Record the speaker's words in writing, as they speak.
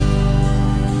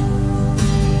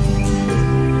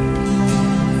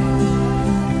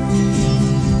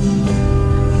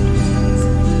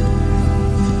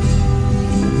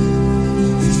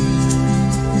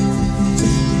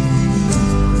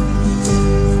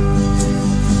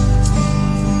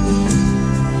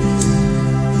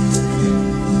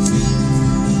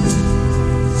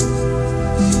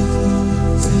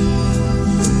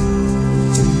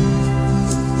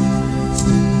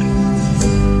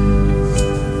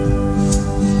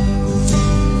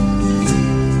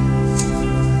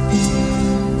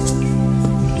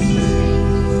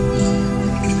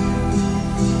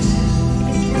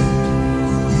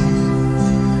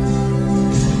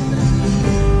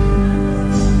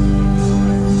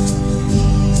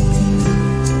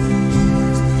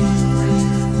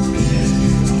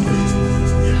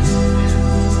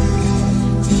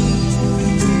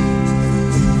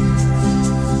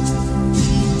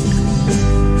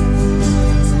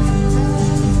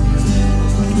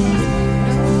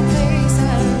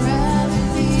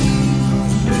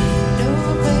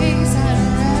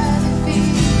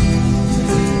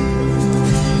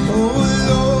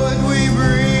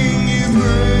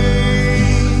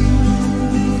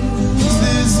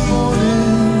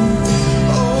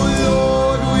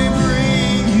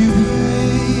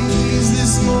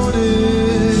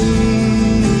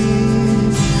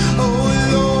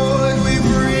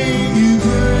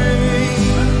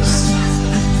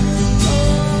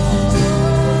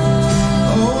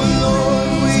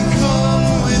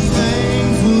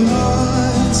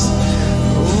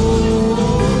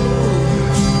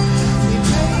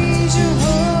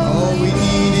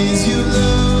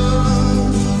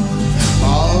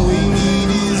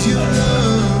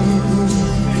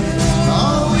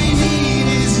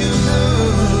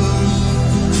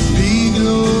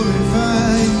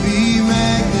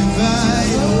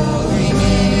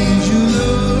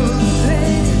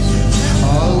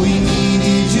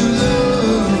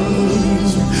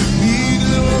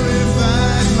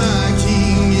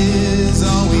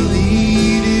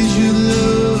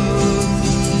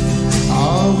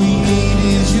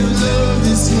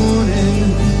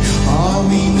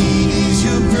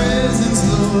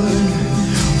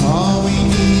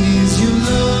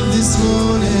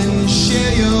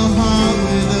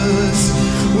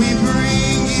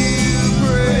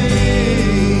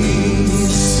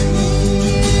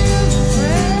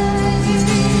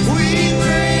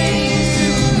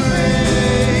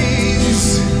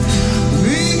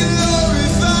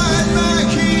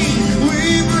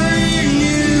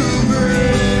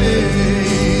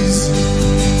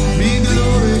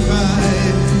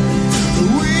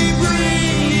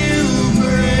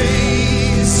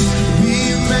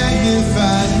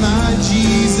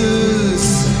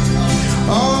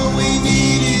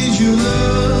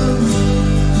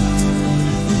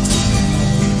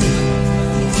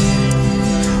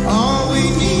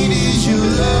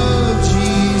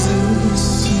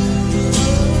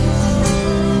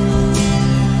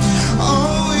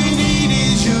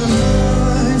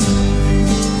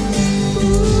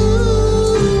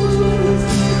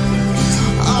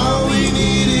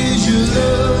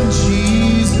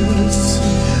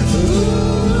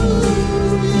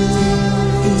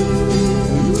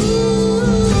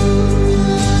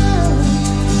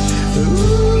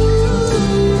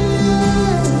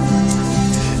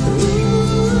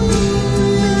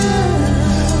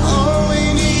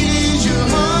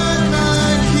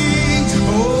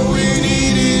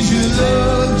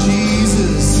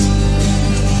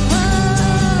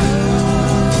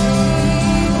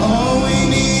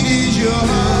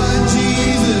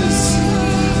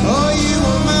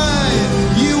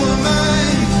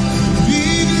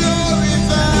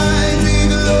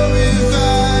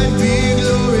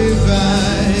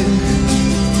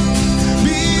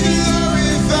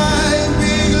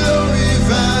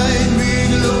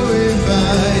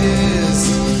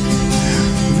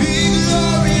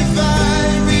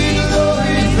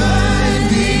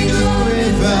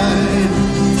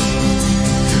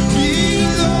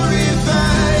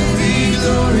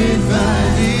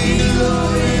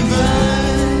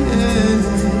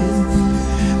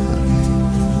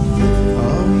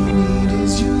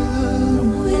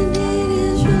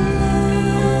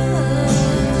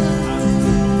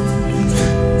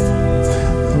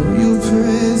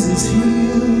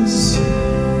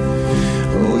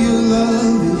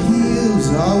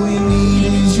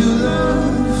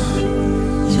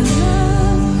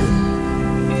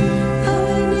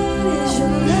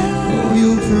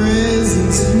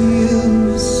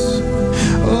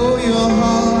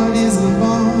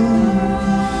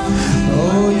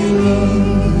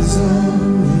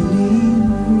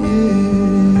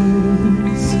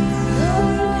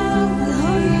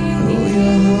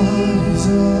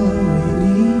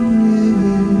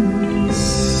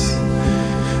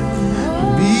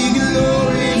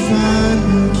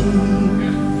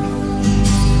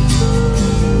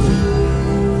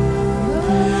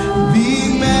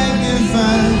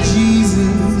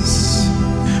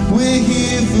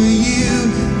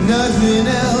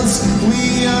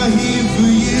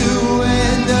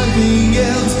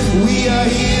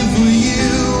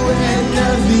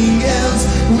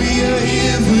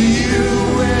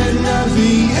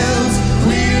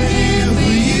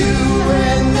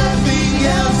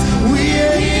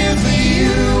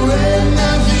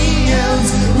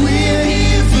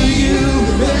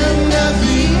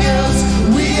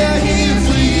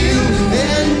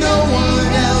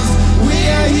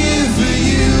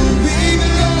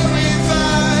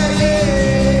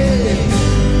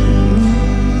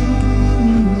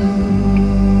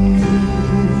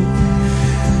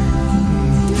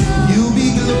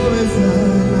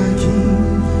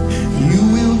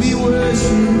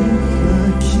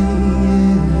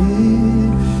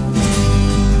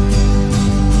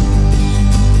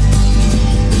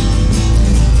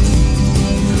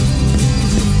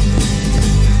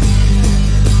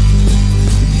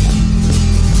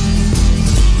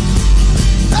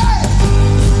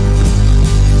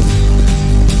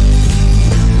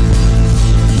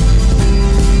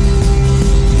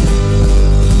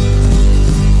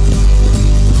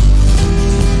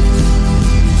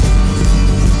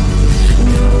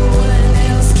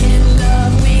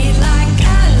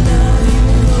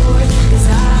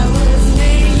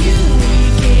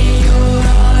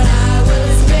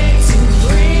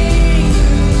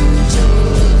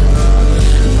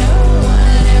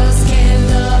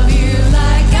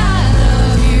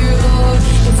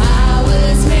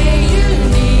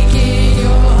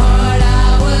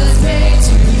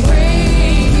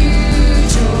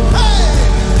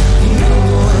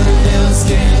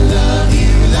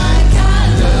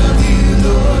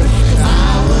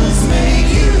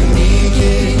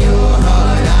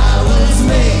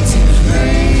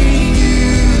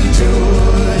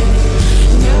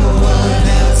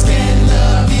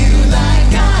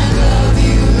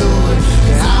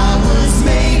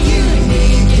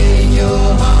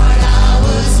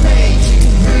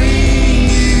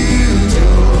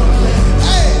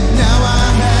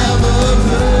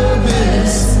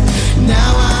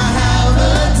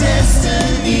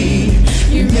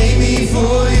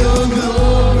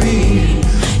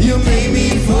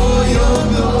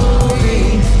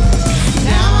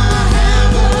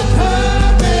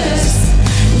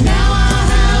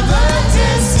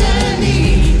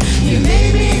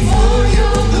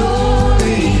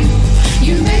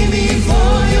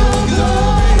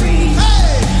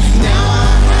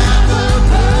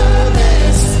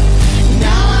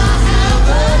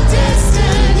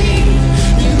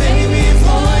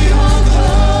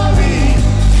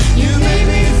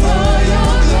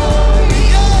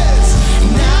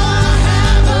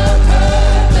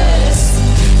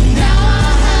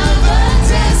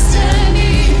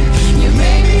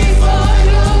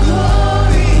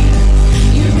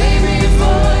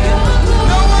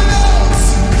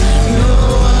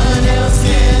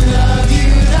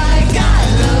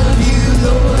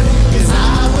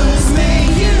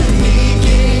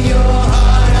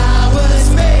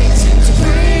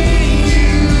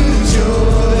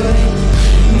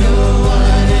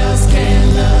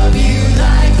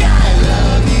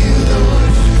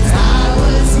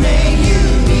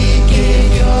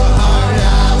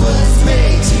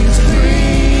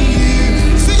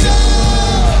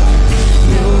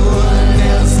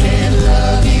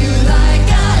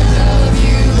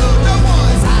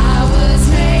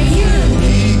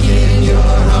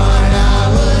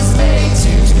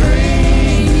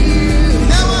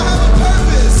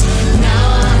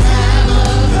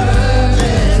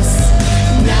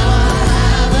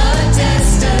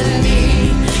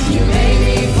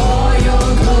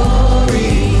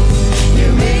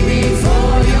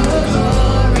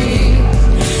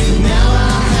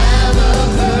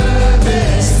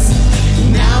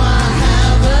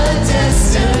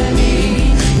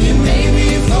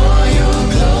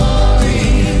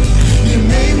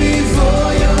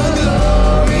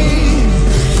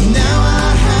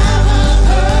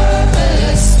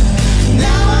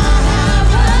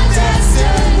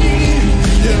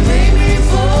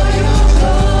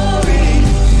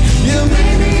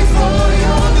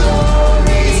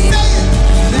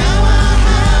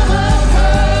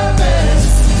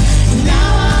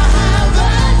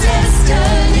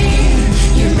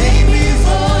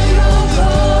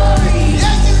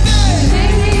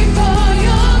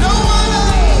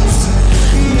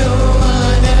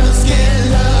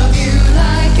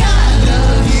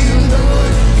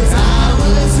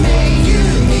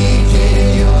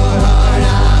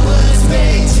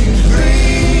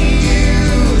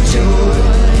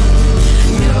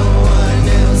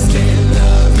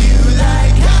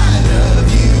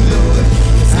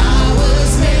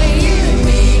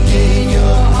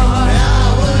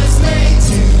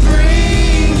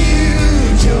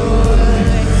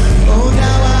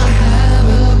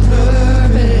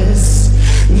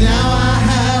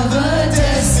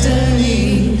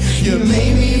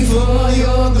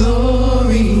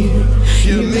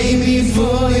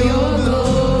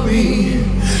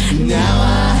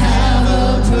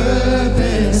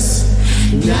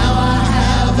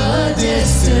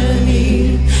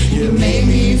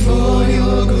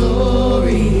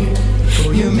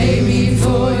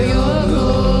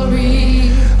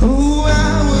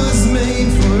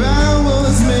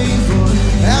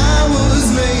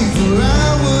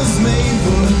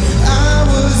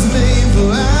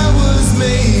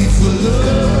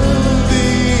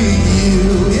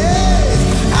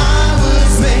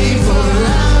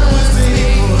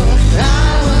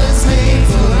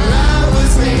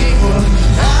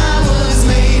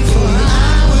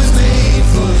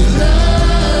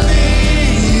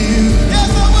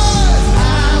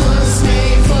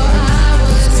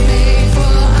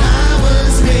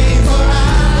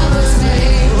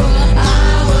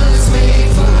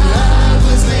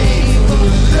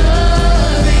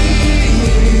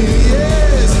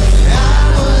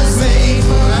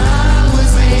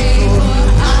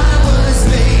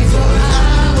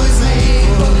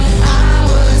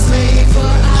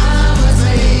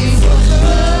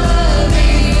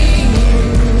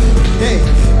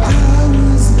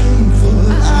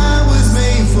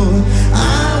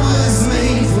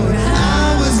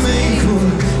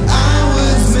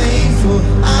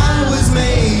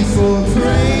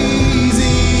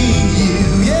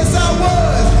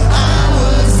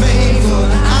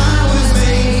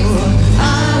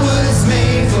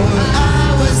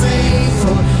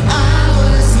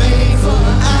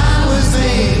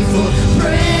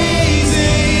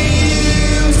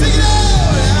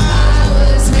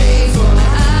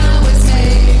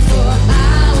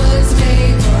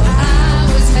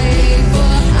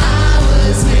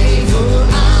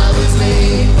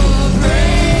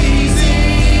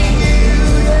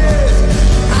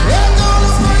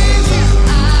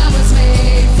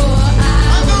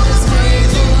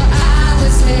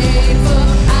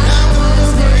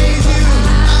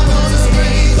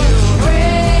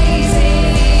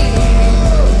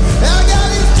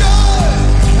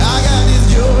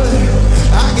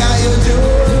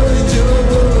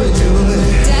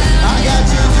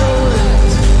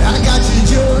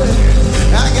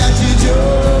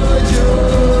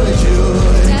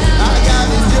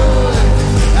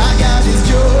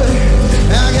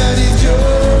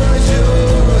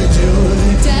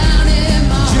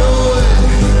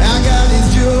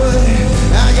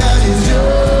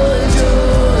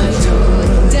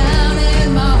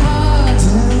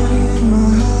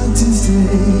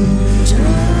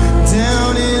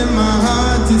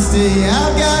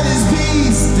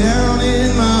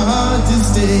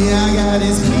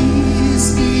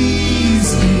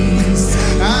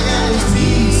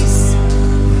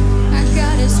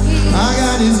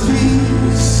is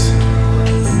peace.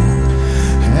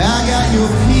 I got your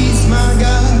peace, my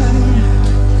God.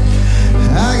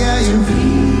 I got your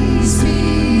peace,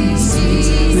 peace, peace.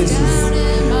 Listen.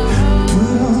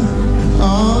 Put on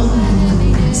all the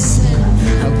heaviness.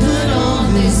 I put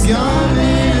on this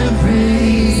garment of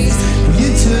praise. You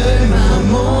turn my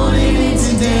morning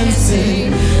into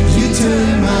dancing. You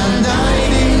turn my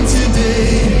night into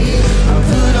day. I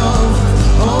put on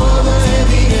all the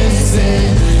heaviness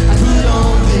and I put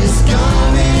on this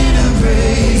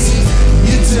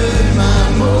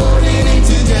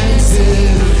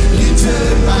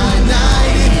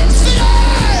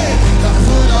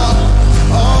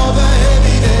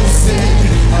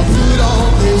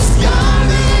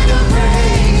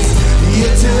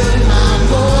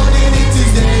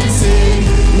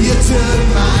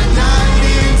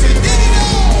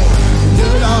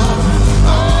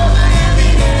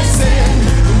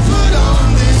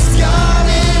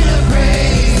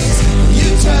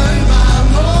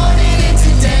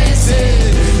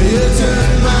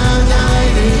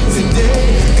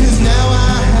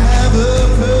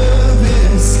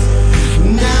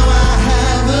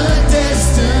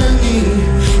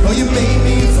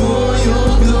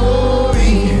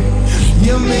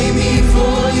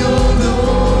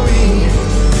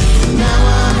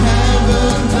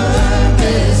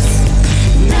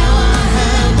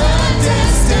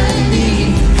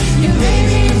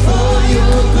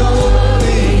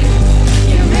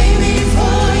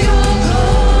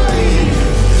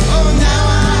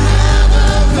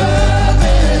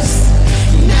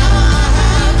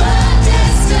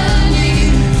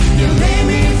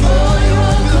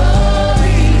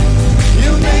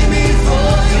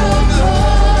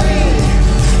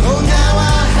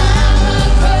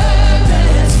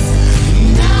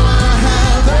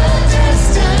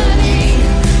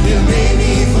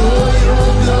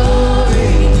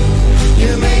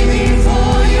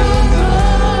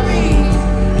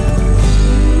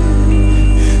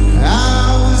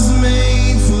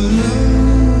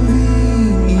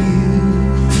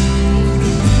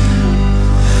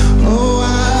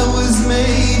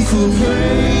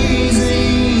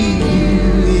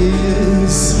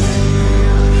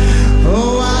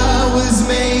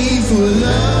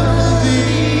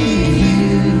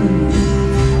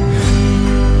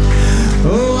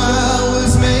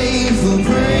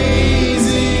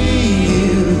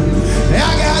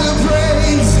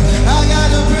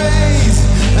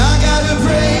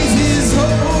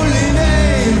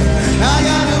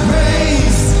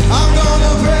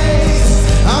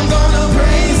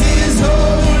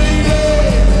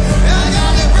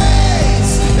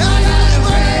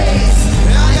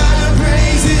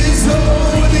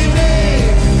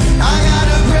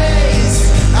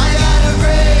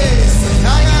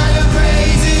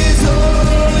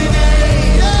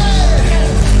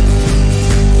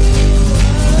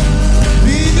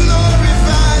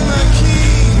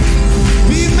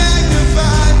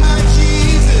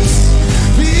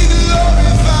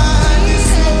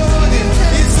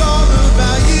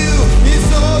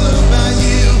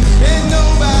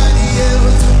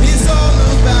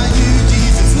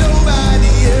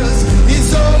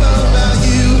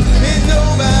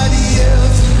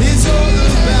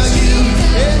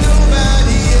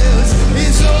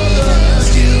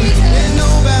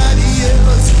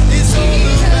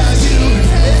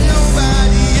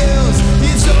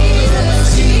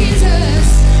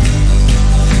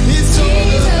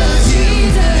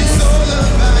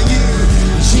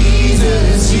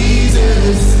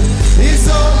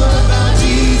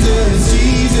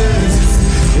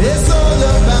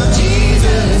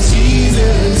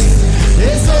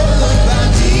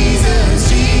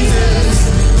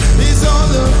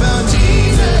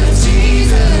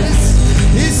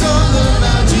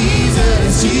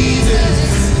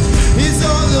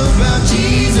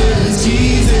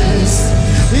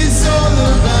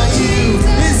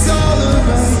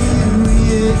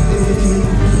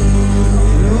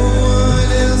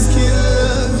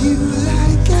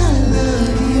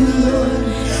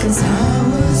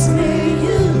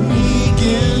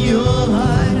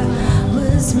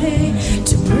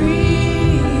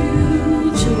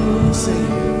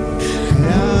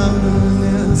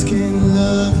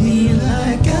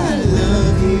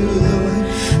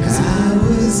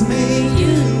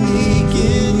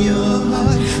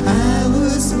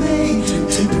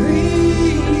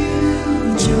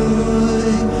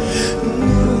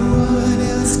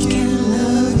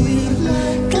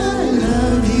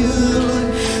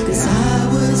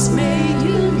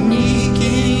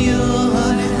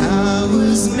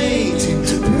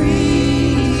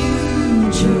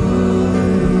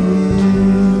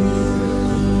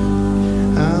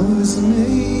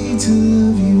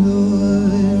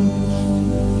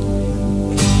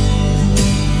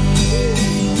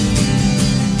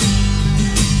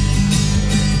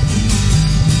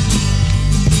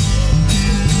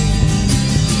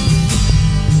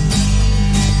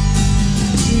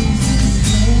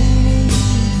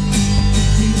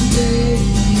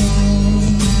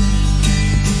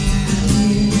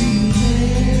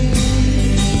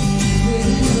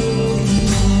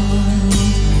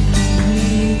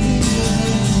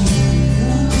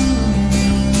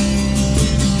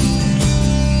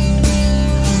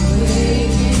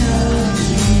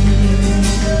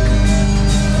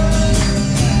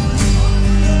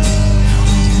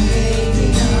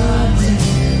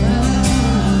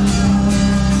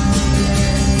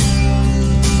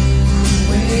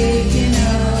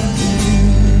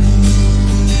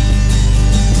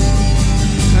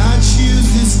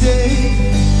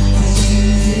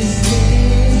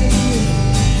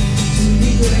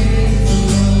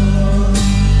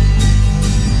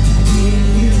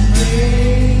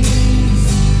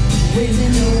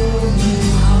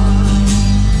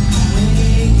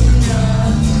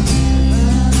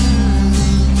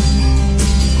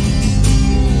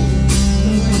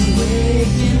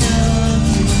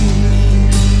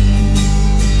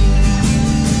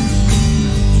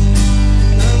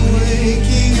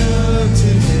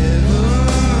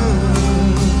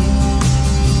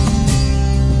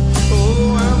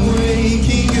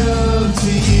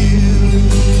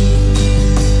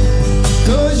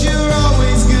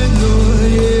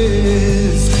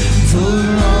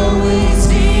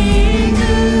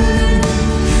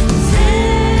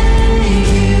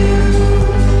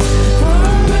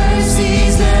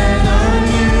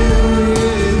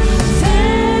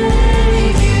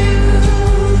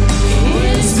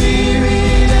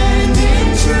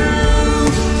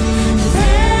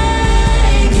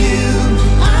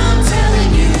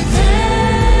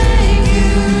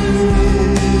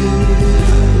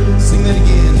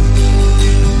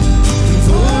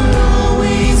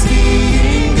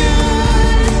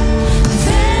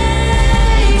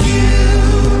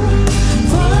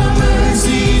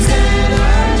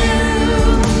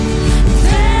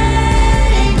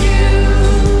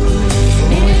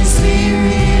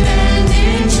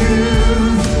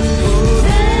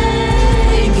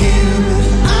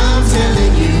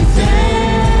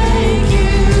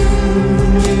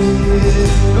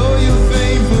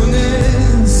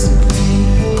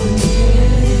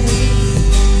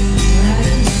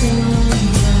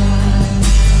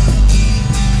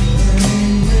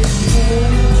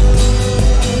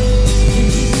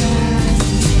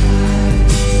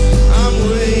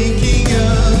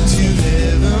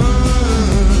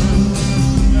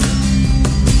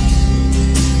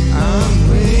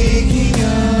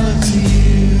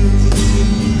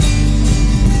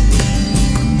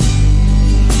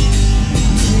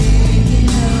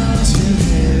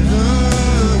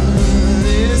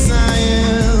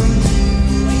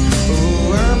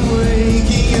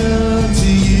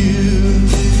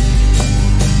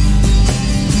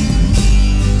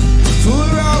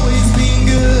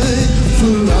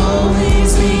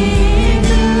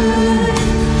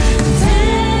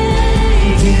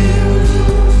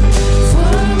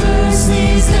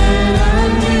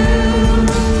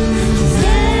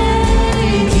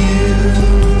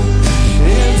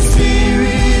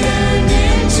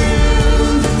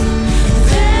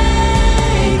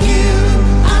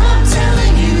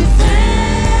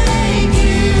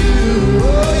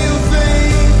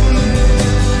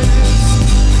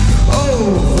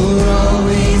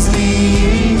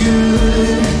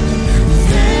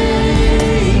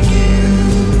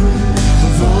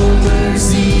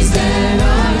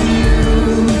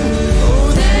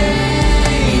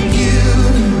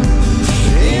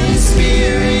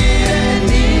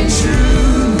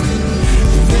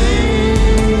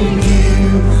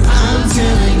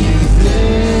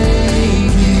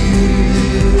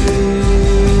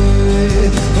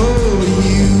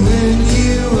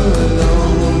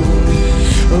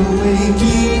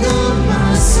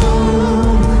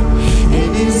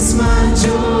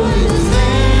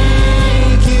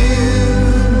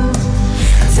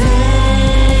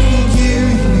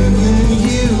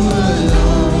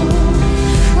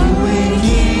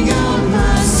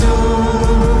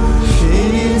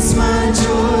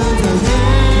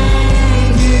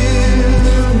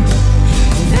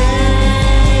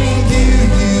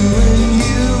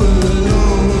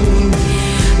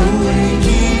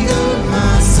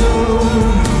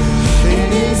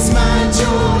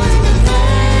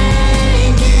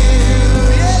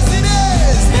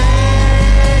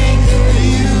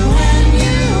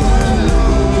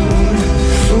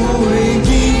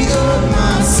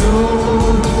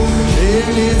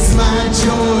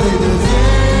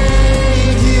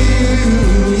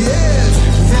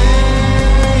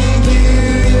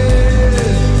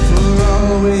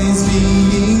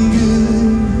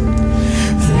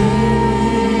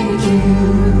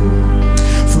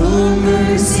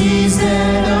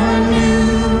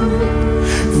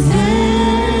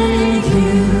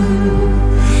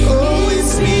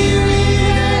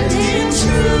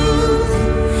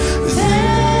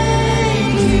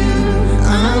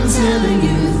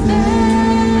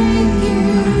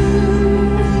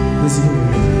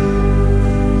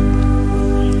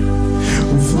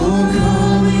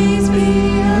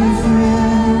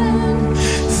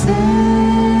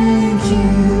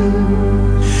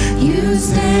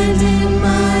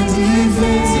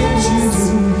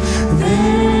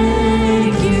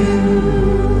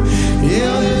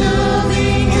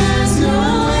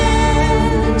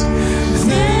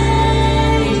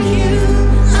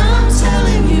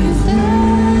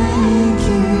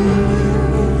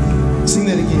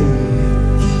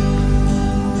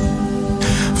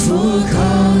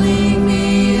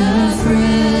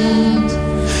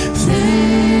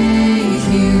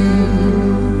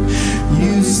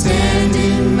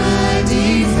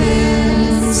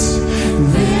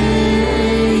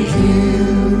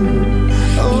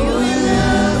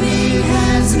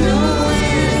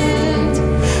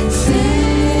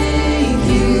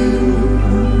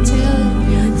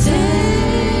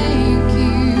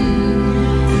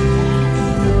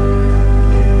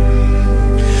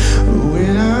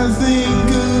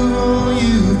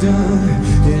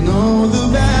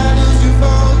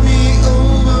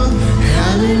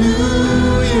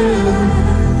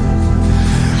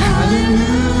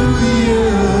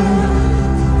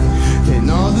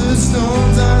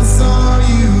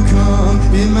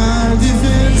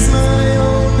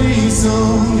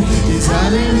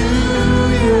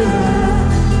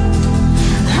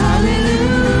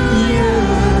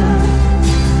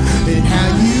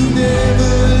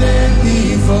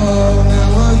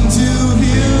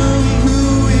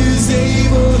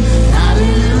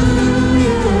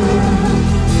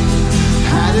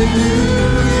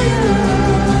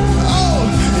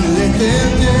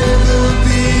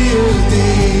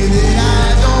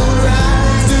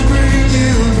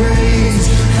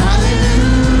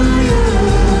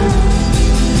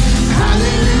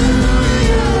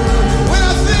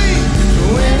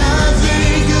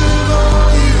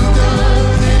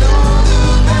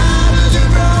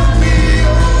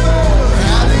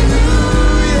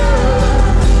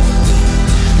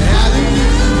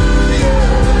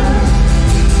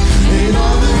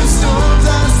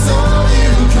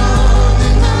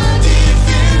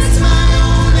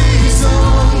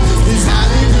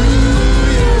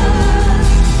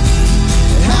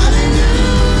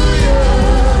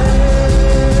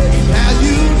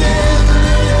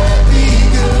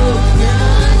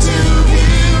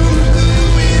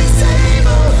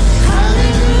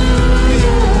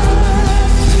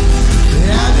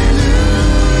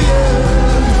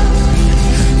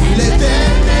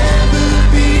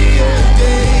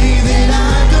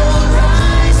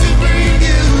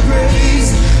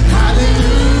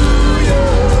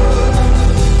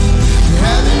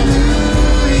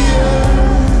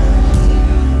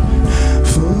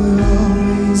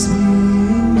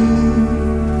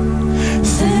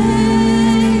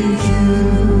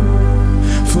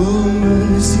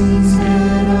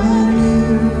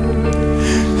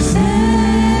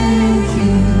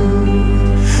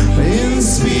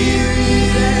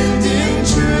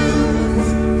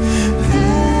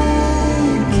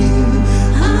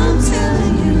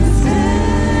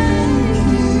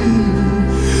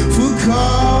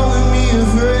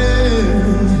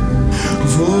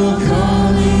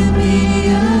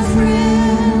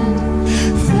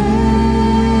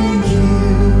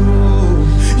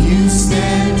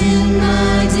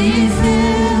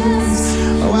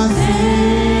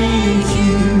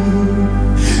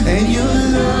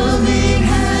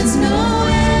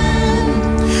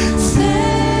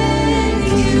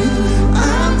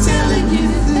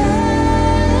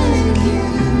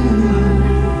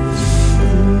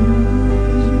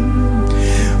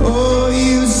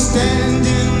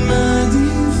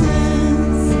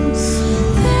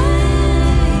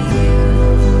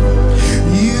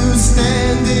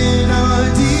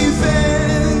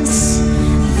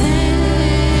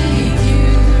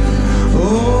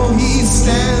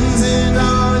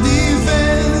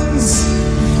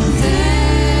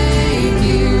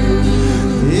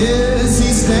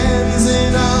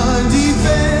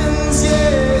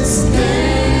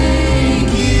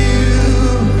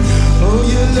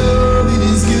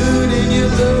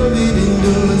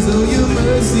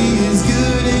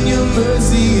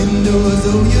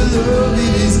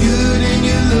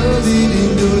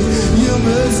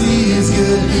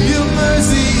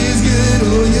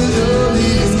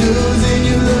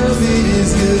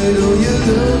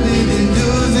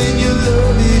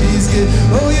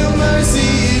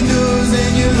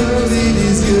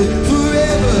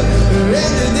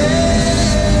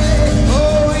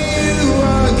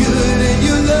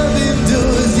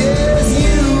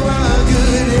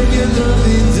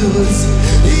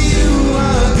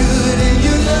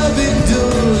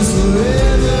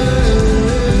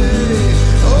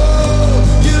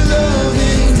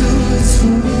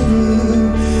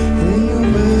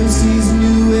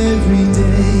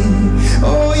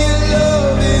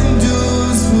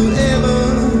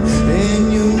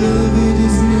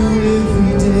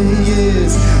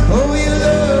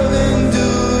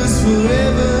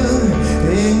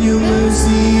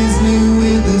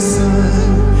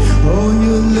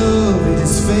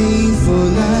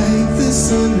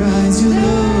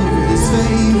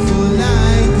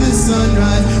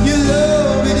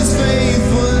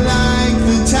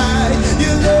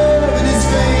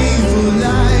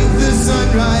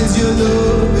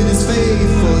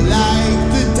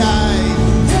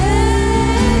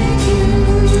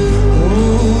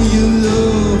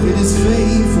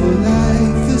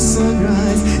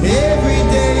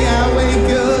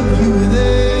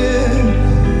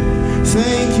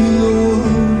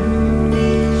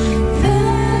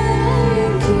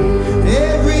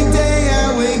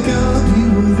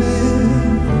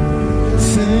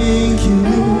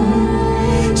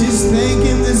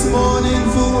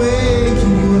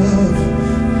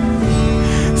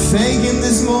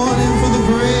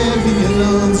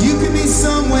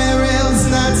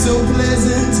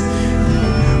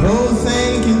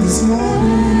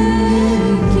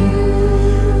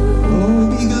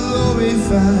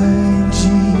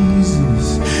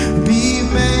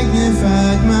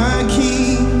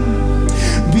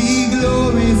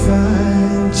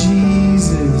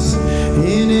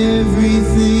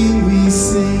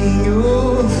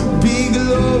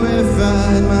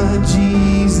glorified, my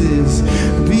Jesus.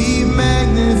 Be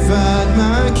magnified,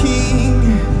 my King.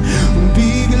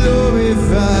 Be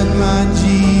glorified, my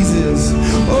Jesus.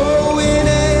 Oh, in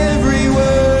every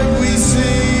word we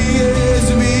sing,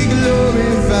 yes, be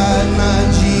glorified, my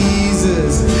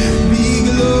Jesus. Be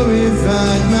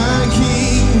glorified, my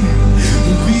King.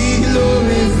 Be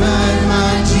glorified,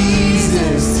 my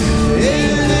Jesus.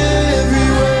 In every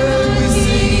word we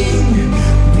sing,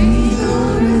 Be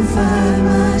glorified,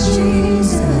 my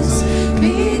Jesus.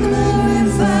 Be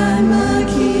glorified, my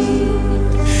King.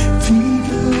 be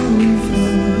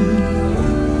glorified.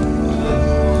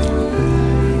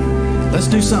 Let's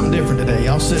do something different today.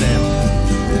 Y'all sit down.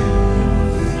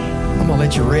 I'm going to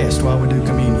let you rest while we do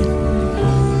communion.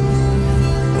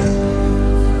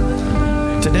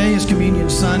 Today is Communion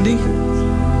Sunday.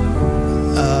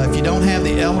 If you don't have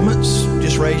the elements,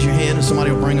 just raise your hand and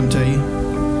somebody will bring them to you.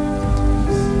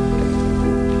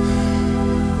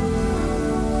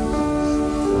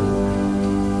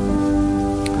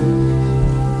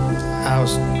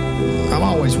 I'm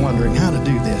always wondering how to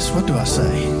do this. What do I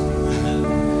say?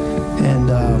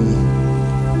 And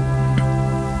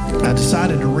I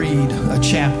decided to read a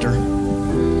chapter,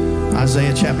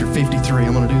 Isaiah chapter 53.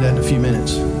 I'm going to do that in a few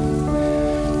minutes.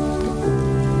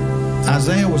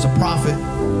 Isaiah was a prophet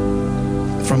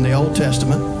from the Old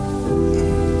Testament.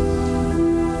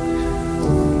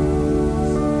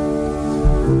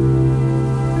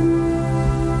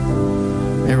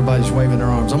 Everybody's waving their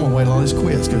arms. I'm going to wait till all this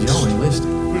quits because y'all ain't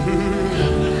listening.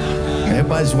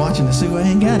 Everybody's watching to see who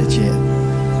ain't got it yet.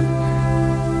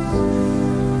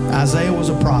 Isaiah was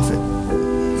a prophet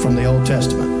from the Old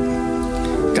Testament.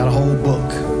 Got a whole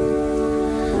book.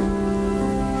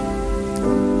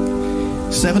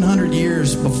 700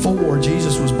 years before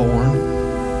Jesus was born,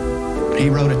 he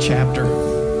wrote a chapter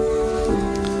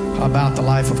about the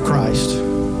life of Christ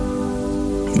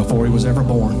before he was ever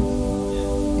born.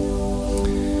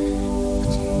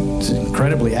 It's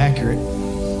incredibly accurate.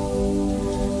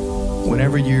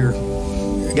 Whenever you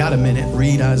got a minute,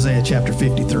 read Isaiah chapter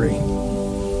 53.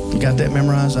 You got that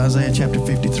memorized? Isaiah chapter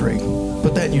 53.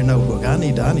 Put that in your notebook. I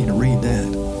need to read that.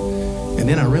 And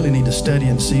then I really need to study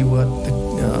and see what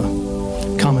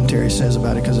the commentary says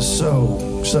about it because it's so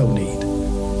neat.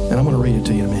 And I'm going to read it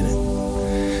to you in a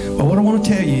minute. But what I want to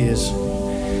tell you is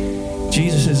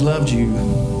Jesus has loved you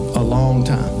a long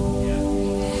time.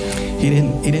 He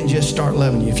didn't just start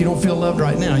loving you. If you don't feel loved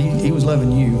right now, he was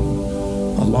loving you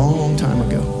a long time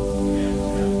ago.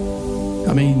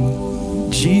 I mean,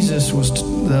 Jesus was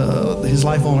his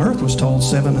life on earth was told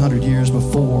 700 years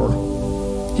before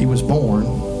he was born,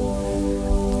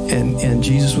 and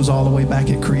Jesus was all the way back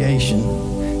at creation,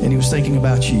 and he was thinking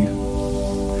about you.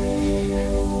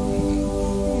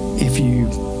 If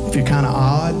you're kind of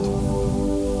odd,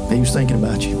 he was thinking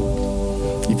about you.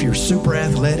 If you're super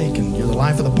athletic and you're the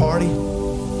life of the party,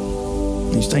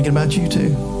 he's thinking about you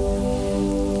too.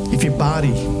 If your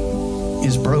body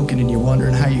is broken and you're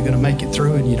wondering how you're going to make it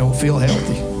through it and you don't feel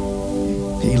healthy,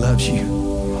 he loves you.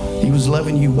 He was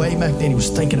loving you way back then. He was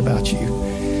thinking about you.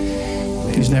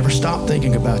 He's never stopped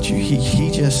thinking about you. He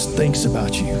just thinks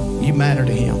about you. You matter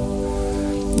to him.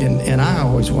 And I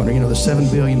always wonder, there's 7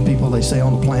 billion people they say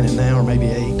on the planet now, or maybe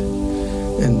 8.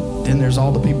 And then there's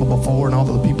all the people before and all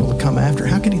the people that come after.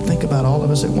 How could he think about all of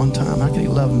us at one time? How could he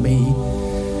love me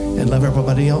and love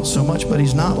everybody else so much? But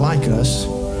he's not like us.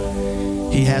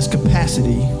 He has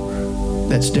capacity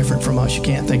that's different from us. You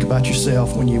can't think about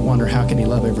yourself when you wonder, how can he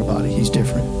love everybody? He's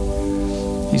different.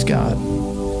 He's God.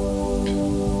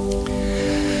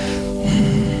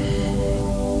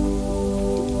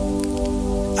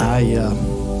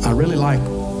 I really like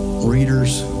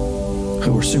readers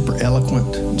who are super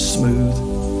eloquent and smooth,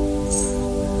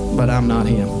 but I'm not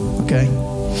him, okay?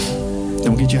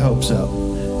 Don't get your hopes up.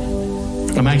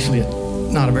 I'm actually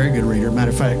not a very good reader.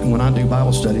 Matter of fact, when I do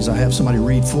Bible studies, I have somebody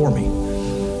read for me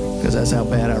because that's how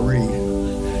bad I read.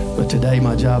 But today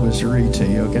my job is to read to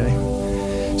you,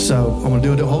 okay? So I'm going to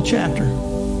do the whole chapter,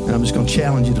 and I'm just going to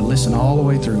challenge you to listen all the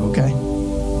way through, okay?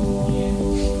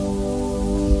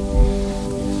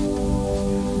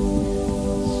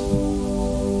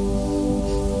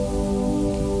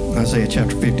 Isaiah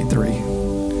chapter 53.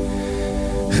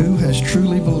 Who has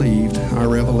truly believed our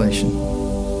revelation?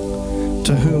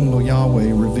 To whom will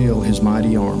Yahweh reveal his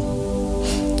mighty arm?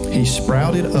 He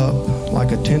sprouted up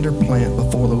like a tender plant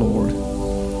before the Lord,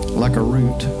 like a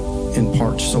root in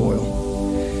parched soil.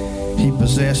 He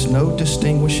possessed no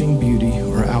distinguishing beauty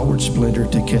or outward splendor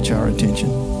to catch our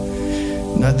attention.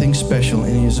 Nothing special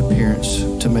in his appearance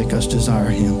to make us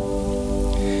desire him.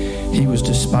 He was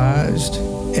despised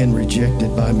and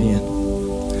rejected by men,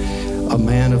 a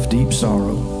man of deep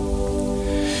sorrow,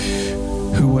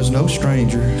 who was no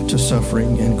stranger to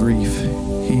suffering and grief.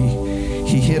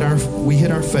 We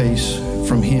hid our face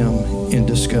from him in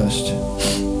disgust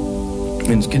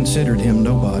and considered him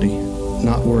nobody,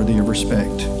 not worthy of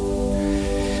respect.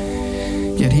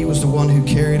 Yet he was the one who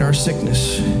carried our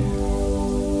sickness.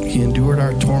 He endured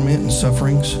our torment and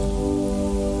sufferings.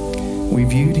 We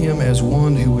viewed him as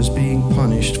one who was being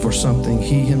punished for something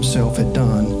he himself had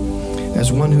done,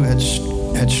 as one who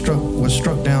was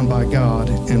struck down by God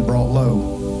and brought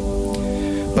low.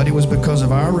 But it was because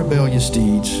of our rebellious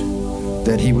deeds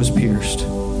that he was pierced.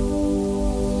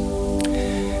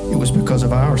 It was because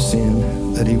of our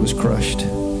sin that he was crushed.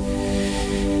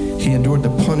 He endured the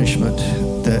punishment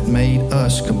that made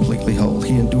us completely whole.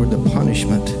 He endured the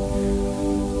punishment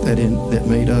that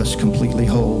made us completely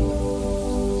whole.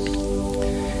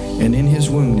 And in his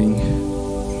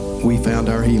wounding, we found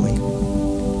our healing.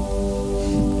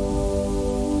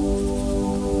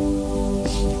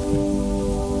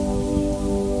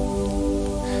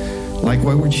 Like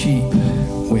wayward sheep,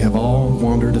 we have all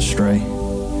wandered astray.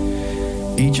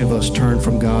 Each of us turned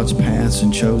from God's paths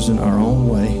and chosen our own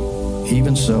way.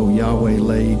 Even so, Yahweh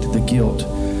laid the guilt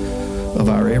of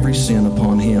our every sin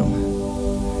upon him.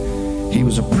 He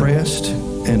was oppressed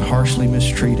and harshly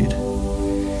mistreated.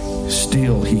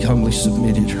 Still, he humbly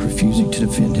submitted, refusing to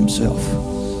defend himself.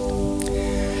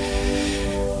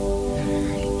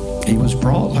 He was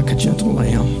brought like a gentle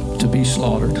lamb to be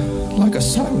slaughtered, like a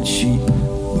silent sheep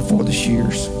before the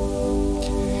shears.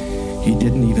 He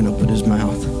didn't even open his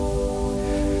mouth.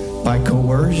 By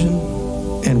coercion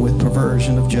and with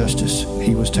perversion of justice,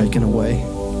 he was taken away.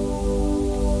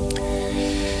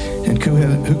 And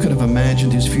who could have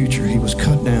imagined his future? He was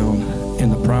cut down in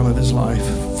the prime of his life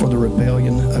for the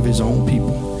rebellion of his own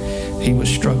people. He was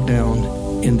struck down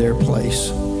in their place.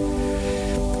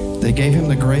 They gave him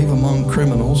the grave among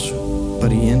criminals,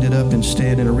 but he ended up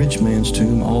instead in a rich man's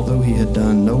tomb, although he had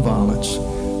done no violence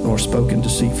nor spoken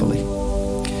deceitfully.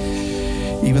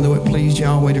 Even though it pleased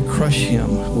Yahweh to crush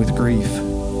him with grief,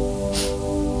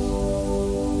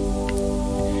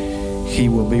 he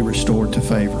will be restored to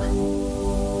favor.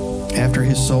 After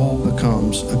his soul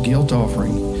becomes a guilt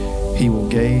offering, he will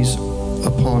gaze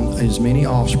upon his many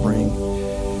offspring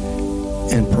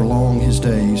and prolong his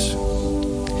days.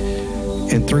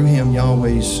 And through him,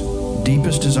 Yahweh's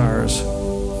deepest desires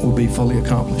will be fully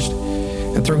accomplished.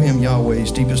 And through him,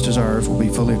 Yahweh's deepest desires will be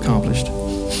fully accomplished.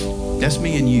 That's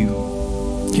me and you.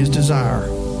 His desire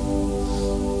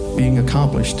being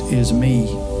accomplished is me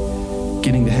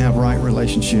getting to have right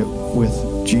relationship with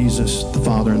Jesus, the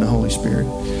Father, and the Holy Spirit.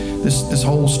 This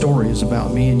whole story is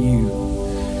about me and you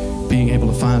being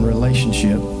able to find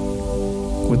relationship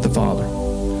with the Father.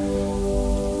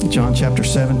 John chapter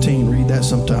 17, read that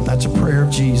sometime. That's a prayer of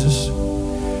Jesus.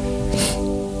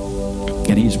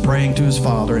 And he's praying to his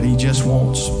Father, and he just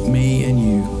wants me and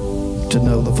you to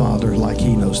know the Father like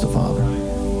he knows the Father.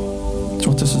 That's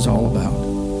what this is all about.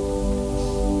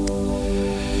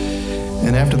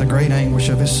 And after the great anguish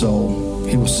of his soul,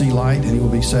 he will see light and he will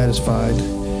be satisfied.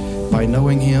 By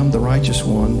knowing him, the righteous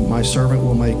one, my servant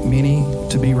will make many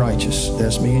to be righteous.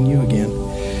 That's me and you again.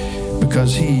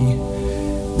 Because he,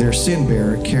 their sin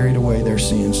bearer, carried away their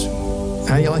sins.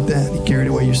 How you like that? He carried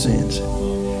away your sins.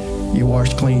 You're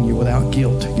washed clean. You're without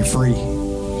guilt. You're free.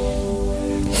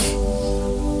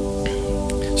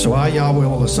 So I, Yahweh,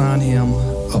 will assign him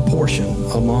a portion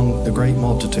among the great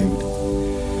multitude.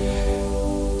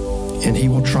 And he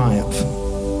will triumph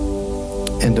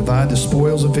and divide the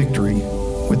spoils of victory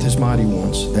with his mighty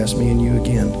ones. That's me and you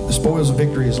again. The spoils of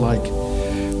victory is like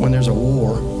when there's a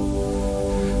war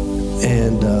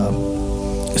and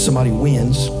somebody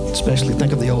wins, especially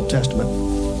think of the Old Testament.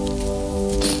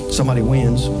 Somebody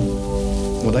wins.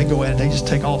 Well, they go at it, they just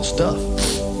take all the stuff.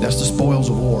 That's the spoils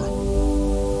of war.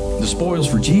 The spoils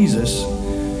for Jesus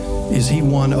is he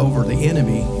won over the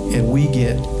enemy and we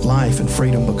get life and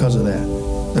freedom because of that.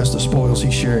 That's the spoils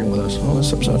he's sharing with us. Oh,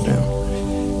 that's upside down.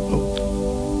 Oh.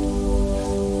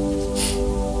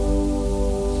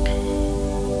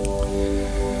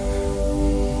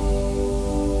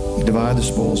 Divide the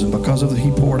spoils, and because of it,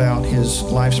 he poured out his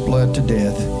life's blood to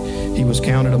death. He was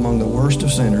counted among the worst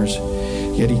of sinners,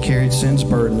 yet he carried sin's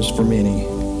burdens for many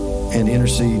and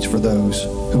intercedes for those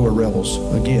who are rebels.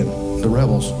 Again, the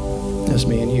rebels, that's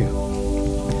me and you.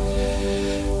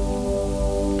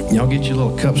 Y'all get your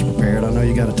little cups prepared. I know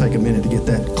you got to take a minute to get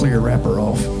that clear wrapper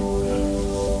off.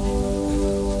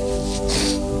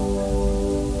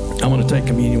 I'm going to take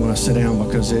communion when I sit down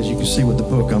because, as you can see with the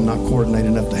book, I'm not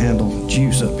coordinated enough to handle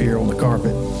juice up here on the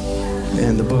carpet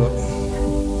and the book.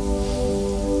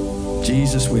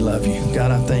 Jesus, we love you.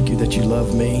 God, I thank you that you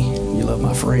love me. You love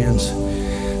my friends.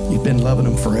 You've been loving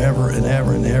them forever and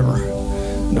ever and ever.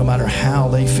 No matter how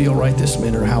they feel right this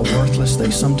minute, or how worthless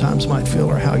they sometimes might feel,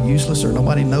 or how useless, or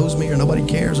nobody knows me, or nobody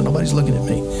cares, or nobody's looking at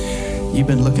me. You've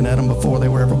been looking at them before they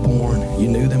were ever born. You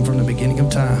knew them from the beginning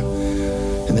of time,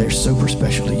 and they're super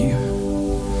special to you.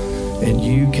 And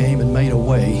you came and made a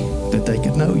way that they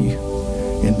could know you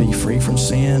and be free from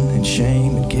sin and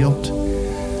shame and guilt.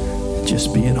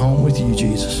 Just be at home with you,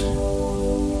 Jesus.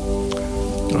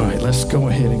 All right, let's go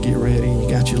ahead and get ready. You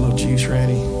got your little juice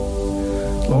ready?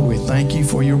 Lord, we thank you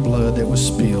for your blood that was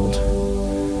spilled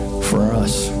for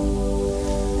us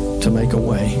to make a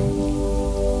way.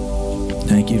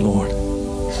 Thank you, Lord.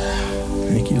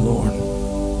 Thank you, Lord.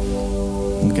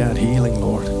 And God, healing,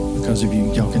 Lord, because of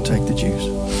you. Y'all can take the juice.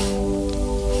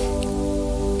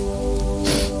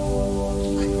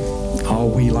 All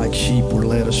we like sheep were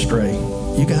led astray.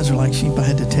 You guys are like sheep. I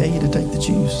had to tell you to take the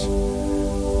juice.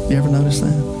 You ever notice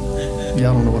that?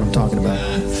 Y'all don't know what I'm talking about.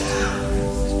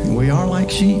 We are like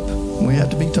sheep. We have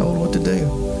to be told what to do.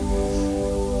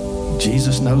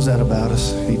 Jesus knows that about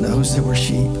us. He knows that we're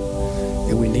sheep,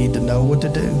 and we need to know what to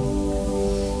do.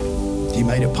 He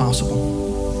made it possible.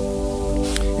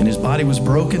 And his body was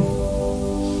broken.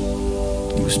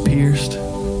 He was pierced.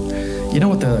 You know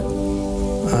what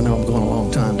I know I'm going a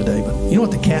long time today, but you know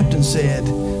what the captain said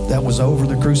that was over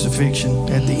the crucifixion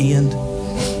at the end?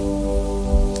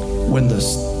 When the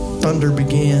thunder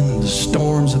began, and the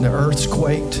storms and the earths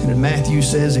quaked, and Matthew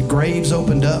says that graves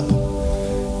opened up,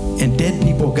 and dead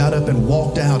people got up and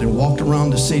walked out and walked around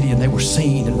the city, and they were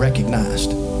seen and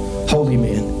recognized. Holy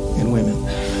men and women.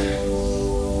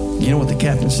 You know what the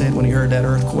captain said when he heard that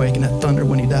earthquake and that thunder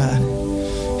when he died?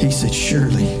 He said,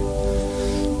 surely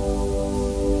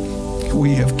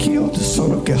we have killed the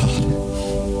Son of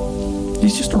God.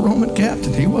 He's just a Roman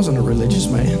captain. He wasn't a religious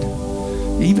man.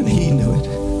 Even he knew it.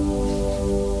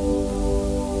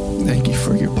 Thank you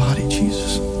for your body,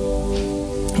 Jesus.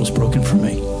 It was broken for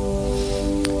me.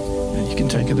 And you can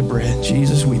take of the bread.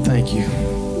 Jesus, we thank you.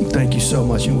 Thank you so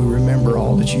much. And we remember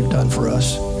all that you've done for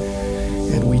us.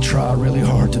 And we try really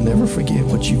hard to never forget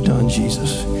what you've done,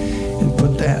 Jesus. And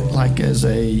put that like as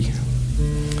a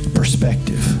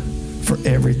perspective for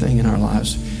everything in our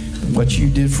lives. What you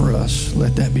did for us,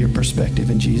 let that be your perspective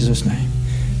in Jesus' name.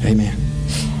 Amen.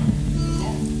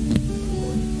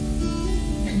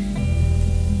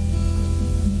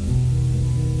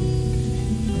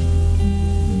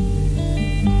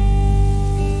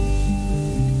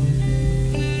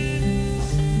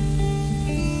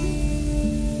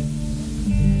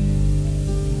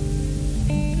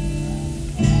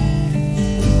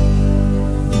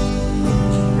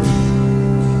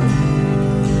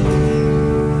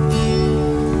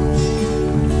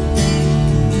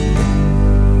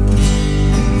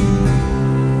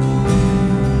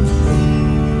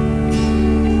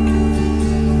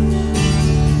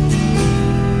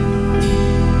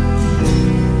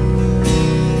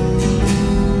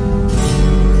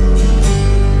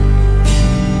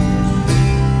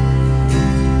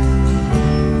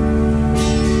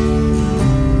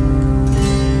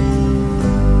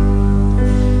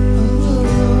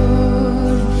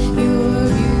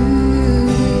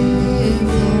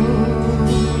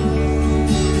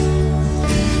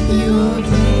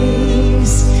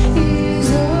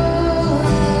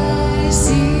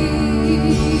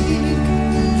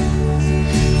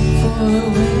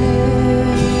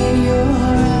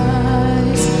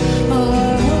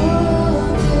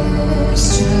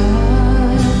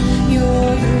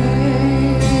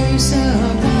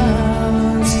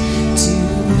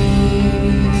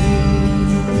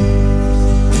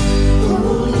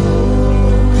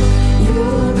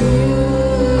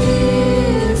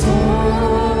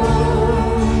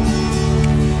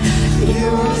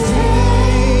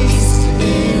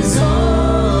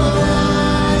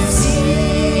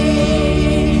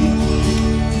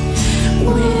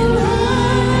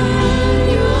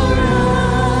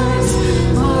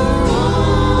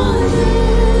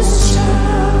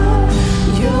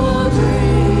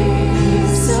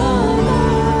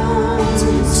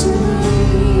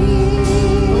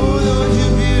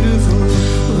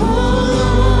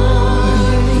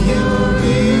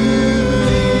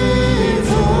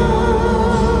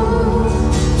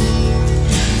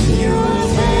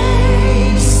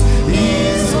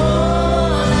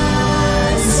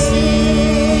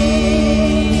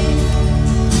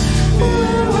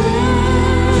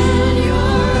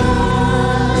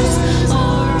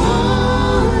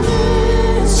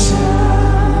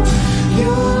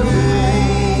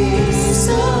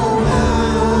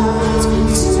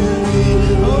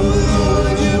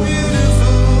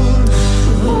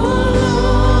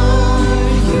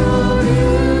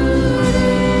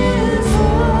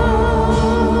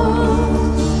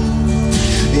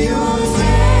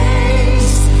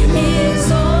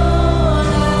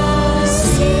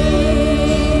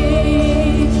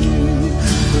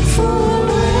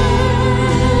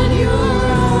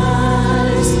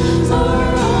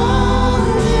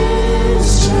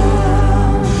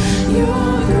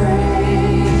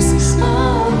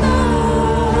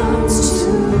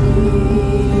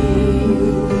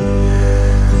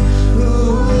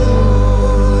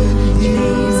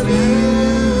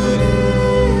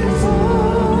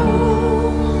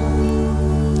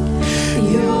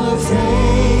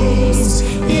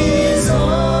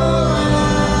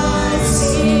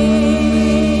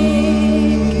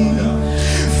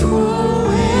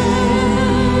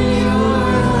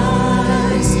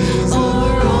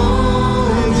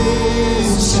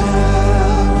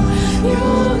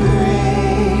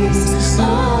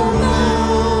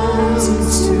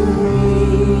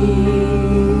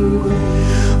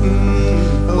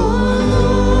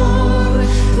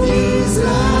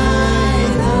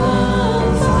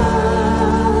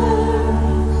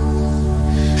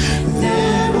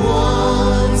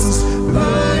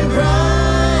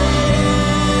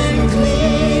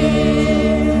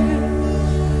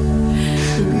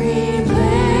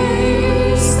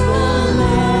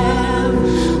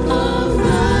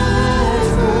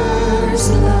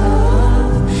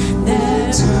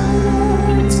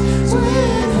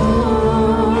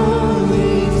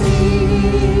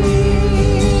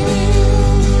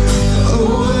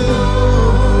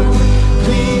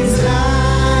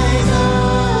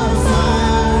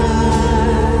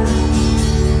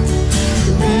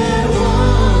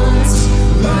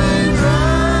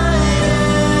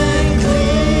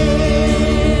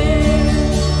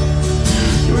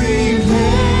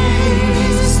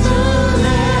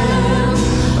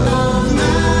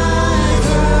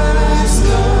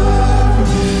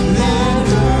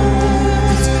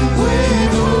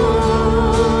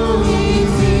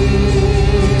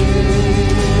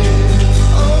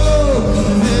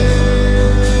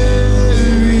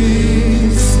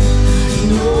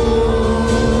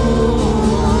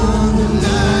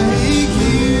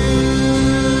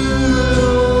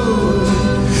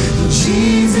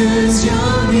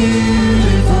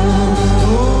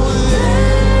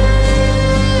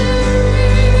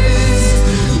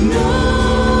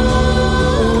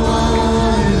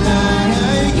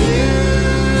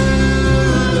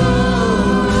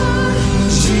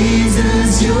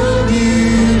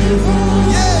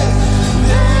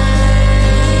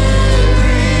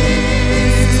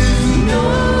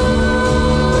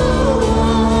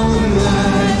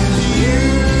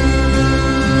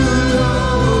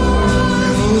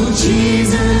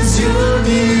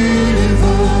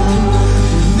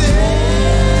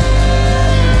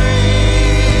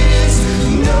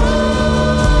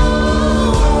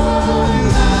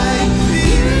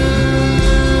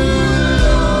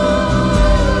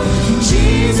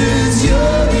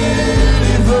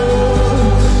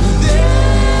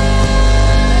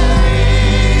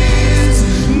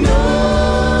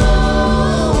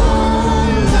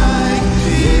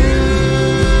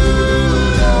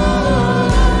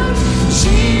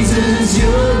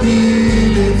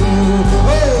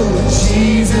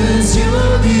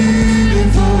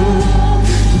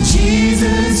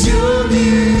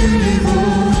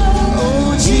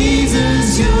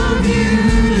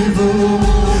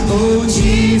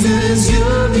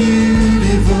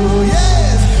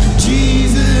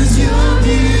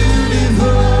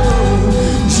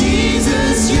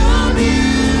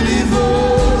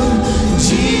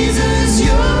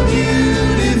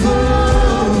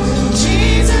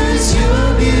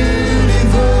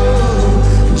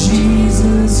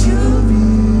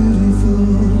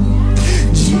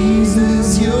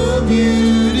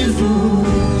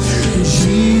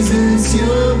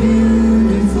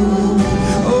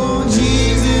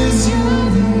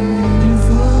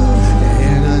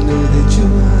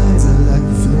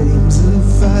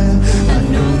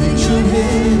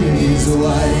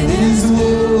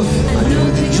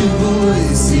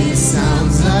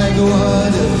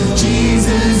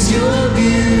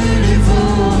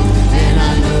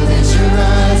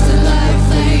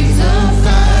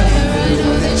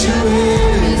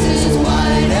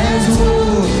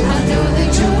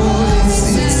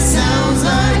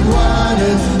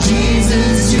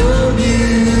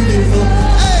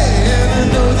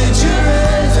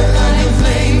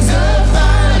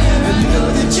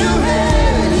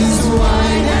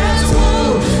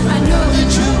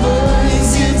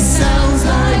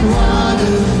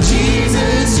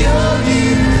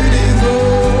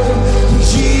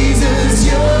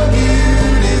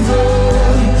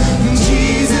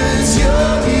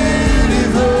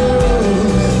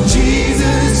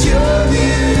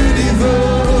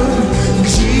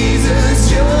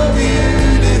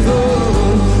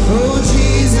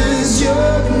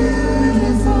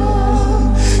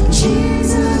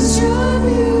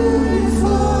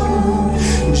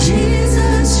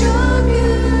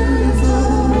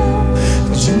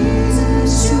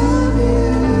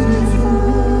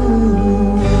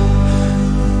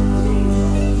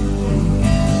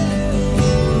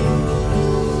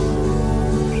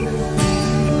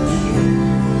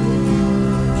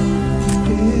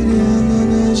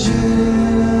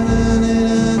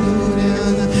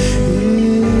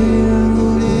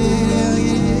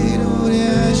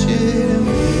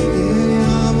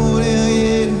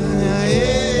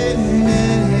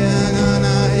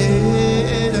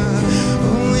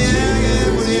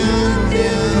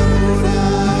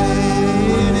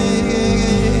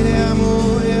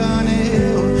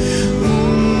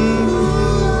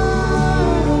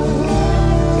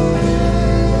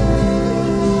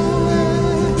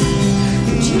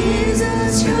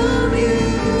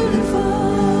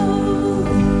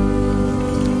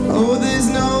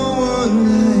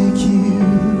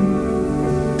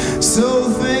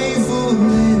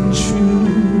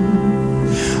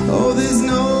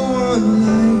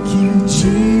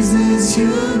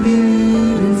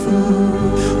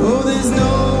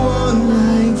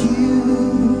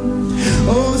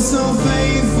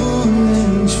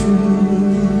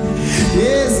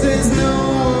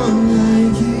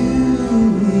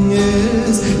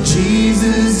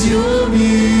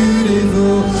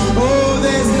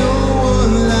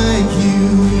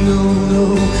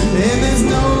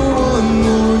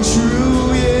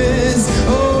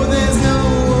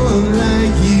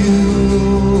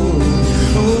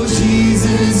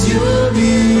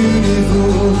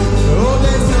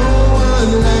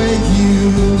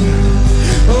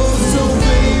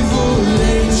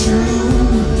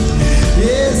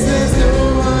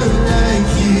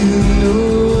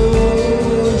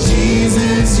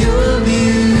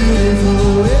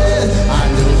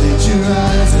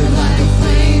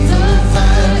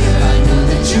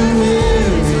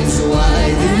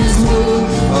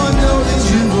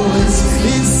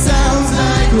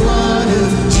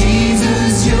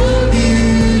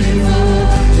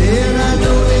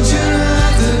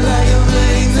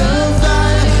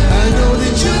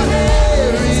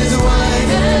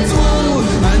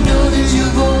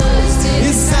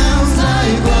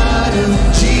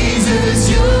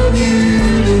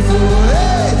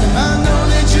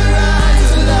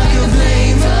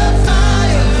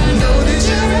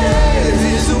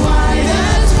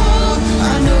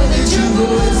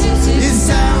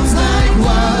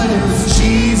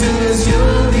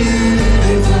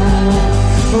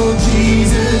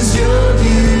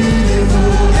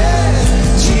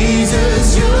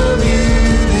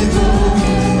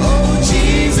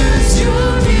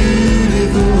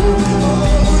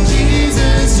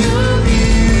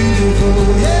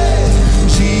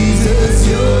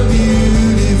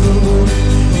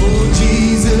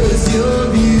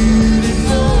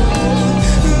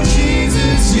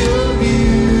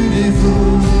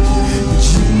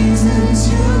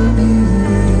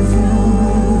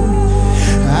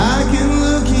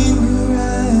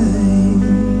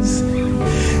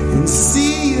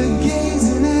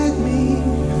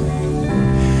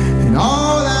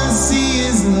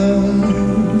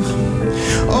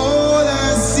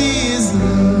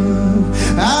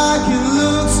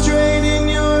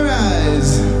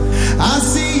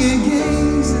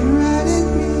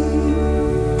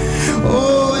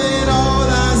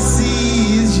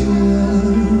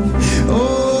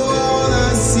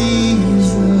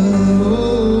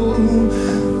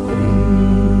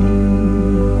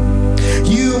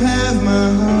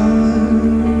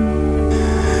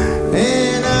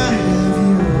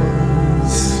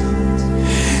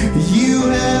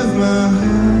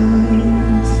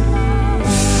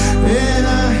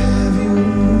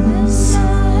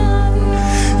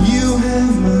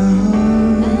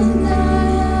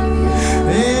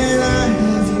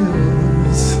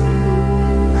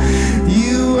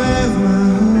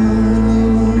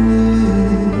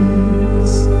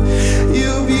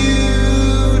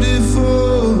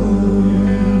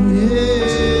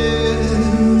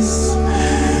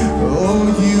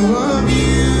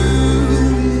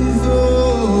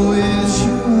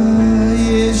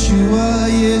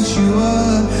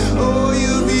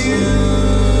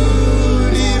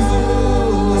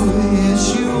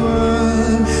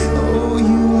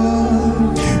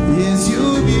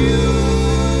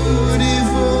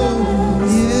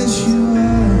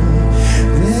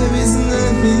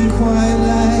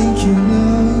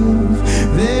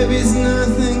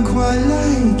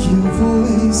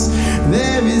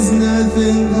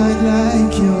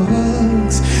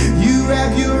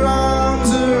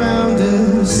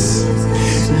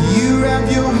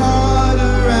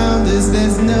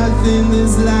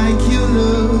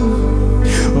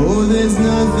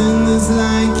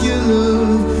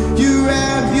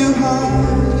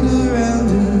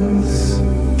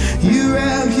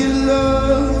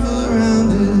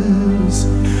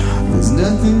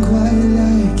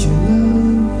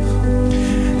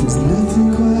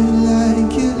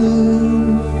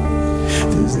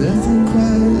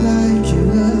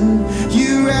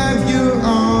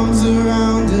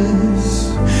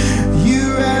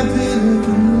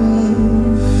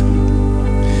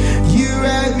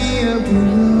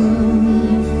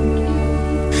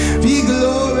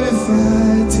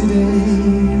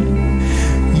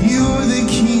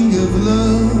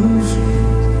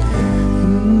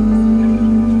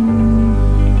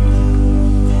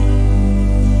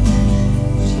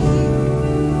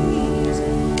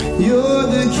 You're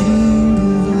the King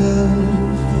of love.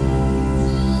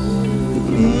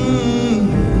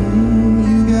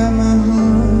 You got my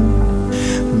heart.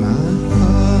 My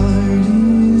heart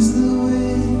is the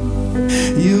way.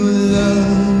 Your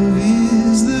love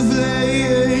is the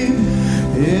flame.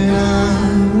 And I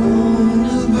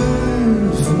wanna burn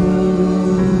for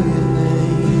your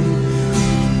name.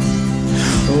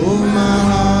 Oh, my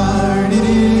heart, it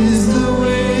is the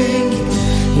wake.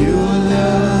 Your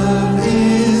love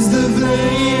is the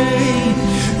flame.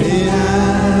 And I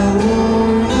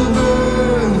wanna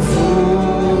burn for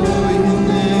your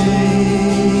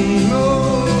name.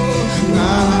 Oh,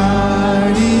 my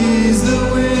heart is the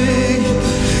wake.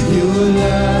 Your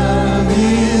love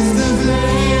is the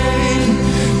flame.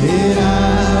 And I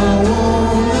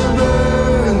wanna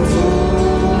burn for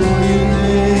your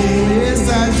name. Yes,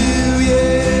 I do,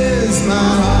 yes, my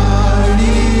heart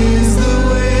is the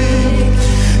wake.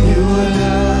 Your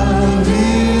love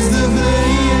is the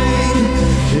flame.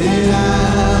 And I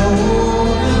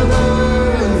wanna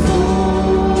burn for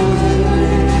your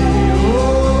name.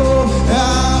 Oh, I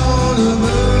wanna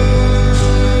burn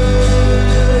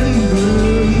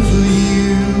for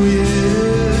you,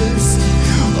 yes.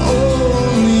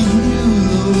 Only you,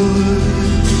 Lord.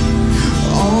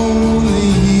 Only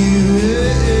you,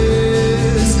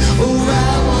 yes. Oh, I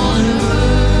wanna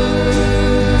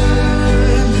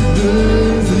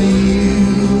burn for you,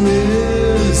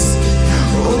 yes.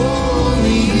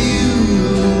 Only you,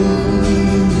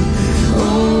 Lord.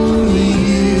 Only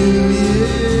you,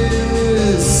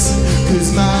 yes. 'Cause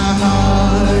my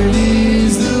heart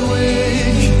is the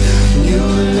wake.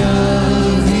 Your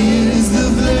love is the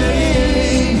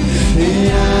flame. And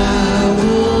I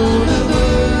wanna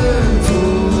burn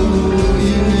for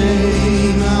your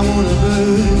name. I wanna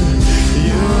burn.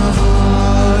 Your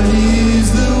heart is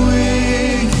the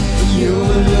wake. Your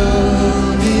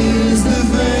love is the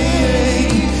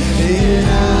flame. And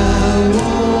I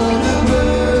wanna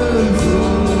burn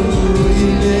for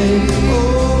your name.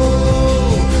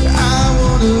 Oh, I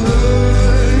wanna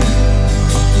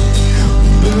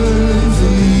burn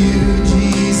for you,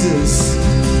 Jesus.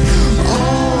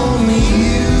 Only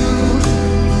you,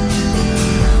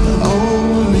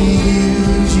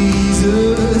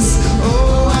 Jesus.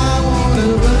 Oh, I wanna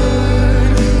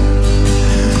burn.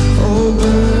 Oh,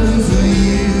 burn for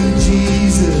you,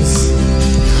 Jesus.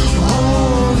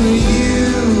 Only you,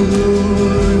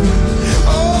 Lord.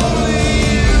 Only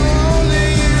you,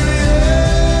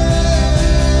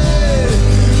 yeah.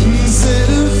 Set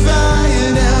a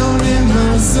fire down in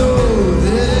my soul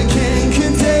that I can't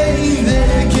contain, that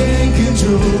I can't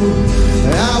control.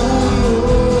 I want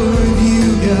more of you,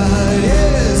 God.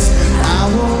 Yes, I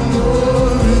want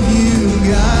more of you,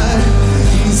 God.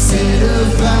 Set a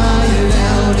fire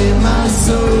down in my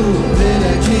soul that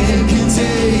I can't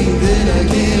contain, that I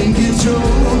can't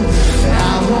control.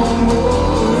 I want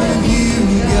more of you,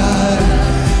 God.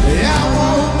 I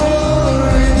want more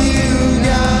of you,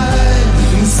 God.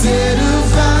 Set a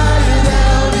fire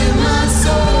down in my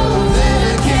soul that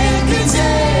I can't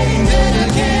contain, that I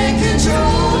can't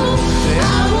control.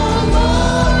 I want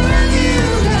more of you,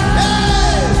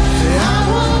 God. I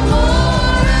want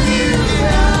more of you,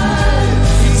 God.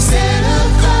 Set a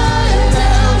fire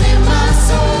down in my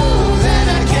soul that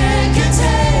I can't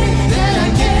contain, that I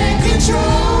can't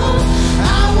control.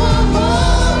 I want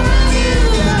more of you,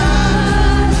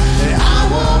 God. I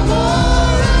want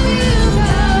more of you,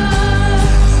 God.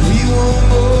 We want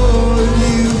more of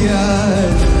you,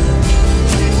 God.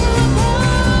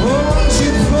 Won't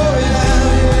you pour it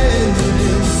out, yes.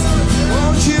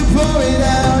 Won't you pour it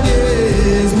out,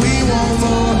 yes. We want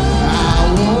more. I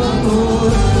want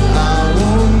more. I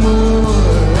want more.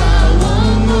 I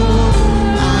want more.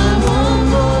 I want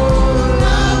more. I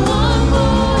want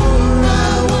more. I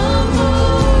want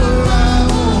more. I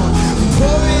want.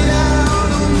 Pour it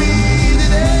out on me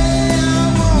today. I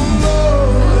want more.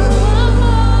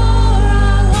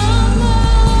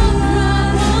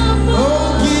 Oh,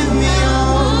 give me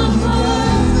all you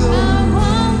got, Lord.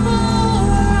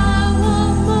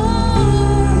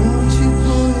 Won't you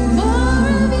pour it out?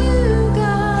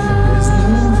 There's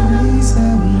no place I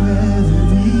would rather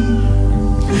be.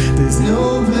 There's no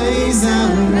place I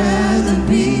would rather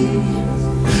be.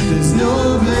 There's no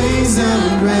place I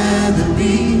would rather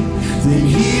be than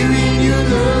here in your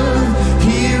love,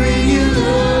 here in your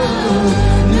love.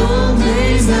 No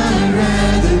place I would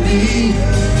rather be.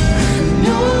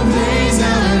 No place I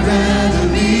would rather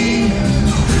be.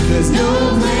 There's no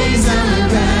place I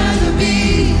would rather be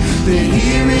than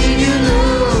here in your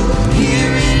love,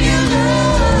 here in your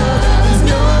love. There's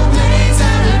no place I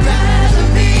would rather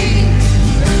be.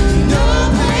 No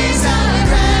place I would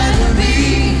rather be.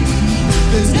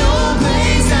 There's no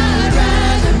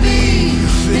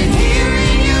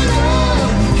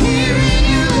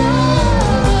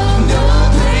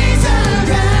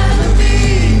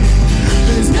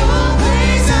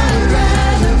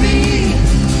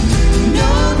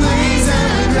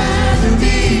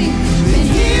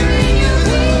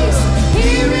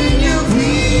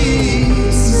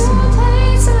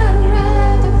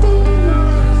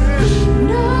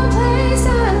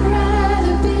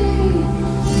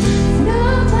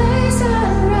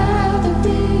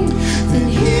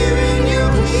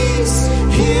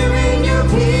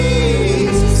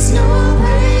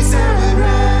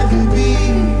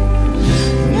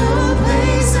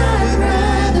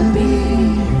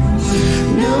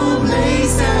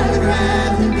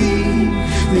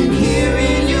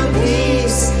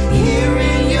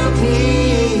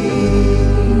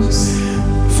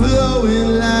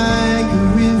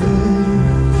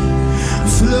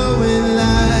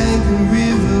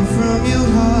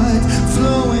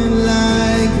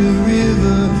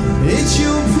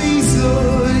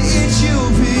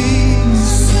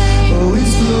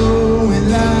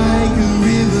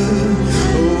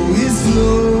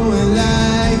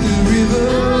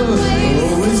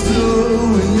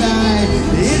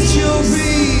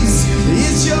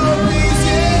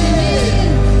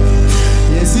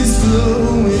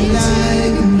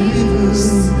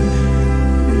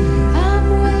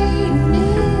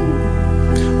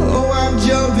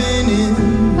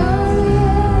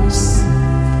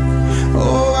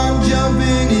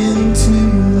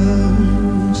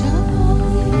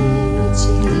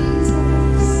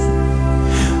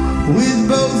with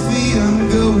both feet I'm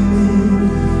going.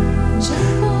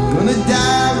 Gonna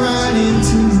dive right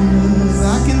into love.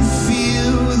 I can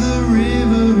feel the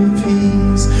river of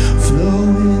peace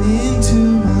flowing into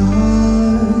my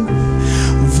heart,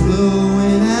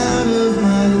 flowing out of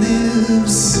my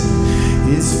lips.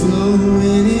 It's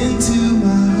flowing into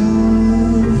my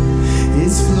heart.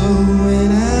 It's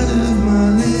flowing out of my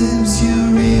lips. Your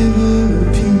river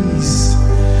of peace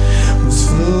was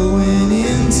flowing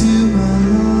into my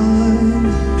heart.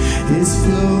 It's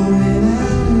flowing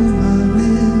out of my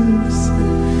lips.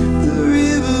 The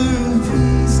river of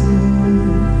peace, Lord.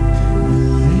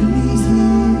 Release me.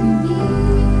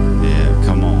 Yeah,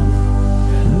 come on.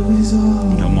 Love is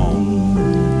all. Come on.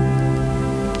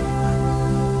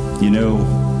 You know,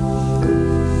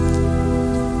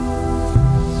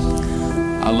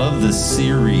 I love the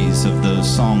series of those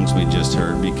songs we just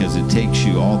heard because it takes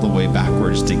you all the way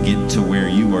backwards to get to where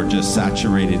you are just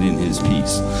saturated in His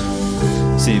peace.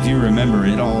 See, if you remember,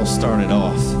 it all started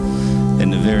off in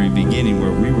the very beginning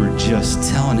where we were just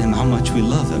telling Him how much we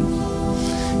love Him.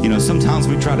 You know, sometimes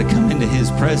we try to come into His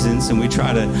presence and we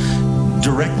try to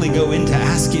directly go into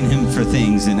asking Him for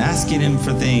things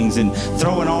and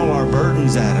throwing all our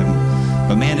burdens at Him.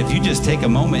 But man, if you just take a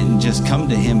moment and just come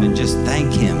to Him and just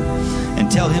thank Him and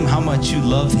tell Him how much you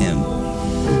love Him,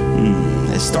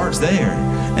 it starts there.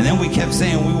 And then we kept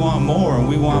saying we want more and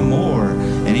we want more.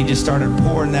 And He just started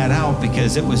pouring that out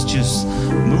because it was just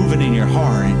moving in your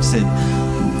heart. It said,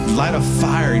 light a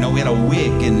fire. You know, we had a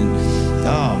wick and,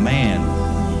 oh man.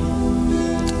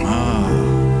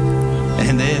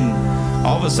 And then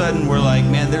all of a sudden we're like,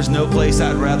 man, there's no place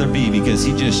I'd rather be because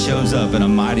He just shows up in a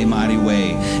mighty, mighty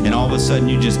way. And all of a sudden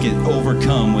you just get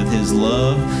overcome with His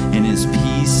love and His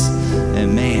peace.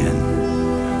 And man,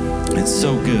 it's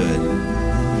so good.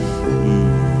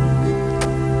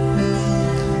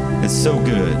 It's so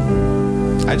good.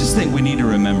 I just think we need to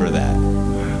remember that.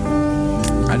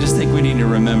 I just think we need to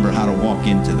remember how to walk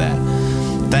into that.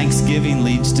 Thanksgiving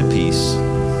leads to peace.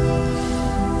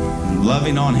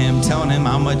 Loving on Him, telling Him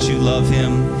how much you love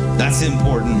Him, that's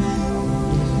important.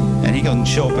 And He can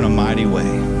show up in a mighty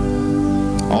way.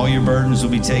 All your burdens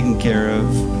will be taken care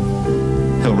of.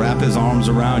 He'll wrap His arms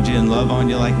around you and love on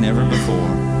you like never before.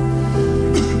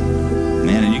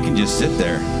 Man, and you can just sit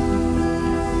there.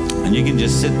 And you can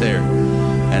just sit there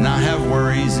and not have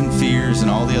worries and fears and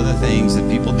all the other things that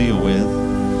people deal with.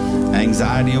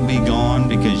 Anxiety will be gone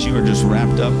because you are just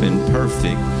wrapped up in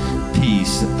perfect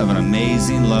peace of an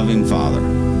amazing, loving Father.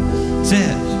 That's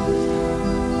it.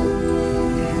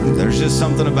 There's just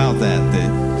something about that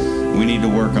we need to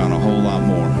work on a whole lot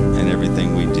more in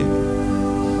everything we do.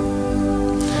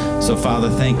 So, Father,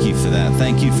 thank you for that.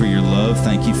 Thank you for your love.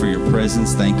 Thank you for your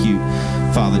presence. Thank you,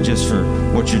 Father, just for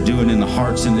what you're doing in the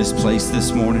hearts in this place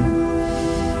this morning.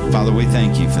 Father, we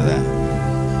thank you for that.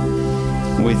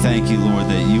 We thank you, Lord,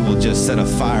 that you will just set a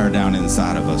fire down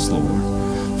inside of us, Lord.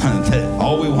 That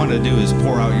all we want to do is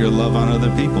pour out your love on other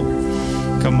people.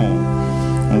 Come on.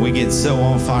 When we get so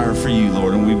on fire for you,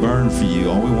 Lord, and we burn for you,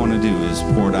 all we want to do is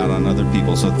pour it out on other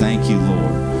people. So thank you,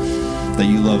 Lord, that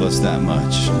you love us that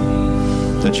much.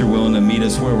 That you're willing to meet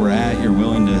us where we're at. You're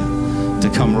willing to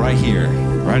come right here,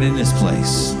 right in this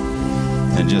place,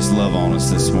 and just love on us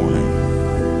this morning.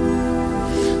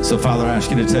 So, Father, I ask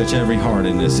you to touch every heart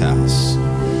in this house.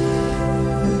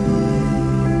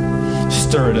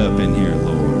 Stir it up in here,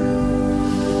 Lord.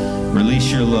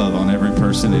 Release your love on every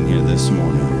person in here this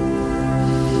morning.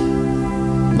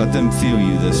 Let them feel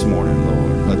you this morning,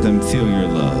 Lord. Let them feel your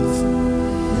love.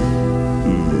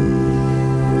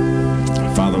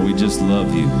 Father, we just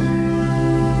love you.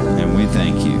 And we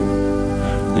thank you.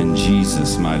 In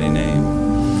Jesus' mighty name.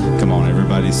 Come on,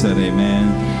 everybody said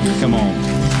amen. Come on.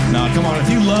 Now, come on. If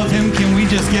you love Him, can we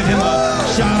just give Him a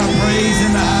shout of praise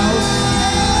in the house?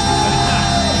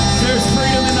 There's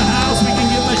freedom in the house. We can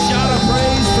give Him a shout of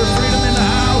praise for freedom in the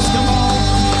house. Come on.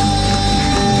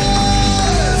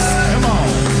 Come on.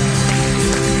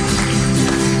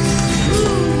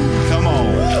 Come on.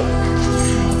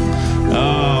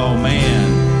 Oh, man.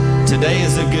 Today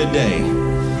is a good day.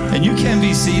 And you can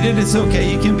be seated. It's okay.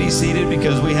 You can be seated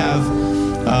because we have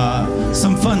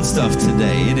some fun stuff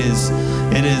today. It is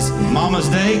Mama's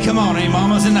Day. Come on, any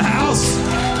mamas in the house?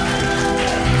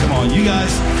 Come on, you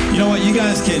guys. You know what? You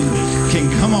guys can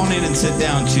come on in and sit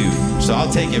down too. So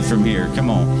I'll take it from here. Come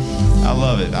on. I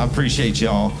love it. I appreciate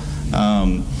y'all.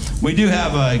 We do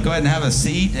have go ahead and have a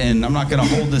seat, and I'm not going to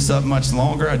hold this up much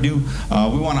longer. We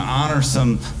want to honor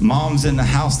some moms in the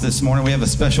house this morning. We have a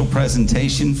special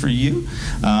presentation for you.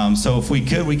 So if we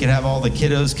could have all the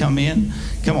kiddos come in.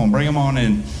 Come on, bring them on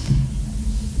in.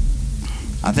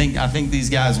 I think these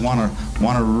guys want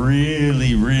to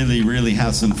really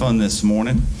have some fun this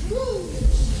morning.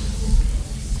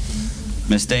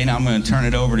 Miss Dana, I'm going to turn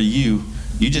it over to you.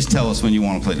 You just tell us when you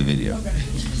want to play the video.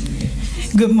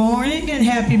 Good morning and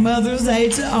happy Mother's Day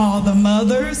to all the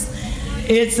mothers.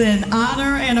 It's an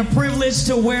honor and a privilege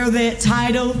to wear that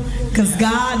title because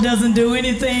God doesn't do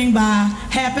anything by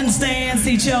happenstance.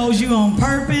 He chose you on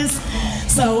purpose.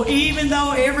 So even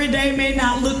though every day may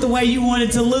not look the way you want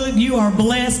it to look, you are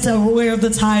blessed to wear the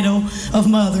title of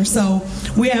mother. So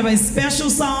we have a special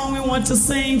song we want to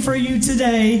sing for you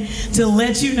today to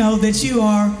let you know that you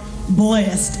are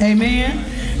blessed. Amen.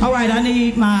 All right, I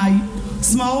need my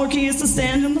smaller kids to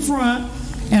stand in the front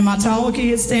and my taller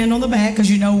kids stand on the back because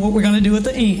you know what we're going to do at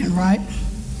the end, right?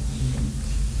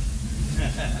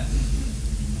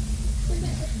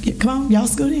 Yeah, come on, y'all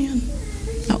scoot in.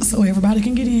 Oh, so everybody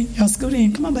can get in. Y'all scoot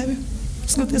in. Come on, baby.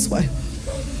 Scoot this way.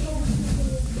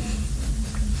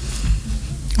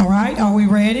 All right, are we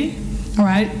ready? All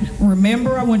right,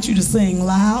 remember, I want you to sing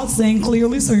loud, sing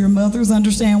clearly so your mothers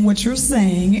understand what you're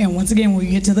saying. And once again, when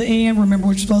we get to the end, remember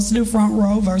what you're supposed to do, front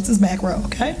row versus back row,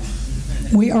 okay?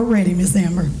 We are ready, Miss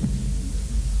Amber.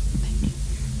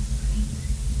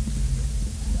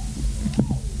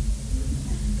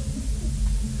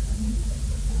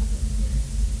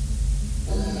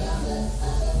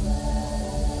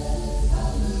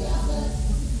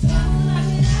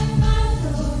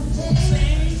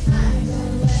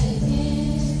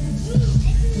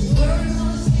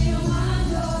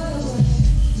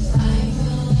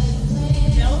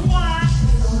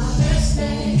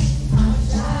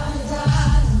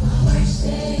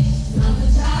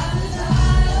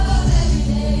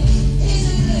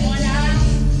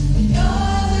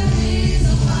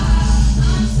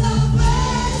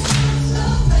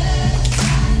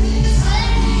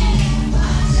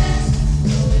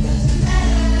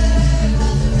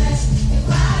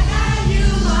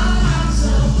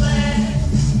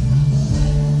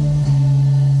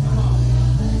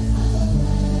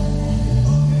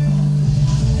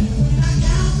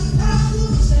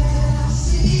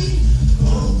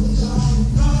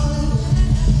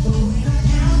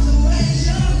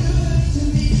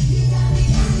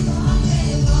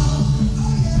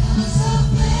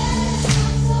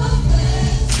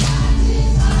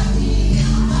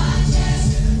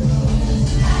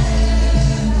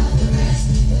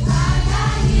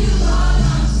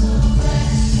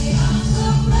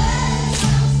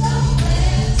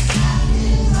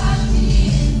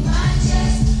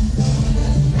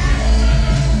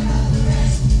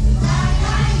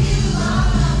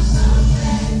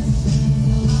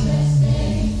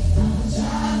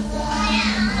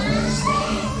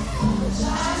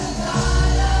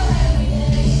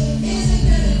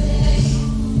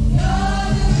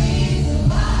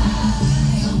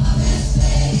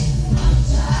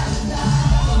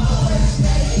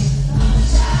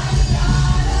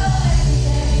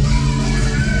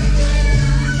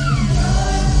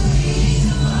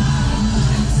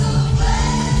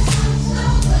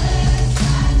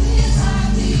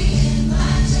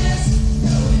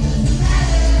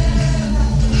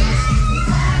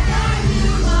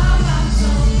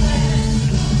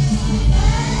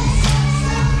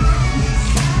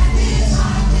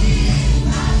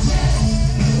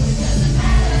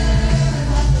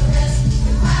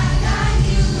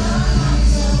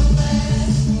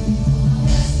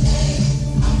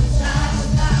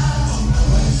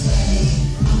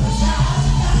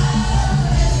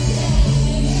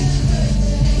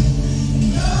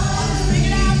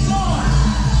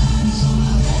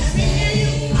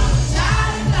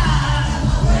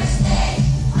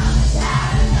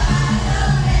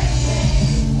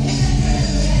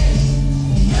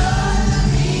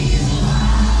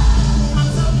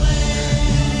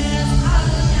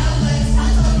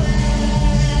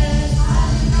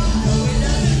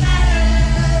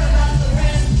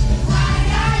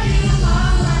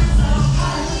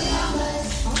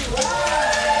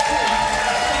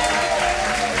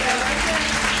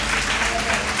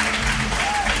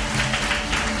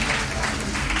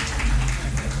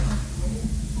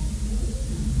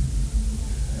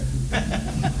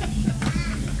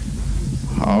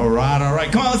 All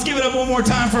right. Come on, let's give it up one more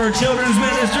time for our children's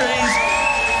ministries.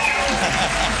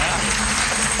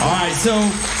 All right, so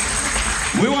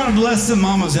We want to bless the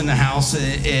mamas in the house,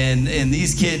 and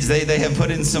these kids, they have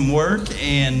put in some work,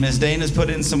 and Miss Dana's put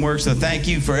in some work, so thank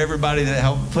you for everybody that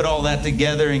helped put all that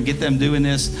together and get them doing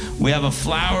this. We have a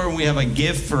flower, and we have a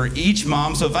gift for each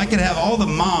mom, so if I could have all the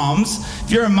moms,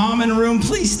 if you're a mom in the room,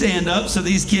 please stand up so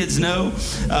these kids know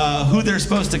who they're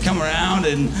supposed to come around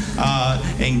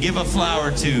and give a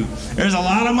flower to. There's a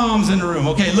lot of moms in the room.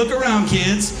 Okay, look around,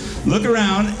 kids. Look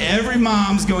around. Every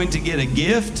mom's going to get a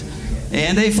gift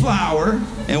and a flower,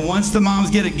 and once the moms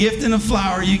get a gift and a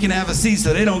flower, you can have a seat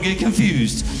so they don't get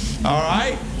confused. All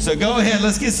right? So go ahead,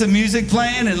 let's get some music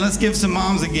playing, and let's give some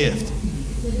moms a gift.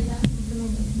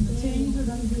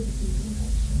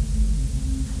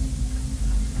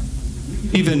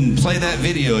 Even play that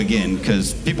video again,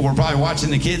 because people were probably watching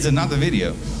the kids and not the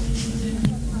video.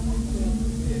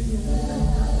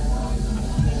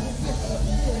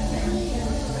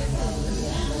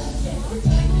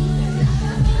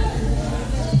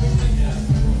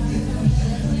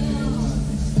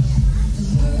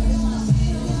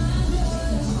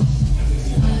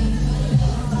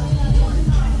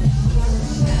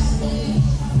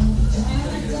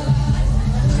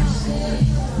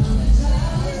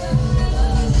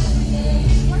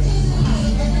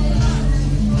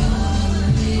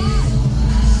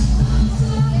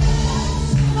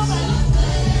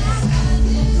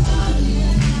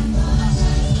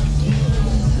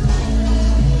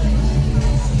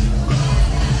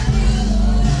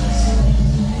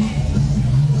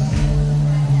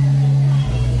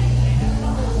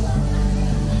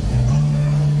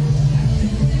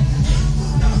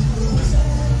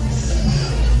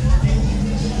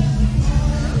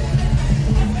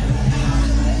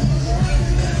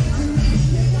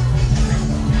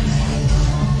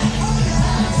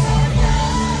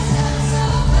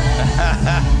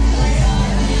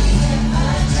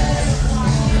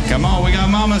 Come on, we got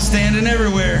mamas standing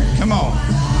everywhere. Come on.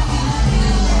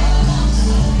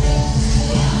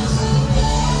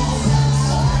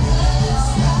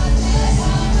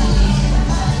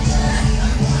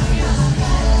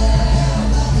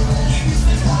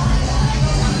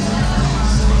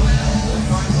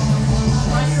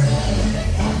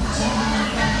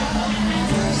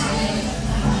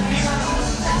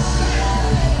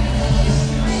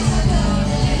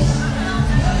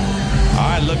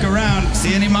 Look around.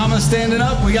 See any mamas standing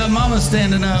up? We got mamas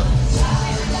standing up.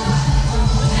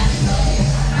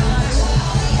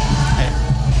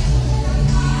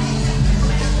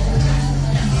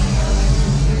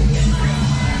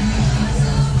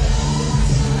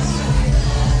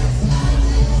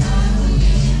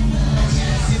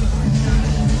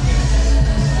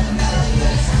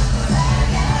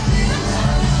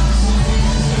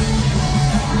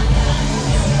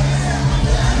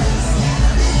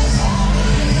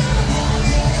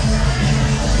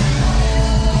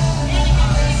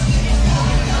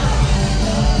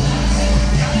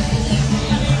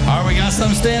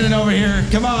 Some standing over here.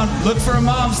 Come on, look for a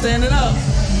mom standing up.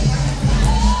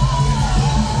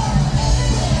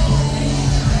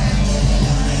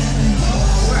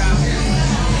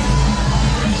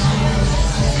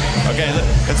 Okay,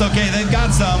 it's okay. They've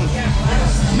got some.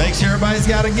 Make sure everybody's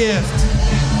got a gift.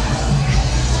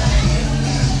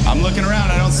 I'm looking around.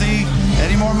 I don't see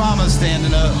any more mamas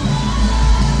standing up.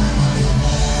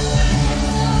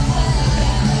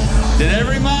 Did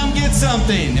every mom get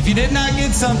something? If you did not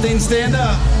get something, stand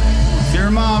up. If you're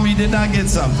a mom, you did not get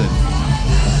something.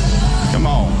 Come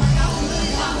on.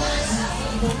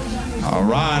 All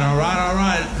right, all right, all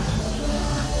right.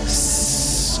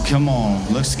 Come on.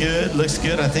 Looks good, looks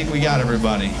good. I think we got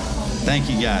everybody. Thank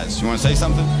you, guys. You want to say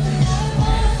something?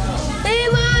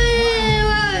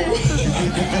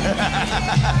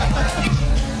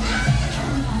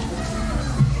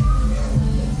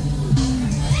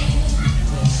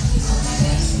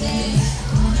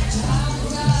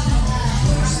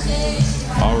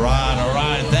 All right, all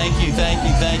right. Thank you, thank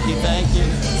you, thank you, thank you.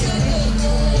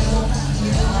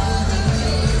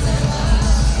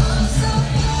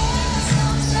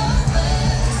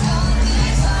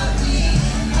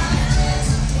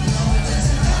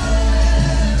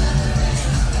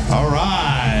 All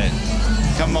right.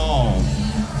 Come on.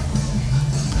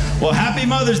 Well, happy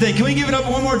Mother's Day. Can we give it up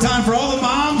one more time for all the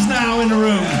moms now in the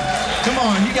room? Come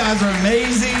on, you guys are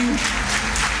amazing.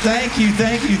 Thank you,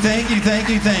 thank you, thank you, thank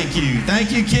you, thank you.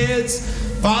 Thank you, kids.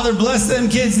 Father, bless them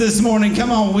kids this morning. Come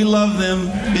on, we love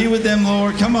them. Be with them,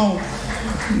 Lord. Come on.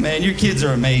 Man, your kids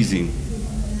are amazing.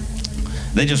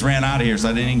 They just ran out of here, so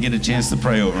I didn't even get a chance to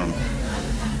pray over them.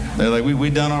 They're like, we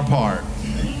done our part.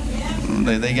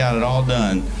 They got it all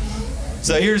done.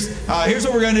 So here's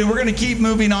what we're going to do. We're going to keep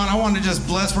moving on. I want to just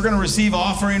bless. We're going to receive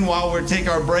offering while we take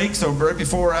our break. So right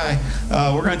before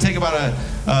we're going to take about a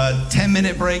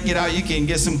 10-minute break. Get out. You can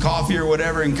get some coffee or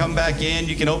whatever and come back in.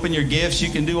 You can open your gifts.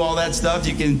 You can do all that stuff.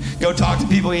 You can go talk to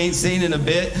people you ain't seen in a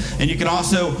bit. And you can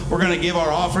also, we're going to give our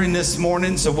offering this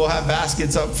morning. So we'll have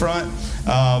baskets up front.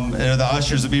 The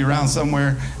ushers will be around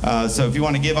somewhere. So if you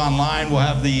want to give online, we'll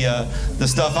have the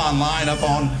stuff online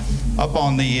up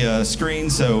on the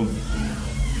screen. So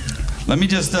let me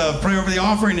just pray over the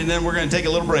offering, and then we're going to take a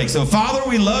little break. So, Father,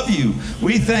 we love you.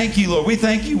 We thank you, Lord. We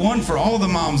thank you, one, for all the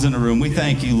moms in the room. We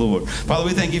thank you, Lord. Father,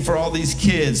 we thank you for all these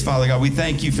kids, Father God. We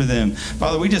thank you for them.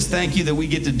 Father, we just thank you that we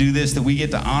get to do this, that we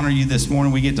get to honor you this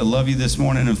morning. We get to love you this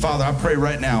morning. And, Father, I pray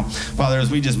right now, Father, as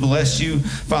we just bless you,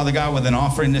 Father God, with an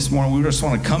offering this morning, we just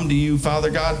want to come to you, Father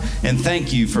God, and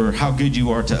thank you for how good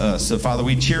you are to us. So, Father,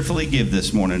 we cheerfully give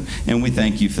this morning, and we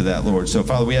thank you for that, Lord. So,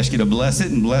 Father, we ask you to bless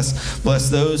it and bless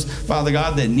those, Father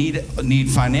God, that need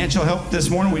financial help this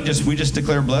morning. We just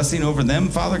declare blessing over them,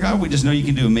 Father God. We just know you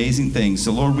can do amazing things.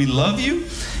 So, Lord, we love you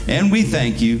and we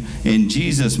thank you in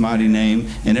Jesus' mighty name.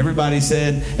 And everybody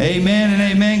said, amen and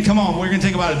amen. Come on, we're going to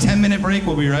take about a 10-minute break.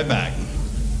 We'll be right back.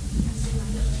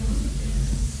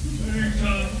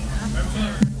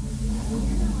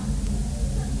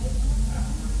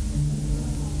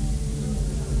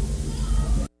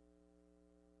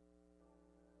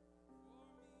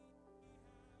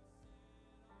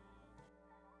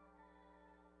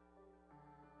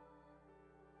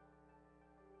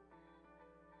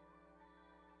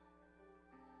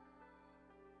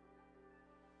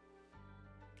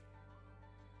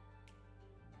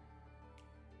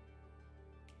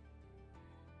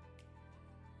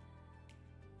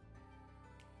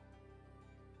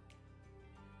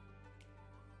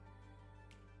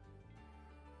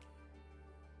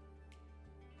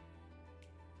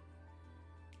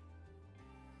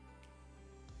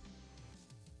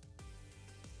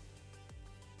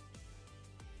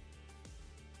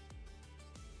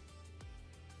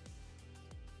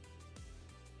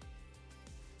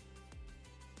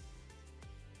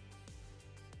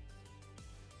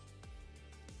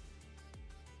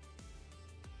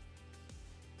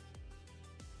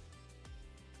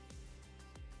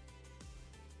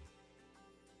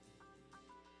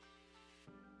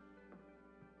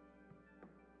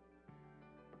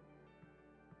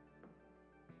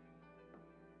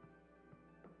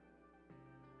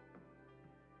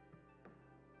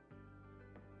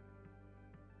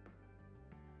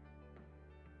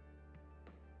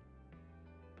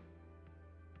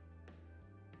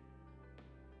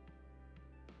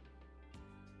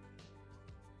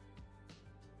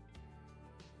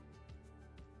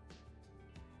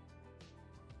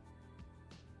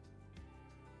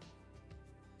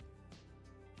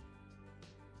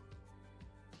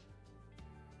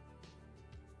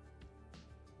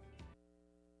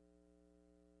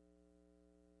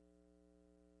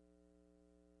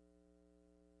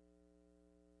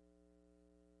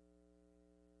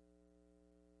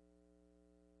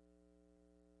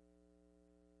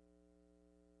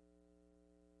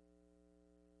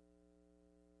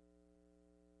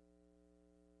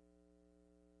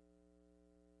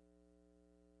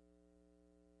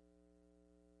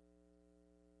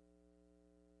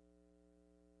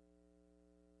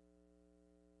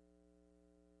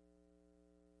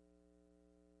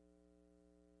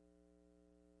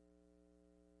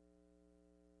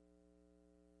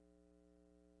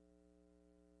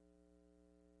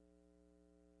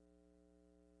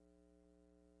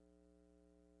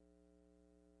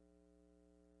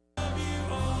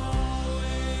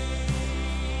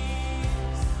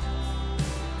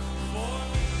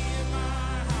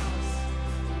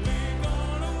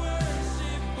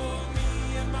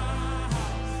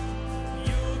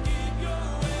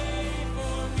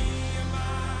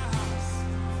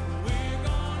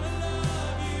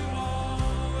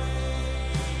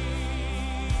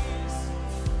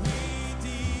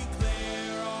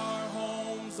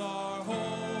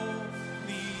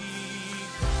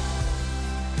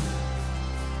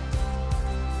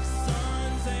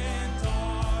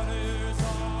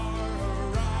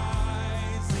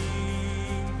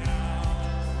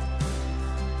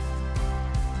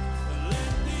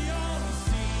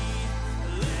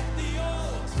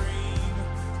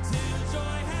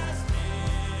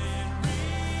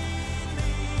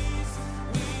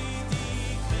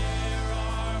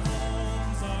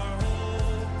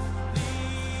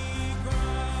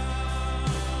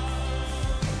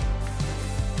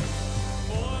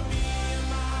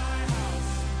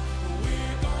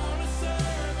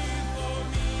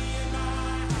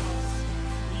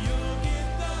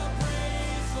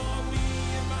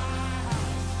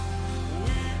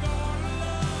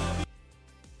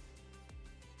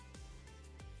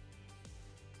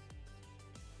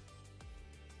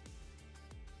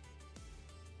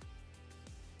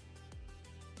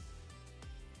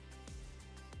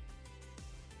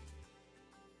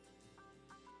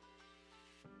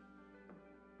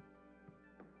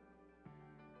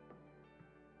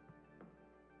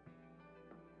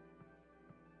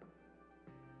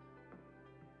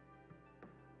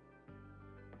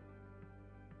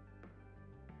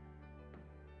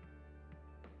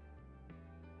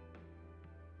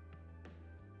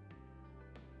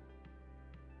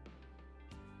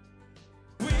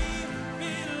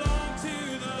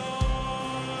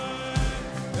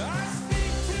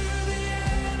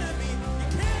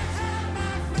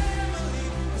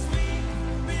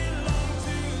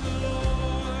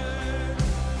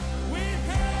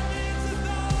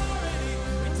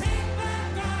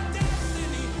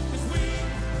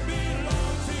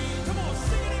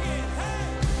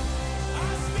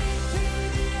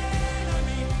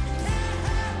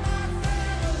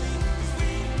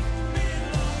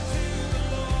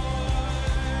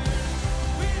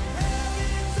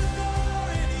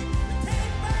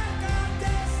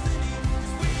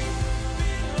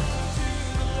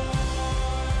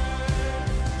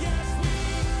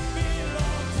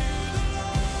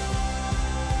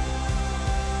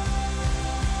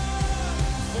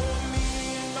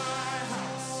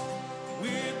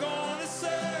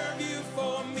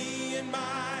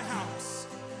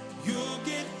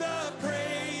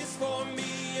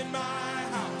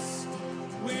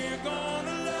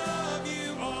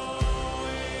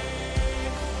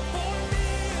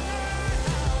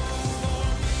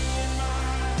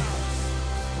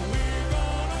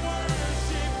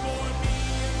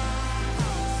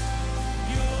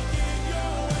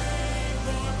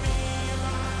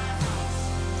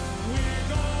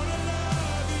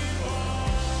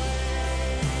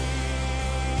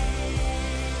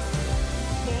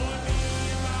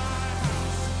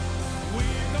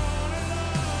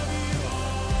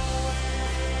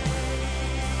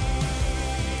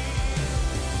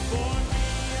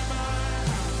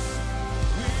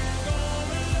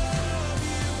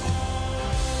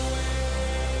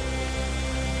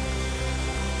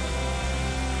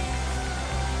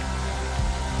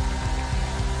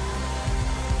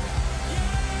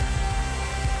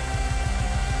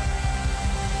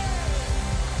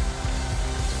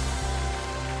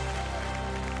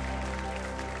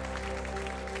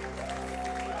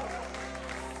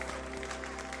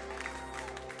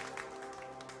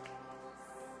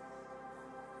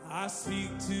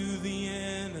 to the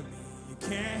enemy, you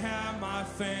can't have my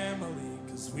family,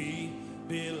 'cause we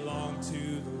belong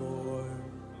to the Lord.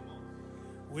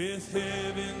 With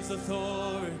heaven's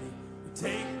authority, we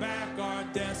take back our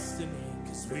destiny,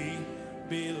 'cause we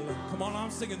belong. Come on, I'm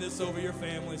singing this over your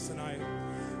families tonight.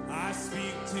 I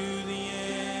speak to the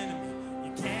enemy,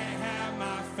 you can't have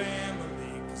my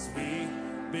family, 'cause we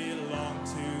belong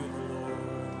to the Lord.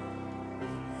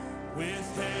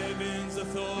 With heaven's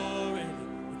authority,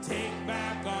 we take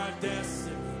back our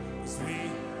destiny, 'cause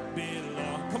we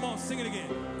belong. Come on, sing it again.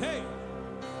 Hey!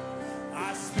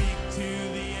 I speak to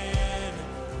the enemy,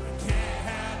 you can't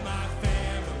have my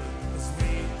family, 'cause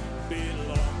we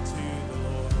belong to the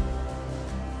Lord.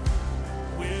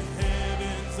 With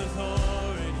heaven's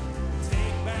authority,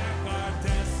 take back our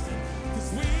destiny,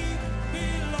 'cause we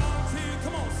belong to.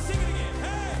 Come on, sing it again.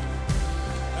 Hey!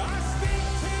 I speak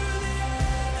to the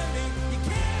enemy, you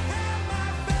can't have my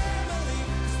family,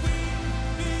 'cause we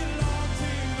belong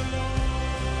to the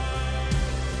Lord.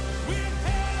 With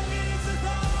heaven's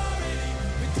authority,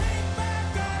 we take back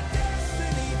our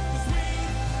destiny, 'cause we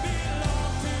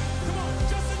belong to. Come on,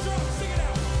 just the drum, sing it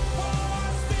out. Oh, I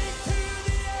speak to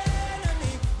the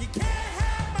enemy, you can't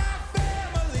have my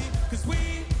family, 'cause we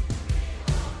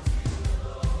belong to the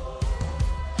Lord.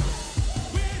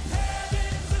 With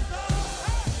heaven's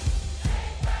authority,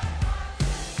 take back our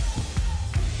destiny.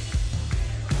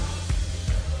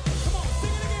 Come on,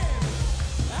 sing it again.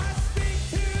 I speak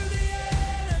to the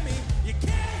enemy, you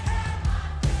can't have my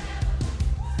family.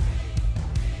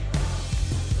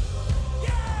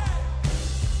 Yeah!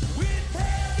 With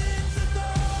heaven's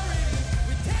authority,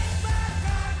 we take back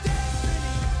our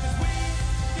destiny, 'cause we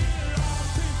belong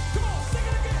to. Come on, sing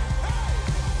it again. Hey!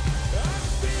 I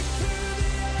speak to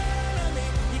the enemy,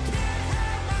 you can't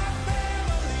have my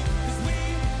family, 'cause we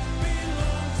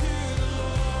belong to the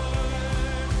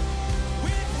Lord.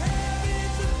 With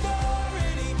heaven's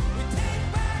authority, we take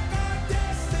back our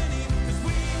destiny, 'cause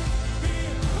we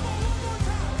belong. Come on, one more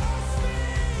time. I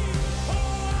speak.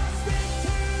 Oh, I speak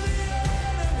to the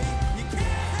enemy, you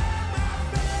can't have my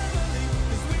family,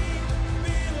 'cause we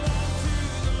belong to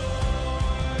the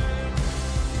Lord.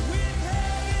 With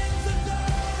heaven's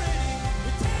authority,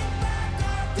 we take back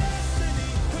our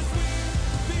destiny, 'cause we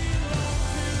belong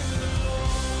to the Lord.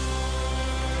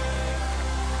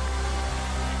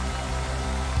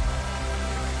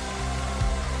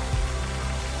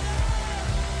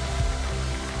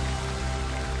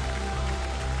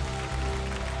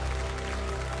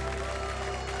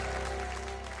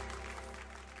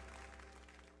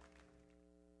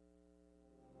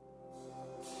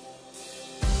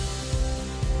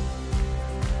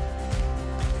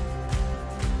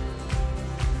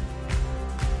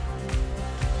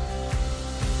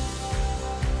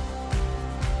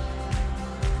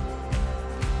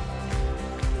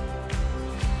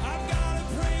 I've got a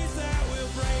praise that will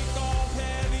break off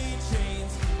heavy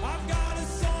chains. I've got a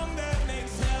song that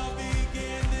makes hell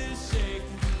begin to shake.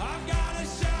 I've got a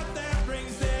shout that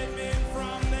brings dead men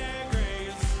from their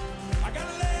graves. I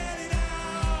gotta let it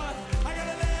out. I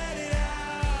gotta let it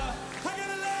out. I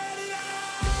gotta let it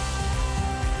out.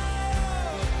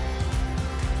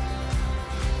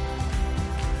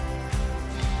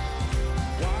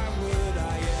 Why would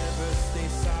I ever stay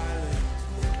silent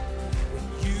when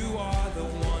you are the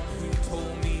one who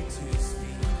told me to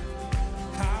speak?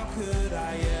 How could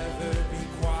I ever be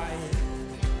quiet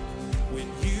when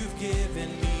you've given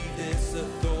me this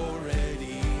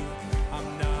authority?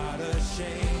 I'm not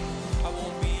ashamed, I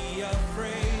won't be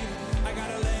afraid. I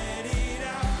gotta let it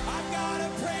out. I've got a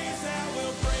praise that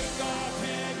will break off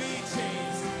heavy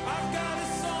chains. I've got a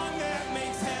song that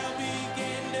makes hell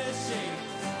begin to shake.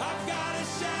 I've got a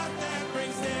shout that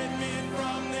brings dead men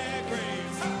from their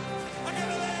graves. I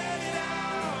gotta let it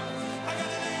out. I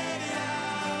gotta let it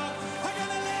out. I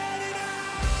gotta let it out.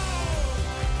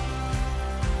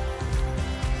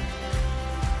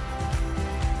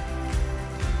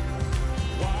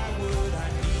 Why would I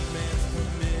need man's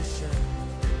permission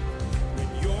when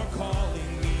you're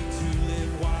calling me to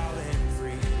live wild and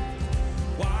free?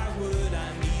 Why would I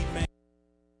need man?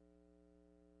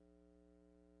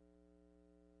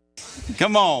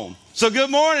 Come on. So good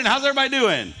morning. How's everybody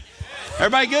doing?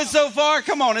 Everybody good so far?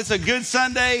 Come on. It's a good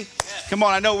Sunday. Come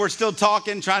on. I know we're still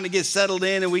talking, trying to get settled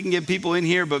in, and we can get people in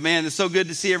here. But, man, it's so good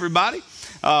to see everybody.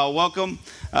 Welcome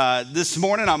this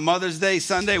morning on Mother's Day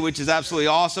Sunday, which is absolutely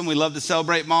awesome. We love to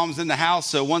celebrate moms in the house.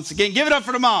 So, once again, give it up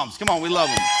for the moms. Come on. We love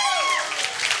them.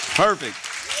 Perfect.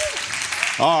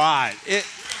 All right.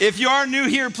 If you are new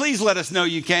here, please let us know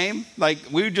you came. Like,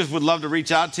 we just would love to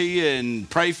reach out to you and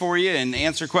pray for you and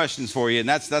answer questions for you. And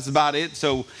that's about it.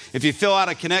 So if you fill out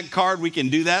a Connect card, we can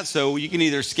do that. So you can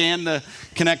either scan the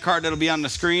Connect card that'll be on the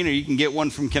screen, or you can get one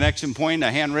from Connection Point,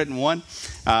 a handwritten one.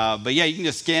 But yeah, you can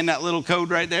just scan that little code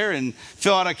right there and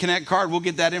fill out a Connect card. We'll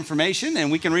get that information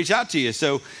and we can reach out to you.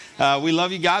 So we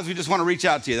love you guys. We just want to reach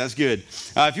out to you. That's good.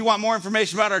 If you want more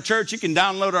information about our church, you can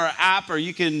download our app, or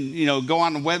you can, go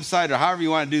on the website, or however you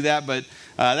want to do that. But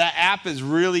that app is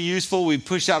really useful. We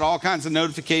push out all kinds of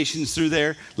notifications through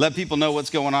there, let people know what's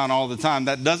going on all the time.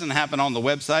 That doesn't happen on the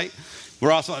website.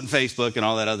 We're also on Facebook and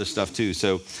all that other stuff too.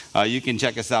 So you can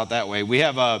check us out that way. We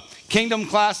have Kingdom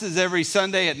classes every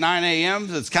Sunday at 9 a.m.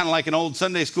 It's kind of like an old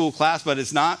Sunday school class, but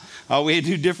it's not. We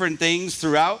do different things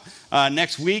throughout.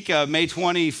 Next week, May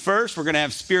 21st, we're going to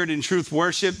have Spirit and Truth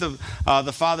Worship,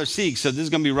 the Father Seeks. So this is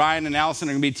going to be Ryan and Allison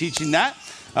are going to be teaching that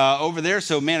over there.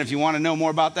 So man, if you want to know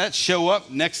more about that, show up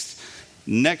next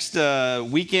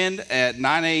weekend at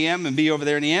 9 a.m. and be over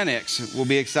there in the annex. We'll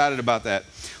be excited about that.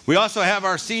 We also have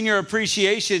our senior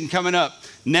appreciation coming up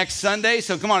next Sunday.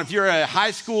 So come on, if you're a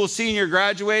high school senior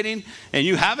graduating and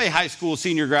you have a high school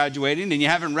senior graduating and you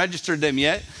haven't registered them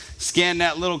yet, scan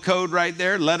that little code right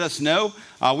there. Let us know.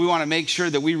 We want to make sure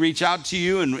that we reach out to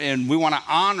you, and we want to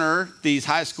honor these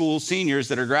high school seniors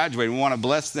that are graduating. We want to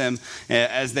bless them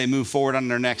as they move forward on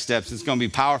their next steps. It's going to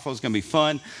be powerful. It's going to be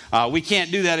fun. We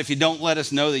can't do that if you don't let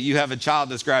us know that you have a child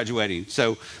that's graduating.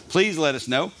 So please let us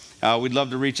know. We'd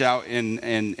love to reach out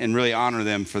and really honor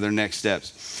them for their next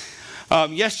steps.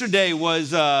 Yesterday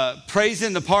was Praise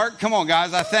in the Park. Come on,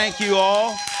 guys. I thank you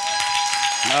all.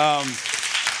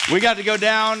 We got to go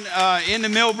down into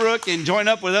Millbrook and join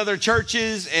up with other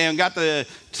churches and got to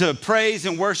praise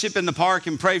and worship in the park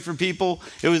and pray for people.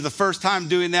 It was the first time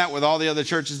doing that with all the other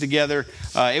churches together.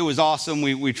 It was awesome.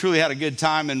 We truly had a good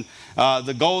time, and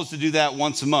the goal is to do that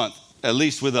once a month, at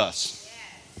least with us.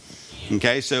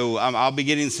 Okay, so I'll be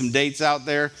getting some dates out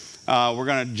there. We're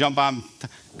going to jump on.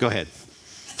 Go ahead.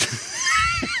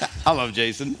 I love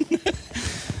Jason.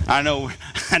 I know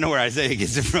where Isaiah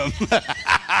gets it from.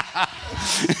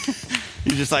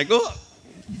 You're just like, oh.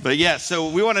 But yeah, so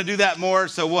we want to do that more.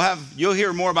 So you'll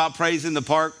hear more about Praise in the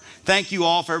Park. Thank you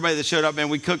all for everybody that showed up. And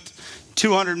we cooked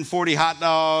 240 hot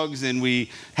dogs, and we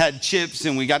had chips,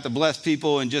 and we got to bless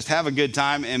people and just have a good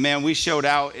time. And man, we showed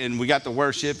out, and we got to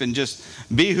worship and just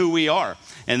be who we are.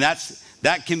 And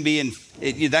that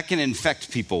can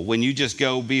infect people when you just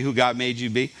go be who God made you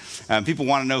be. People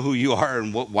want to know who you are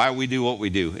and why we do what we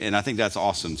do. And I think that's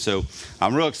awesome. So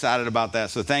I'm real excited about that.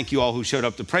 So thank you all who showed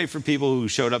up to pray for people, who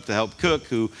showed up to help cook,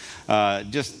 who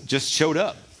just showed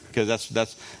up. Because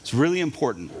it's really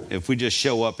important if we just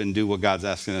show up and do what God's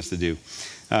asking us to do.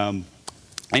 And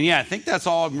yeah, I think that's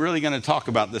all I'm really going to talk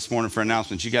about this morning for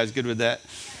announcements. You guys good with that?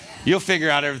 You'll figure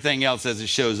out everything else as it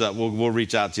shows up. We'll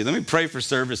reach out to you. Let me pray for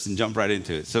service and jump right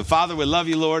into it. So Father, we love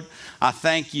you, Lord. I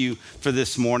thank you for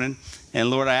this morning. And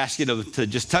Lord, I ask you to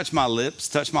just touch my lips,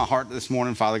 touch my heart this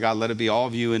morning. Father God, let it be all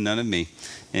of you and none of me.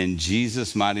 In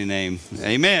Jesus' mighty name,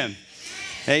 amen.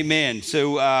 Amen.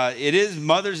 So it is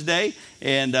Mother's Day.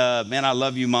 And man, I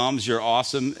love you, moms. You're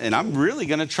awesome. And I'm really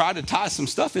going to try to tie some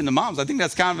stuff into moms. I think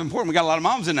that's kind of important. We got a lot of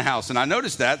moms in the house, and I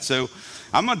noticed that. So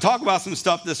I'm going to talk about some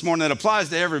stuff this morning that applies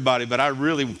to everybody, but I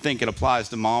really think it applies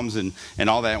to moms and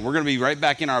all that. And we're going to be right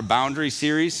back in our boundary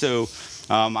series. So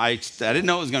I didn't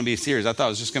know it was going to be a series. I thought it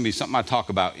was just going to be something I talk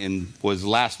about. And was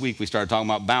last week we started talking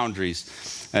about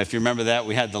boundaries. If you remember that,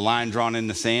 we had the line drawn in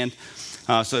the sand.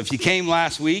 So if you came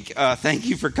last week, thank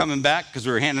you for coming back, because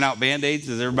we were handing out Band-Aids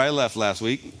as everybody left last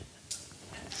week.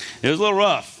 It was a little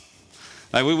rough.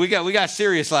 Like we got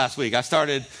serious last week. I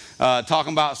started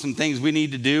talking about some things we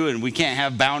need to do, and we can't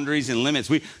have boundaries and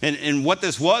limits. And what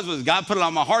this was God put it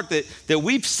on my heart that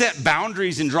we set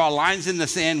boundaries and draw lines in the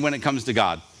sand when it comes to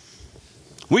God.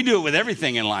 We do it with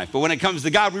everything in life, but when it comes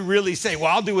to God, we really say, well,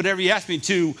 I'll do whatever you ask me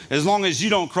to as long as you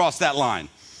don't cross that line.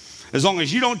 As long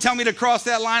as you don't tell me to cross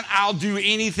that line, I'll do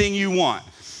anything you want.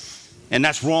 And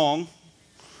that's wrong.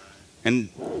 And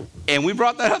we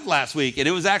brought that up last week. And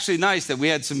it was actually nice that we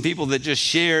had some people that just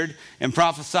shared and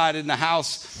prophesied in the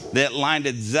house that lined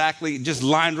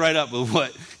right up with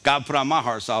what God put on my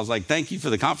heart. So I was like, thank you for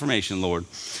the confirmation, Lord.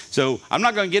 So I'm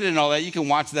not going to get into all that. You can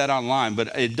watch that online.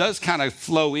 But it does kind of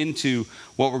flow into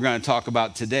what we're going to talk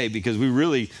about today, because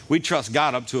we trust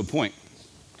God up to a point.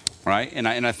 Right? And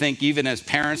I think even as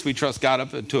parents, we trust God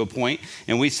up to a point,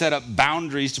 and we set up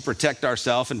boundaries to protect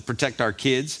ourselves and protect our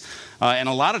kids. And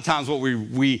a lot of times what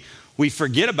we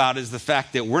forget about is the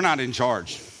fact that we're not in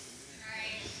charge.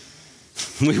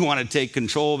 Right. We want to take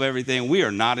control of everything. We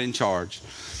are not in charge.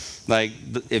 Like,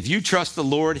 if you trust the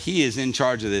Lord, he is in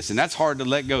charge of this. And that's hard to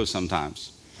let go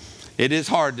sometimes. It is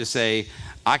hard to say,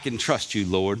 I can trust you,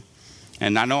 Lord.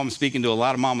 And I know I'm speaking to a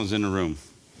lot of mamas in the room,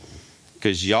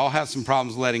 because y'all have some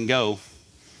problems letting go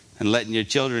and letting your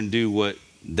children do what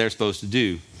they're supposed to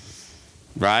do,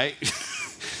 right?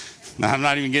 I'm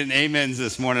not even getting amens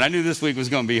this morning. I knew this week was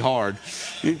going to be hard.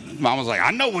 Mom was like,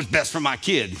 I know what's best for my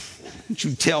kid. Don't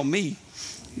you tell me.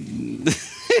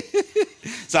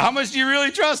 So how much do you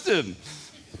really trust him?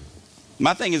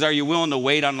 My thing is, are you willing to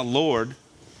wait on the Lord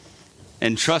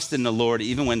and trust in the Lord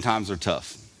even when times are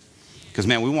tough? Because,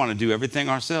 man, we want to do everything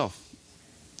ourselves.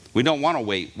 We don't want to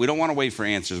wait. We don't want to wait for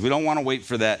answers. We don't want to wait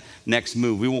for that next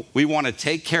move. We want to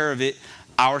take care of it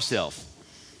ourselves.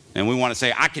 And we want to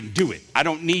say, I can do it. I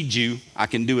don't need you. I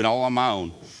can do it all on my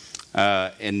own.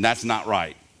 And that's not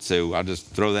right. So I'll just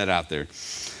throw that out there.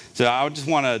 So I just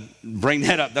want to bring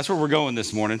that up. That's where we're going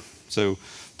this morning. So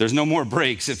there's no more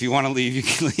breaks. If you want to leave, you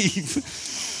can leave.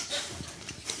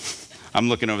 I'm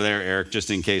looking over there, Eric,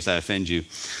 just in case I offend you.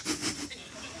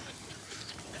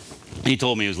 He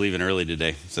told me he was leaving early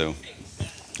today. So,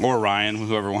 or Ryan,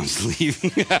 whoever wants to leave.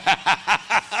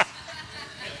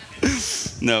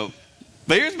 No.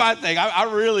 But here's my thing. I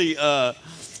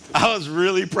was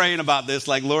really praying about this.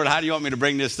 Like, Lord, how do you want me to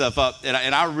bring this stuff up? And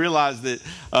I realized that,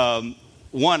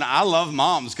 one, I love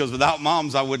moms, because without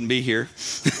moms, I wouldn't be here.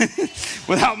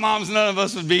 Without moms, none of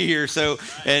us would be here. So,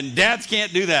 and dads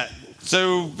can't do that.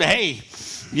 So, hey,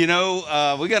 we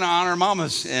got to honor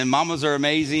mamas. And mamas are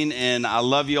amazing. And I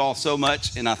love you all so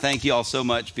much. And I thank you all so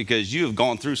much, because you have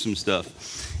gone through some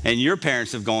stuff. And your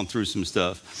parents have gone through some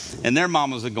stuff. And their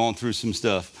mamas have gone through some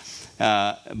stuff.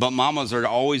 But mamas are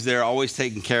always there, always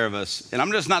taking care of us. And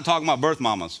I'm just not talking about birth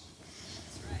mamas.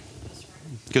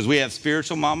 Because we have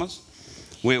spiritual mamas.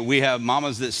 We have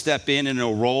mamas that step in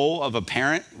a role of a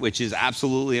parent, which is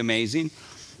absolutely amazing.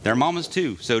 They're mamas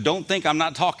too. So don't think I'm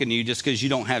not talking to you just because you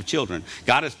don't have children.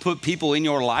 God has put people in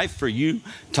your life for you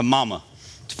to mama,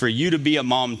 for you to be a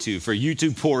mom to, for you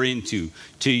to pour into,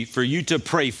 for you to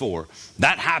pray for.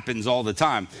 That happens all the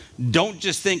time. Don't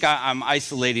just think I'm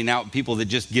isolating out people that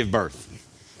just give birth.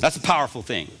 That's a powerful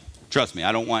thing. Trust me,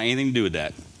 I don't want anything to do with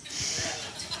that.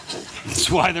 That's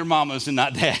why they're mamas and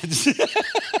not dads.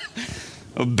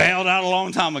 I bailed out a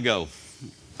long time ago.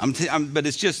 But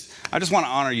it's just, I just want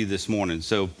to honor you this morning.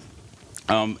 So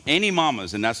any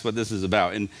mamas, and that's what this is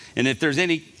about. And if there's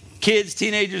any kids,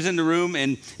 teenagers in the room,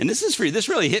 and this is for you. This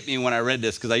really hit me when I read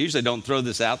this, because I usually don't throw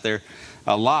this out there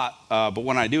a lot. But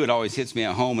when I do, it always hits me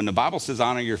at home. And the Bible says,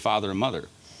 honor your father and mother,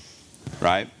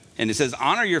 right? And it says,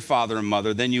 honor your father and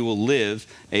mother, then you will live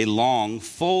a long,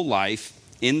 full life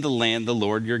in the land the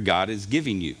Lord your God is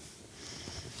giving you.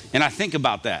 And I think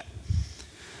about that.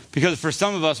 Because for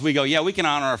some of us, we go, yeah, we can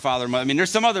honor our father and mother. I mean, there's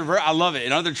some other, I love it.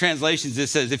 In other translations, it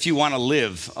says, if you want to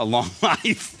live a long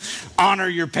life, honor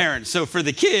your parents. So for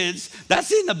the kids,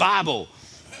 that's in the Bible.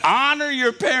 Honor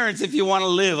your parents if you want to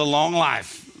live a long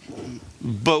life.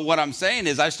 But what I'm saying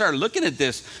is, I started looking at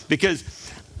this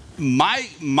because my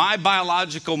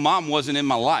biological mom wasn't in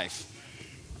my life,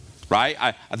 right?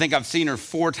 I think I've seen her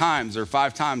 4 times or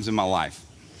 5 times in my life.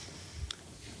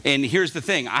 And here's the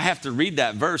thing. I have to read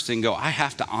that verse and go, I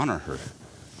have to honor her.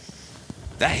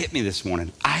 That hit me this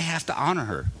morning. I have to honor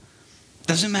her.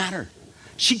 Doesn't matter.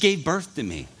 She gave birth to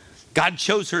me. God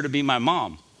chose her to be my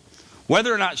mom.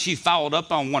 Whether or not she followed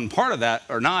up on one part of that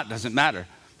or not doesn't matter.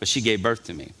 But she gave birth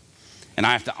to me. And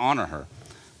I have to honor her.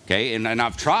 Okay? And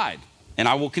I've tried. And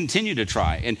I will continue to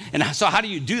try. And so how do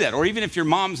you do that? Or even if your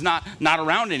mom's not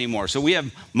around anymore. So we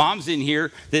have moms in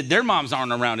here that their moms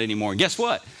aren't around anymore. And guess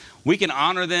what? We can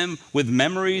honor them with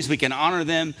memories. We can honor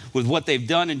them with what they've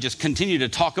done and just continue to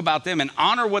talk about them and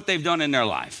honor what they've done in their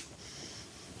life.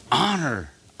 Honor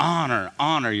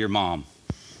your mom.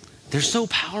 They're so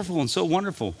powerful and so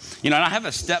wonderful. And I have a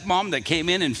stepmom that came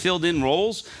in and filled in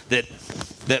roles that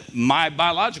my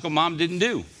biological mom didn't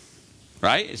do,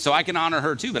 right? So I can honor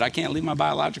her too, but I can't leave my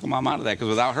biological mom out of that, because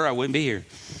without her, I wouldn't be here,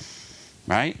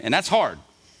 right? And that's hard.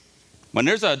 When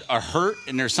there's a hurt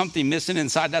and there's something missing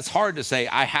inside, that's hard to say,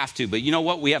 I have to. But you know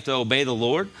what? We have to obey the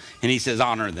Lord. And he says,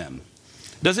 honor them.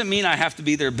 Doesn't mean I have to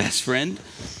be their best friend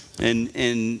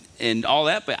and all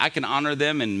that, but I can honor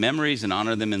them in memories and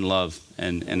honor them in love.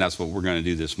 And that's what we're going to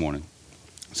do this morning.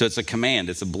 So it's a command.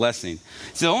 It's a blessing.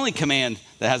 It's the only command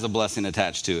that has a blessing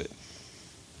attached to it.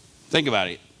 Think about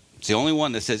it. It's the only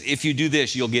one that says, if you do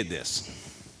this, you'll get this.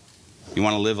 You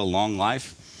want to live a long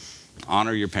life?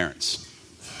 Honor your parents.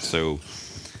 So,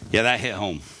 yeah, that hit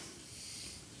home.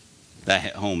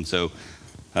 So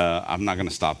I'm not going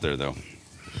to stop there, though.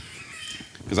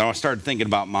 Because I started thinking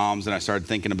about moms, and I started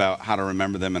thinking about how to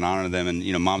remember them and honor them.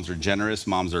 And, moms are generous.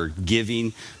 Moms are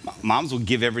giving. Moms will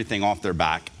give everything off their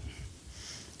back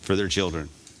for their children.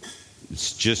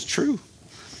 It's just true.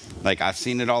 Like, I've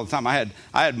seen it all the time. I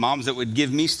had moms that would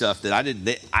give me stuff that I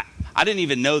didn't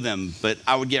even know them, but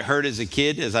I would get hurt as a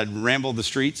kid as I'd ramble the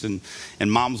streets, and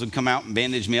moms would come out and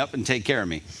bandage me up and take care of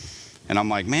me. And I'm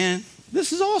like, man,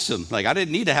 this is awesome. Like, I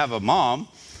didn't need to have a mom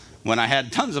when I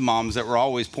had tons of moms that were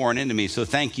always pouring into me. So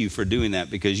thank you for doing that,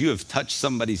 because you have touched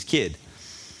somebody's kid.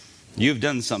 You've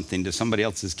done something to somebody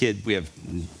else's kid. We have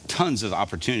tons of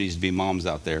opportunities to be moms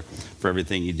out there for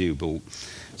everything you do.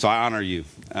 So I honor you.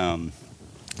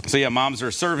 Moms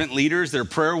are servant leaders. They're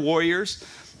prayer warriors.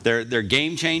 They're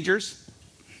game changers.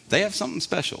 They have something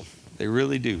special. They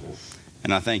really do.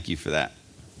 And I thank you for that.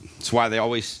 That's why they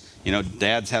always,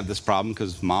 dads have this problem,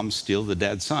 because moms steal the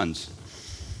dad's sons.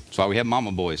 That's why we have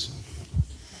mama boys.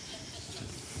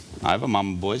 I have a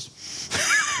mama boys.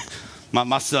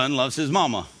 My son loves his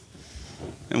mama,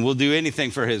 and will do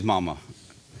anything for his mama.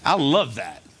 I love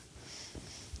that.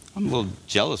 I'm a little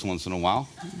jealous once in a while.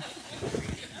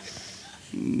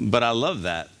 But I love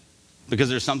that, because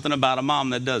there's something about a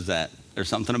mom that does that. There's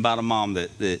something about a mom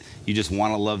that you just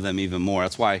want to love them even more.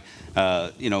 That's why,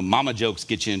 mama jokes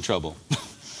get you in trouble.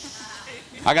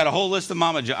 I got a whole list of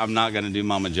mama jokes. I'm not going to do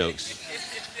mama jokes.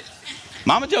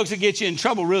 Mama jokes that get you in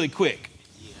trouble really quick.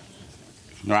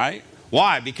 Right?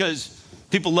 Why? Because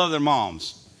people love their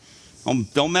moms.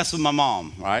 Don't mess with my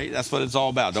mom, right? That's what it's all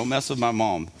about. Don't mess with my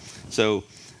mom.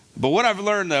 But what I've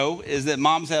learned, though, is that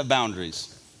moms have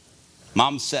boundaries.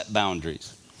 Moms set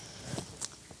boundaries.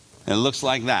 And it looks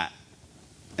like that.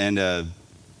 And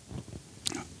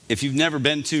if you've never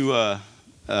been to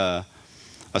a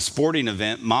sporting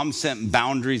event, moms set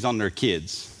boundaries on their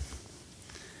kids.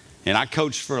 And I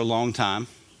coached for a long time.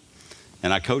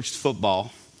 And I coached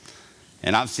football.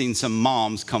 And I've seen some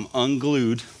moms come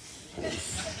unglued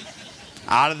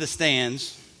out of the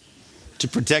stands to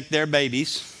protect their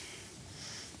babies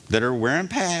that are wearing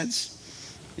pads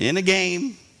in a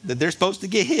game that they're supposed to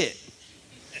get hit.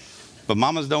 But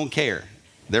mamas don't care.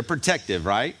 They're protective,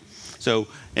 right? So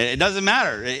it doesn't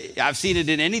matter. I've seen it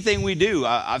in anything we do.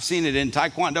 I've seen it in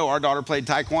Taekwondo. Our daughter played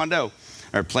Taekwondo.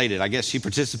 Or played it. I guess she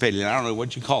participated in it. I don't know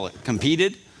what you call it.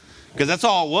 Competed? Because that's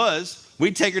all it was.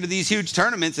 We'd take her to these huge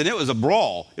tournaments, and it was a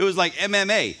brawl. It was like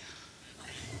MMA.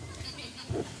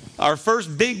 Our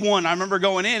first big one, I remember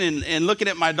going in and looking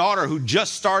at my daughter, who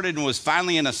just started and was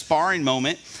finally in a sparring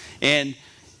moment. And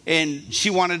she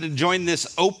wanted to join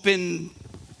this open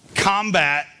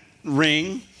combat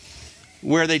ring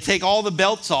where they take all the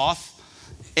belts off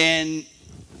and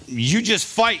you just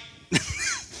fight.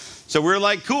 So we're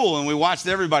like, cool. And we watched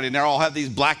everybody, and they all have these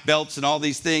black belts and all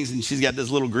these things. And she's got this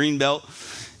little green belt.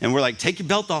 And we're like, take your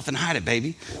belt off and hide it,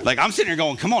 baby. Like, I'm sitting here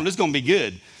going, come on, this is going to be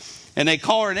good. And they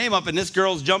call her name up, and this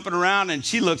girl's jumping around, and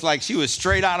she looks like she was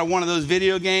straight out of one of those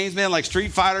video games, man, like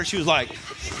Street Fighter. She was like,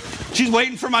 she's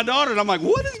waiting for my daughter. And I'm like,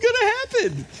 what is going to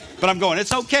happen? But I'm going,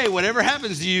 it's okay. Whatever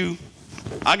happens to you,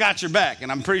 I got your back. And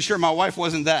I'm pretty sure my wife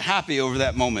wasn't that happy over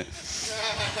that moment.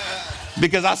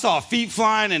 Because I saw feet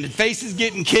flying and faces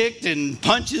getting kicked and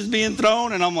punches being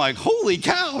thrown. And I'm like, holy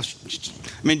cow.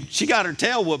 She got her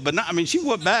tail whooped, but she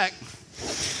whooped back.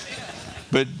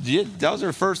 But yeah, that was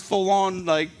her first full-on,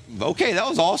 okay, that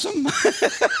was awesome.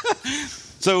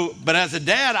 But as a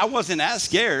dad, I wasn't as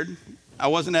scared. I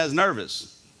wasn't as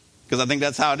nervous. Because I think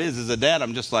that's how it is. As a dad,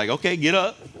 I'm just like, okay, get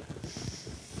up.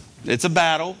 It's a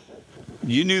battle.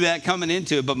 You knew that coming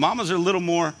into it. But mamas are a little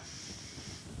more,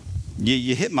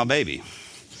 you hit my baby.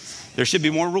 There should be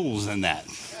more rules than that.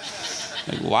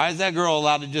 Why is that girl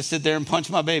allowed to just sit there and punch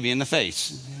my baby in the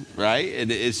face? Right?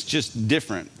 It's just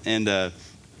different. And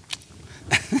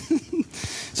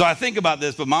so I think about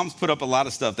this, but moms put up a lot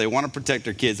of stuff. They want to protect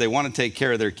their kids. They want to take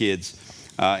care of their kids.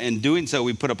 In doing so,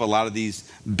 we put up a lot of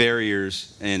these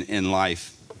barriers in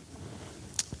life.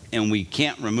 And we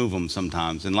can't remove them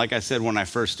sometimes. And like I said when I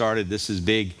first started, this is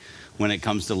big when it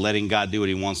comes to letting God do what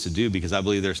he wants to do, because I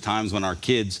believe there's times when our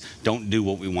kids don't do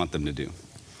what we want them to do.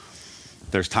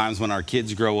 There's times when our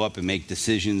kids grow up and make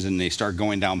decisions and they start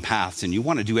going down paths, and you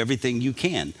want to do everything you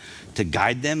can to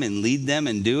guide them and lead them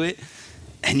and do it.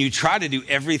 And you try to do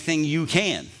everything you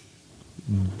can,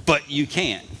 but you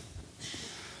can't.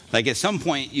 Like at some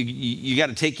point, you got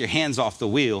to take your hands off the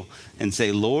wheel and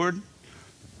say, Lord,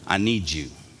 I need you.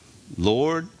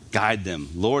 Lord, guide them.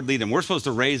 Lord, lead them. We're supposed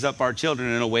to raise up our children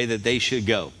in a way that they should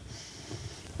go.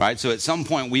 Right? So at some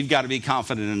point, we've got to be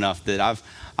confident enough that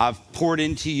I've poured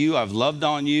into you, I've loved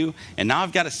on you, and now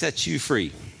I've got to set you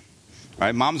free.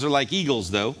 Right? Moms are like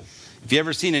eagles, though. If you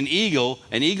ever seen an eagle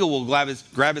will grab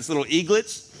its little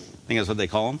eaglets think that's what they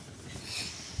call them.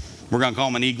 We're going to call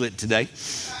them an eaglet today.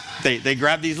 They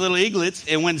grab these little eaglets,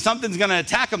 and when something's going to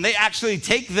attack them, they actually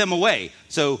take them away.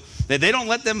 So they don't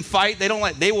let them fight.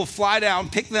 They will fly down,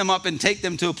 pick them up, and take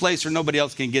them to a place where nobody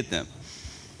else can get them.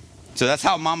 So that's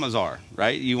how mamas are,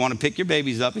 right? You want to pick your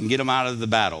babies up and get them out of the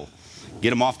battle.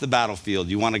 Get them off the battlefield.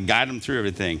 You want to guide them through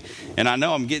everything. And I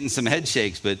know I'm getting some head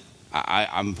shakes, but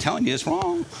I'm telling you it's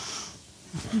wrong.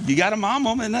 You got to mom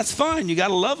them, and that's fine. You got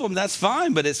to love them, that's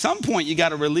fine. But at some point, you got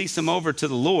to release them over to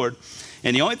the Lord.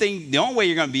 And the only way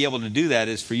you're going to be able to do that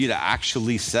is for you to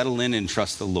actually settle in and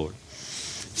trust the Lord.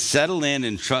 Settle in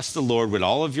and trust the Lord with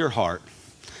all of your heart.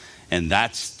 And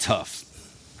that's tough.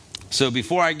 So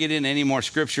before I get into any more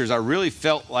scriptures, I really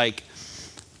felt like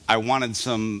I wanted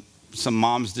some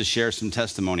moms to share some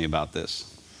testimony about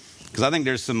this. Because I think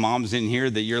there's some moms in here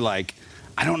that you're like,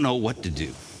 I don't know what to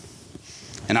do.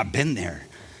 And I've been there,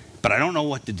 but I don't know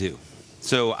what to do.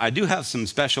 So I do have some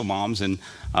special moms and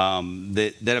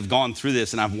that have gone through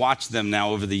this, and I've watched them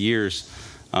now over the years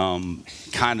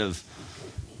kind of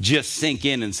just sink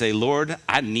in and say, Lord,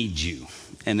 I need you.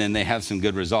 And then they have some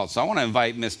good results. So I want to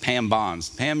invite Miss Pam Bonds.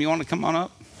 Pam, you want to come on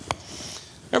up?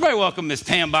 Everybody welcome Miss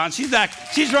Pam Bonds. She's back.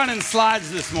 She's running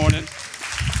slides this morning.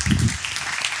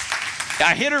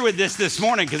 I hit her with this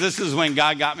morning because this is when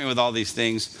God got me with all these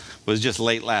things. It was just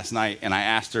late last night, and I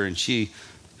asked her, and she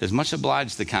is much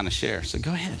obliged to kind of share. So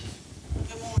go ahead.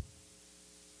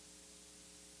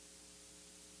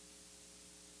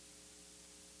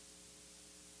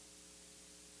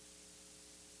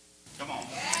 Come on.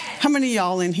 How many of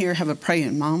y'all in here have a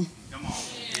praying mom? Come on.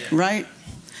 Yeah. Right?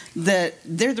 That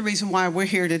they're the reason why we're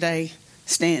here today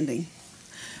standing.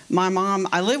 My mom,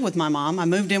 I live with my mom. I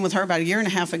moved in with her about 1.5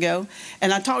 years ago,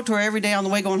 and I talk to her every day on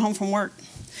the way going home from work.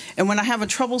 And when I have a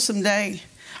troublesome day,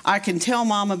 I can tell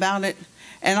mom about it.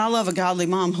 And I love a godly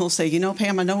mom who'll say, you know,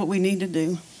 Pam, I know what we need to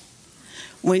do.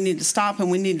 We need to stop and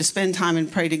we need to spend time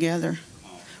and pray together.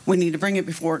 We need to bring it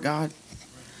before God.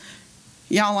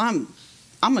 Y'all,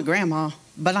 I'm a grandma,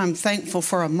 but I'm thankful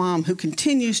for a mom who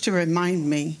continues to remind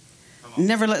me,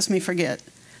 never lets me forget,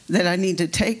 that I need to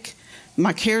take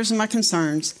my cares and my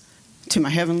concerns to my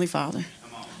Heavenly Father.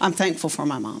 I'm thankful for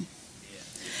my mom.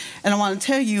 And I want to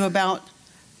tell you about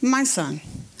my son.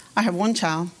 I have one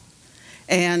child,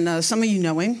 and some of you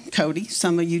know him, Cody.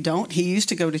 Some of you don't. He used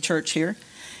to go to church here.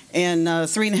 And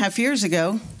 3.5 years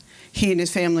ago, he and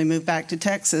his family moved back to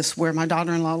Texas, where my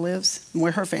daughter-in-law lives,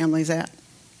 where her family's at.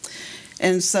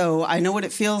 And so I know what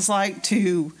it feels like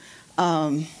to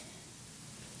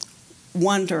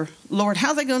wonder, Lord, how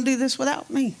are they going to do this without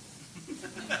me?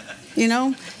 You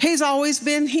know, he's always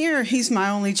been here. He's my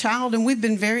only child, and we've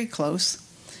been very close.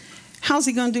 How's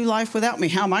he going to do life without me?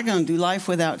 How am I going to do life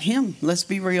without him? Let's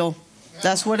be real.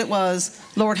 That's what it was.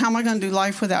 Lord, how am I going to do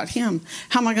life without him?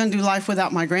 How am I going to do life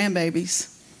without my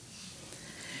grandbabies?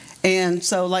 And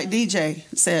so, like DJ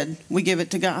said, we give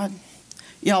it to God.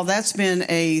 Y'all, that's been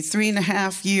a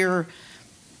 3.5 year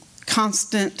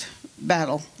constant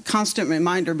battle, constant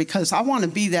reminder, because I want to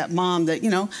be that mom that,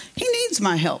 you know, he needs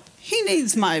my help. He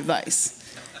needs my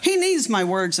advice. He needs my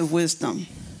words of wisdom.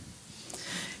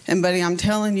 And, buddy, I'm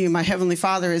telling you, my Heavenly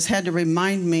Father has had to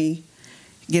remind me,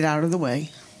 get out of the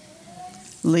way.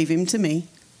 Leave him to me.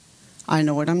 I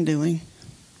know what I'm doing.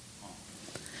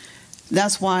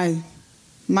 That's why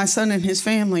my son and his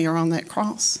family are on that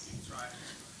cross.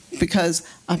 Because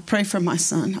I pray for my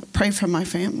son. I pray for my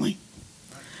family.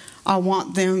 I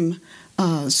want them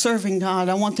serving God.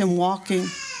 I want them walking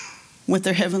with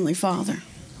their Heavenly Father.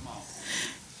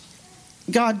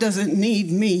 God doesn't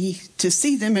need me to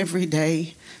see them every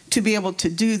day to be able to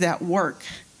do that work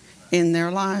in their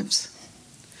lives.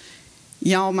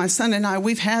 Y'all, my son and I,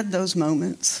 we've had those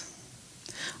moments.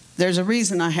 There's a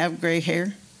reason I have gray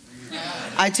hair.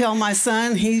 I tell my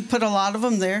son, he put a lot of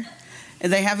them there,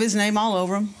 and they have his name all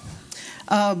over them.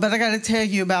 But I got to tell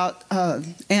you about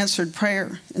answered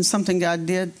prayer and something God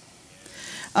did.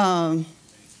 I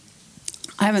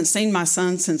haven't seen my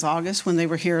son since August when they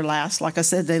were here last. Like I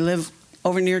said, they live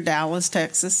over near Dallas,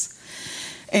 Texas.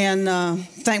 And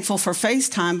thankful for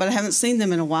FaceTime, but I haven't seen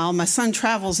them in a while. My son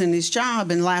travels in his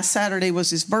job, and last Saturday was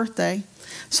his birthday.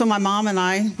 So my mom and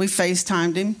I, we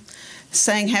FaceTimed him,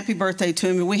 sang happy birthday to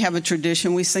him. And we have a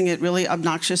tradition. We sing it really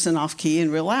obnoxious and off-key and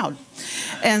real loud.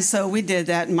 And so we did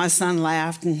that, and my son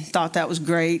laughed and thought that was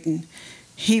great. And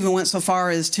he even went so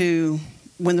far as to,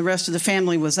 when the rest of the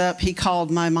family was up, he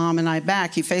called my mom and I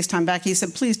back. He FaceTimed back. He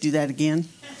said, please do that again.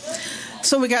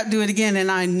 So we got to do it again,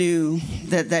 and I knew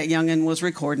that youngin' was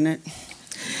recording it.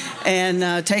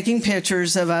 and taking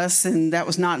pictures of us, and that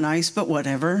was not nice, but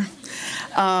whatever.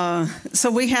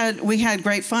 So we had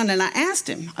great fun, and I asked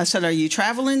him, I said, "Are you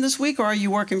traveling this week or are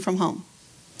you working from home?"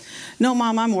 "No,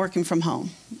 Mom, I'm working from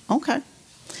home." Okay.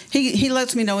 He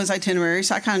lets me know his itinerary,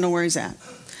 so I kind of know where he's at.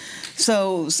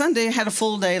 So Sunday, I had a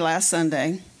full day last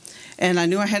Sunday, and I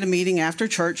knew I had a meeting after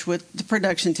church with the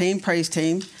production team, praise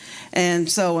team. And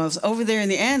so I was over there in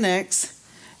the annex,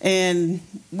 and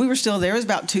we were still there. It was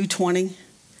about 2:20.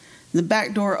 The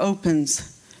back door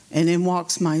opens, and in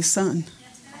walks my son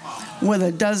with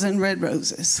a dozen red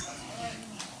roses.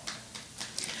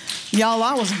 Y'all,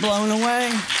 I was blown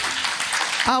away.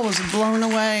 I was blown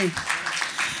away.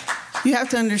 You have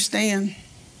to understand,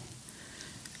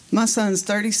 my son's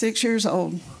 36 years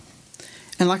old.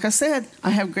 And like I said,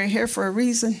 I have gray hair for a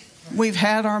reason. We've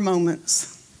had our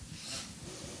moments.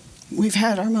 We've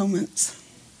had our moments.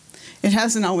 It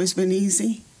hasn't always been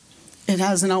easy. It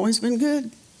hasn't always been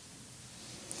good.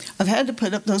 I've had to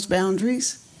put up those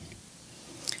boundaries.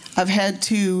 I've had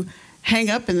to hang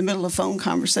up in the middle of phone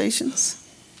conversations.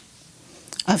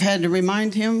 I've had to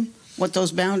remind him what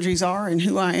those boundaries are and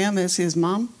who I am as his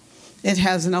mom. It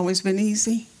hasn't always been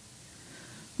easy.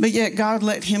 But yet God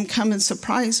let him come and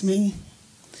surprise me.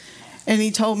 And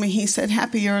he told me, he said,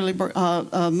 "Happy early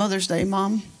Mother's Day,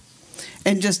 Mom."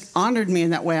 And just honored me in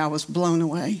that way. I was blown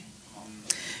away.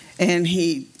 And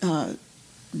he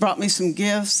brought me some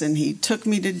gifts, and he took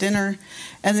me to dinner.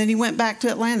 And then he went back to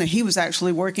Atlanta. He was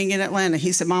actually working in Atlanta.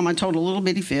 He said, "Mom, I told a little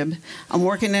bitty fib. I'm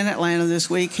working in Atlanta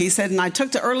this week." He said, "And I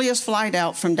took the earliest flight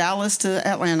out from Dallas to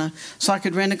Atlanta so I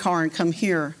could rent a car and come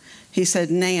here." He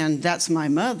said, "Nan, that's my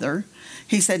mother."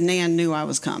 He said, "Nan knew I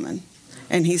was coming."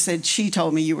 And he said, "She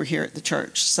told me you were here at the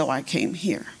church, so I came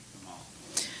here."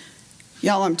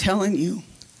 Y'all, I'm telling you,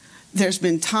 there's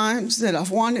been times that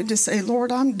I've wanted to say,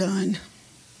 "Lord, I'm done."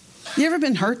 You ever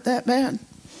been hurt that bad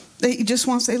that you just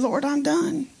want to say, "Lord, I'm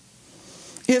done"?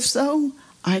 If so,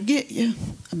 I get you.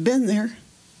 I've been there.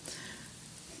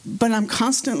 But I'm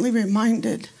constantly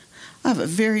reminded. I have a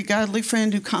very godly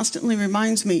friend who constantly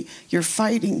reminds me, "You're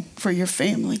fighting for your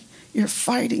family. You're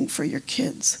fighting for your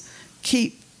kids.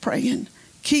 Keep praying.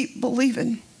 Keep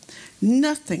believing.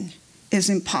 Nothing is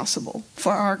impossible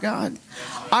for our God."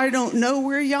 I don't know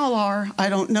where y'all are. I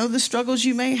don't know the struggles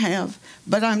you may have.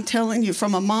 But I'm telling you,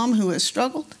 from a mom who has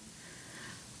struggled,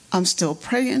 I'm still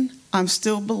praying. I'm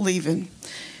still believing.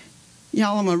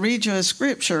 Y'all, I'm going to read you a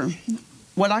scripture,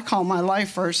 what I call my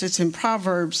life verse. It's in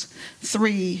Proverbs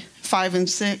 3, 5, and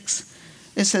 6.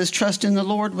 It says, "Trust in the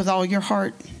Lord with all your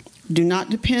heart. Do not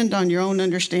depend on your own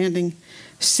understanding.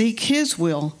 Seek his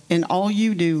will in all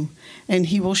you do, and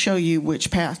he will show you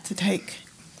which path to take."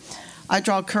 I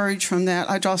draw courage from that.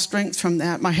 I draw strength from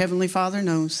that. My Heavenly Father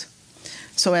knows.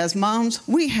 So as moms,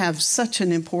 we have such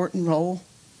an important role.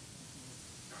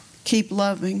 Keep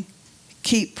loving,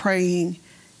 keep praying,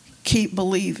 keep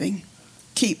believing,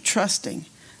 keep trusting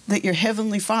that your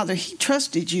Heavenly Father, he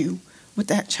trusted you with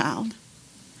that child.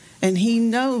 And he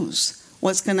knows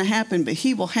what's going to happen, but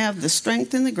he will have the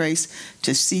strength and the grace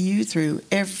to see you through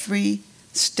every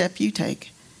step you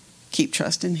take. Keep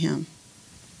trusting him.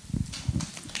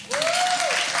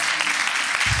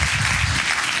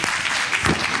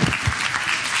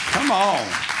 Come on.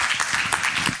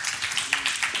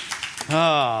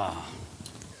 Oh,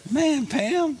 man,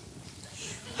 Pam.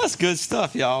 That's good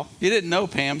stuff, y'all. You didn't know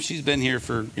Pam. She's been here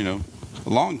for, a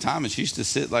long time, and she used to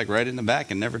sit like right in the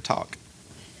back and never talk.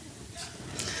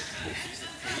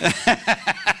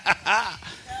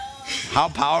 How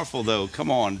powerful, though. Come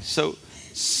on. So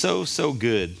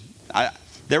good.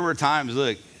 There were times,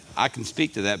 look, I can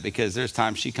speak to that because there's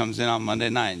times she comes in on Monday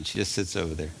night and she just sits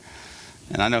over there.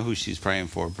 And I know who she's praying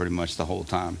for pretty much the whole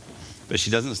time. But she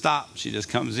doesn't stop. She just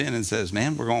comes in and says,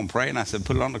 "Man, we're going to pray." And I said,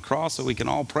 "Put it on the cross so we can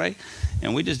all pray."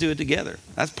 And we just do it together.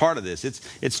 That's part of this.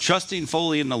 It's trusting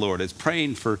fully in the Lord. It's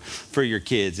praying for your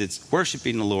kids. It's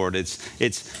worshiping the Lord. It's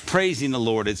praising the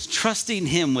Lord. It's trusting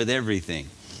him with everything.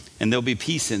 And there'll be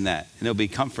peace in that. And there'll be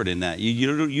comfort in that.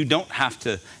 You don't have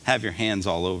to have your hands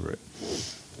all over it.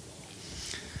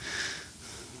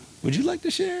 Would you like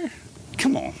to share?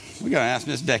 Come on. We got to ask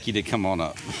Miss Becky to come on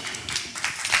up.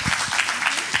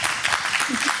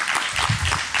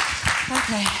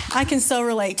 Okay, I can so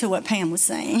relate to what Pam was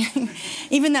saying.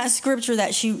 Even that scripture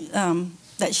that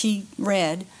she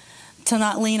read, to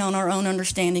not lean on our own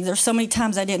understanding. There's so many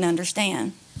times I didn't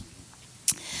understand.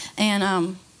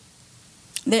 And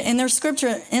there's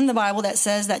scripture in the Bible that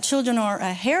says that children are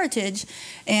a heritage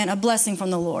and a blessing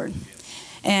from the Lord.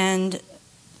 And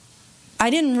I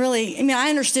didn't really, I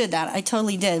understood that. I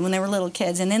totally did when they were little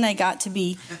kids. And then they got to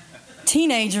be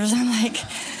teenagers. I'm like,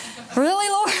 really,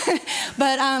 Lord?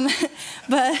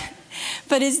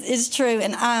 but it's true.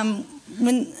 And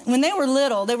when they were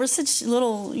little, they were such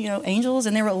little, angels,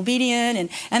 and they were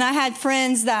obedient. And I had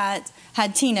friends that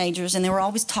had teenagers, and they were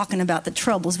always talking about the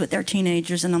troubles with their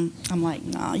teenagers. And I'm like,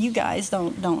 no, you guys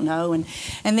don't know. And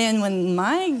then when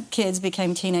my kids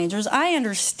became teenagers, I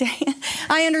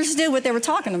understood what they were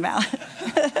talking about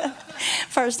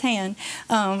firsthand.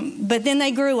 But then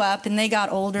they grew up and they got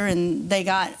older and they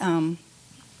got on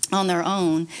their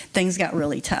own. Things got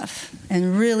really tough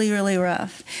and really, really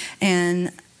rough.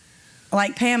 And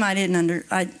like Pam, I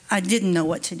didn't know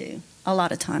what to do. A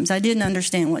lot of times I didn't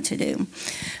understand what to do.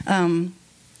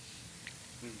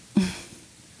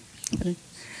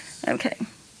 Okay.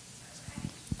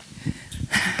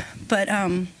 But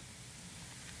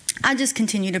I just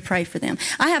continue to pray for them.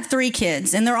 I have 3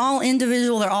 kids, and they're all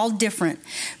individual. They're all different.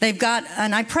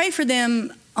 And I pray for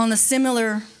them on a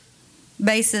similar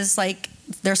basis, like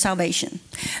their salvation,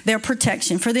 their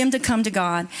protection, for them to come to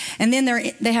God. And then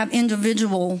they have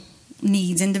individual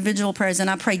needs, individual prayers, and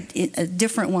I pray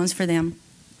different ones for them.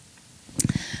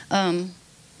 But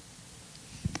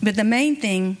the main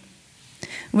thing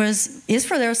is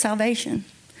for their salvation.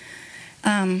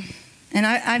 And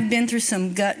I've been through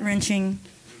some gut-wrenching,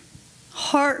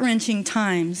 heart-wrenching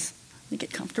times. Let me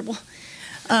get comfortable.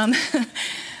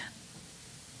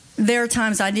 There are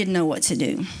times I didn't know what to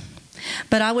do.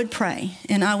 But I would pray,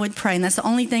 and that's the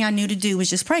only thing I knew to do was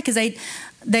just pray, because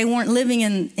they weren't living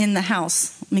in the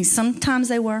house. I mean, sometimes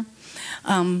they were,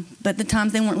 but the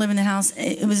times they weren't living in the house,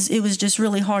 it was just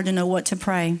really hard to know what to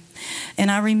pray. And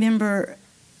I remember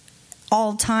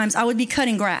all times I would be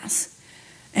cutting grass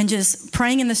and just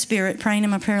praying in the Spirit, praying in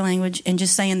my prayer language, and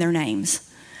just saying their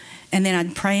names. And then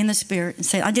I'd pray in the Spirit and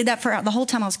say, I did that for the whole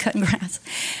time I was cutting grass.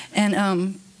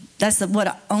 And that's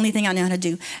the only thing I know how to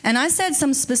do. And I said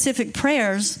some specific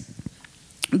prayers,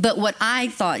 but what I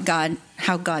thought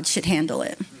how God should handle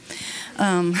it.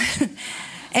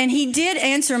 And he did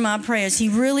answer my prayers. He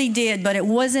really did, but it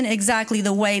wasn't exactly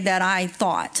the way that I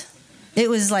thought. It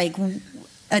was like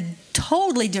a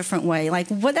totally different way. Like,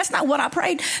 that's not what I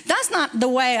prayed. That's not the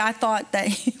way I thought that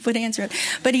he would answer it.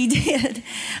 But he did.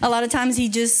 A lot of times he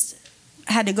just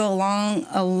had to go along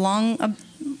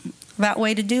about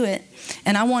way to do it.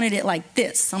 And I wanted it like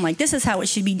this. I'm like, this is how it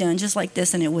should be done, just like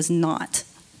this. And it was not.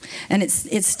 And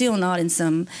it's still not in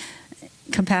some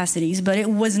capacities, but it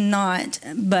was not.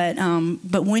 But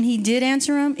when he did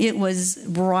answer them, it was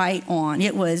right on.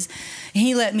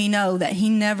 He let me know that he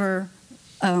never,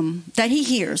 that he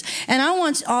hears. And I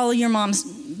want all you moms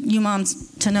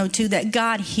to know too, that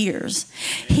God hears.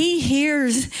 He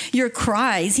hears your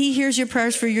cries. He hears your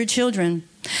prayers for your children.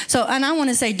 So, and I want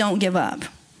to say, don't give up.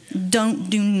 Do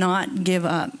not give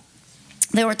up.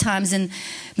 There were times in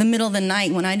the middle of the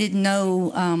night when I didn't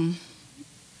know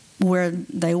where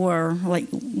they were, like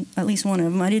at least one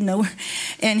of them. I didn't know where,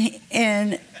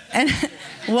 and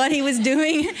what he was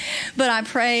doing, but I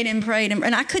prayed and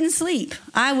I couldn't sleep.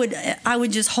 I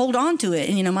would just hold on to it.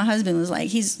 And my husband was like,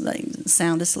 he's like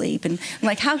sound asleep, and I'm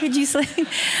like, how could you sleep?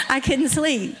 I couldn't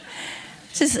sleep.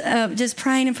 Just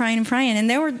praying and praying and praying. And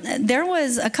there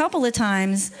was a couple of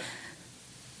times,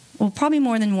 well, probably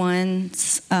more than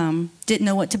once, didn't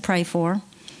know what to pray for.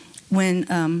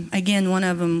 When, again, one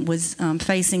of them was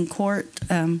facing court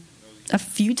a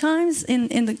few times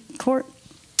in the court.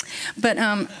 But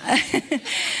I'm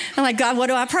like, God, what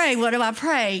do I pray? What do I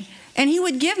pray? And he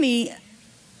would give me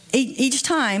each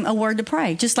time a word to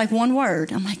pray, just like one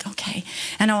word. I'm like, okay.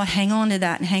 And I would hang on to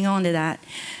that.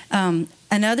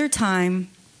 Another time,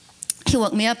 he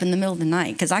woke me up in the middle of the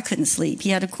night because I couldn't sleep.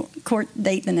 He had a court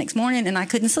date the next morning, and I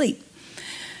couldn't sleep.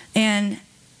 And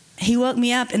he woke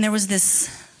me up, and there was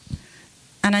this...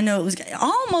 And I know it was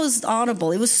almost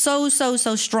audible. It was so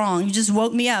strong. He just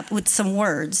woke me up with some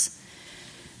words.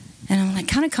 And I'm like,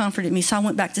 kind of comforted me. So I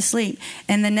went back to sleep.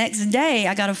 And the next day,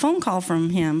 I got a phone call from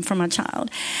him, from my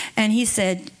child. And he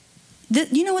said,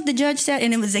 you know what the judge said?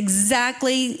 And it was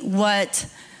exactly what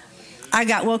I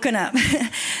got woken up.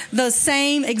 The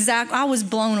same exact, I was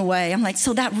blown away. I'm like,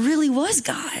 so that really was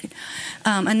God.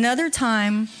 Another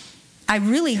time, I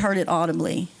really heard it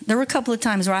audibly. There were a couple of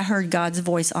times where I heard God's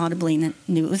voice audibly and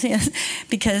knew it was his,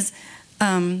 because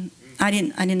I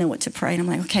didn't know what to pray. And I'm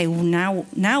like, okay, well,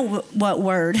 now what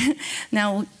word?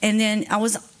 Now, and then I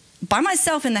was by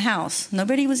myself in the house.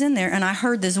 Nobody was in there, and I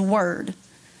heard this word,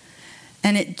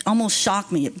 and it almost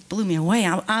shocked me. It blew me away.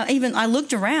 I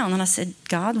looked around and I said,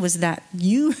 God, was that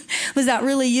you? Was that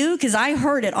really you? Because I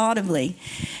heard it audibly,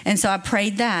 and so I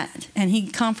prayed that, and He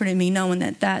comforted me, knowing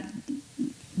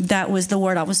that was the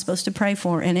word I was supposed to pray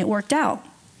for, and it worked out.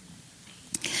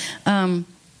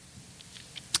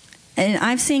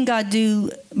 I've seen God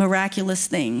do miraculous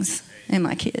things in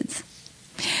my kids.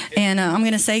 And I'm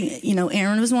going to say,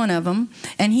 Aaron was one of them,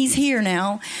 and he's here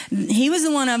now. He was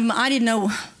the one of them I didn't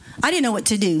know what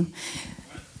to do.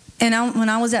 And when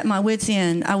I was at my wit's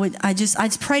end, I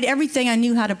just prayed everything I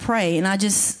knew how to pray, and I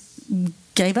just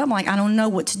gave up. I'm like, I don't know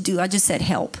what to do. I just said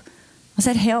help. I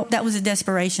said help. That was a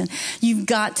desperation. You've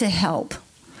got to help.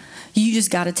 You just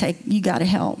got to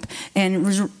help. And it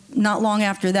was not long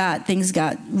after that, things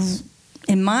got,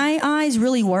 in my eyes,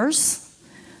 really worse.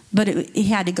 But he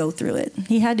had to go through it.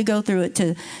 He had to go through it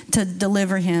to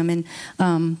deliver him. And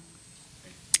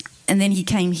then he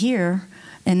came here,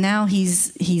 and now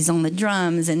he's on the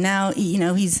drums, and now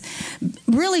he's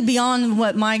really beyond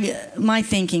what my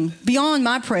thinking, beyond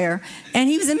my prayer. And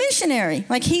he was a missionary.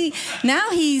 Like now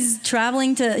he's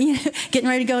traveling to getting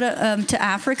ready to go to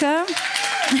Africa.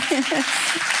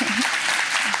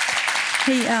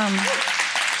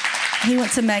 He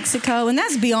went to Mexico, and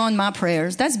that's beyond my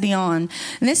prayers. That's beyond.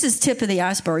 And this is tip of the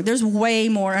iceberg. There's way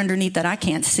more underneath that I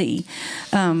can't see.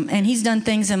 And he's done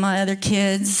things in my other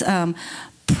kids,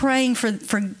 praying for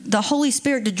the Holy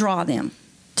Spirit to draw them,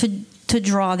 to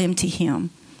draw them to him,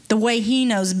 the way he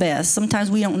knows best. Sometimes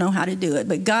we don't know how to do it,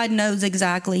 but God knows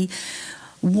exactly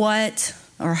what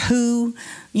or who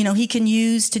he can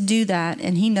use to do that,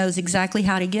 and he knows exactly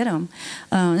how to get them.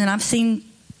 And I've seen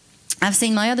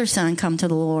my other son come to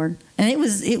the Lord, and it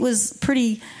was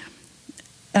pretty,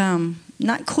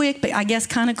 not quick, but I guess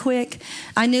kind of quick.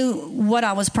 I knew what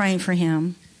I was praying for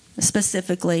him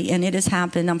specifically, and it has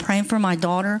happened. I'm praying for my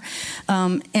daughter,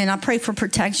 and I pray for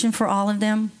protection for all of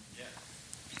them.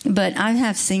 But I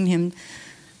have seen him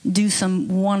do some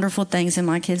wonderful things in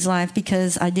my kid's life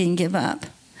because I didn't give up.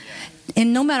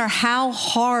 And no matter how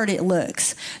hard it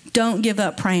looks, don't give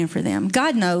up praying for them.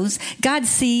 God knows, God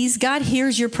sees, God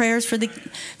hears your prayers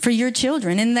for your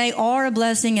children, and they are a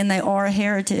blessing and they are a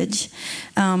heritage.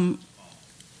 And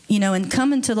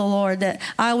coming to the Lord, that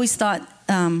I always thought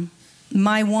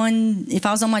if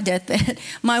I was on my deathbed,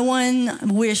 my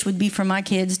one wish would be for my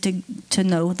kids to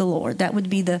know the Lord. That would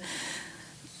be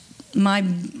my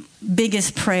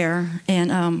biggest prayer,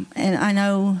 and I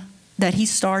know that He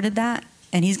started that.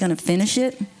 And He's going to finish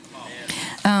it.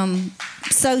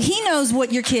 So He knows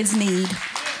what your kids need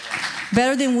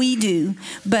better than we do.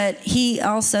 But He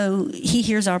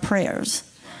hears our prayers.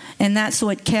 And that's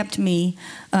what kept me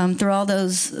through all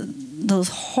those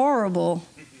horrible,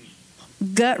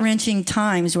 gut-wrenching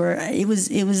times where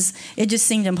it just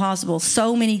seemed impossible.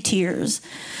 So many tears,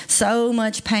 so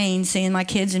much pain, seeing my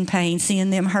kids in pain, seeing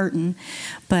them hurting.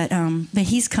 But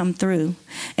He's come through.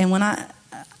 And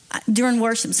during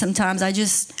worship, sometimes I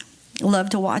just love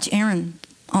to watch Aaron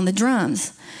on the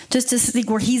drums, just to see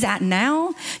where he's at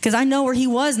now, because I know where he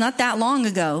was not that long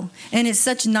ago, and it's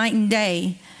such night and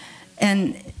day.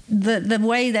 And the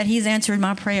way that he's answered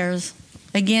my prayers,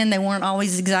 again, they weren't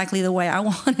always exactly the way I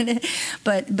wanted it,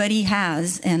 but He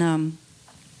has. And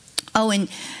and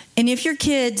if your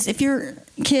kids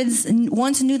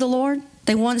once knew the Lord,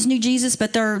 they once knew Jesus,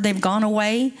 but they've gone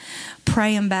away,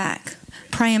 pray them back.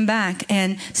 Pray him back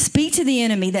and speak to the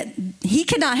enemy that he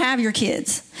cannot have your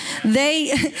kids.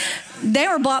 They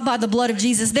were bought by the blood of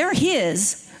Jesus. They're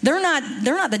His. They're not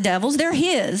the devil's. They're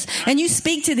His. And you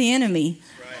speak to the enemy.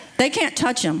 They can't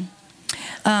touch them.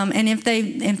 And if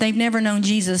they've never known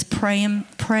Jesus, pray him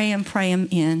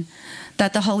in,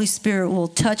 that the Holy Spirit will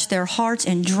touch their hearts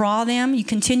and draw them. You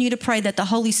continue to pray that the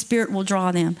Holy Spirit will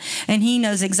draw them, and He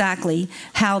knows exactly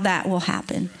how that will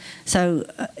happen. So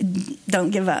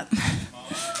don't give up.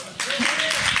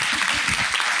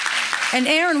 And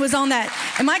Aaron was on that,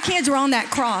 and my kids were on that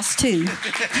cross too.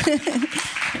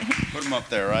 Put them up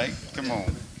there, right? Come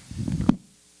on.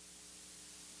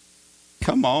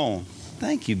 Come on.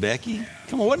 Thank you, Becky.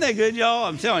 Come on, wasn't that good, y'all?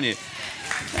 I'm telling you.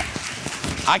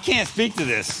 I can't speak to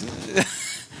this.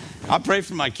 I pray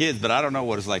for my kids, but I don't know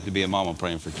what it's like to be a mama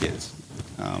praying for kids.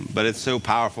 But it's so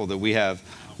powerful that we have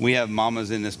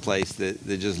mamas in this place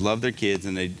that just love their kids,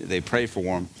 and they pray for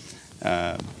them.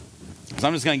 So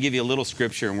I'm just going to give you a little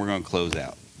scripture, and we're going to close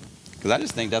out, because I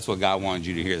just think that's what God wanted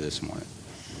you to hear this morning.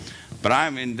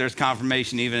 But there's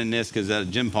confirmation even in this, because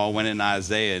Jim Paul went into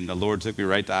Isaiah, and the Lord took me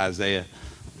right to Isaiah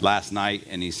last night,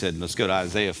 and He said, let's go to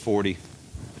Isaiah 40.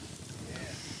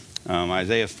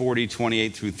 Isaiah 40,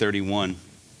 28 through 31.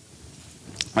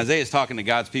 Isaiah is talking to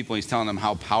God's people. He's telling them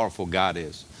how powerful God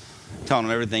is, telling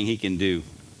them everything He can do,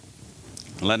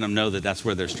 and letting them know that that's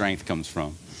where their strength comes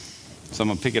from. So I'm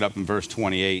going to pick it up in verse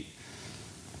 28.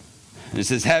 And it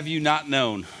says, have you not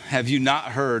known, have you not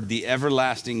heard, the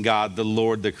everlasting God, the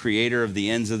Lord, the creator of the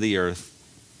ends of the earth,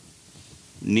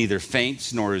 neither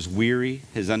faints nor is weary,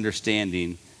 His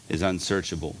understanding is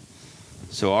unsearchable.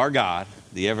 So our God,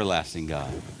 the everlasting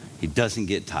God, he doesn't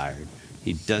get tired.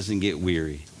 He doesn't get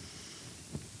weary.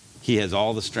 He has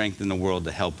all the strength in the world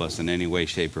to help us in any way,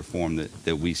 shape, or form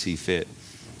that we see fit.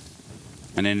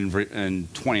 And then in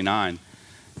 29,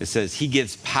 it says, he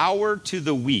gives power to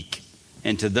the weak,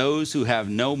 and to those who have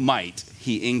no might,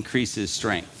 he increases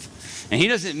strength. And he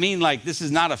doesn't mean like this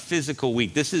is not a physical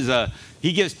weak.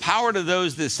 He gives power to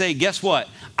those that say, guess what?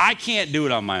 I can't do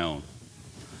it on my own.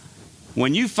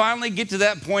 When you finally get to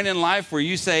that point in life where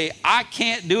you say, I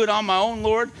can't do it on my own,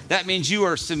 Lord, that means you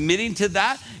are submitting to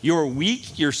that. You're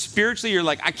weak. You're spiritually, you're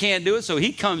like, I can't do it. So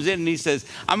he comes in and he says,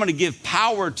 I'm going to give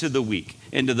power to the weak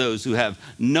and to those who have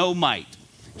no might.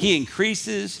 He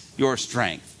increases your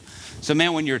strength. So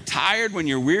man, when you're tired, when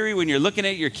you're weary, when you're looking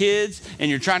at your kids and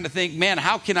you're trying to think, man,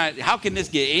 how can this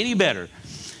get any better?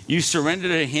 You surrender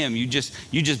to him. You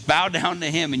just bow down to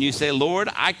him and you say, Lord,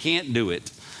 I can't do it.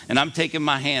 And I'm taking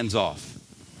my hands off.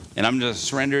 And I'm going to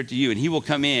surrender it to you. And he will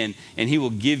come in and he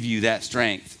will give you that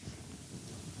strength.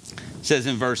 It says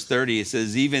in verse 30, it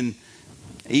says, even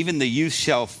the youth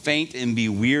shall faint and be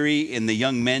weary, and the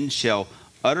young men shall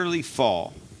utterly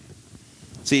fall.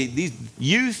 See, these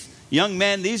youth, young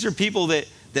men, these are people that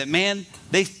man,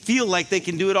 they feel like they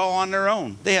can do it all on their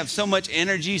own. They have so much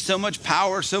energy, so much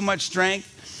power, so much strength.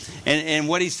 And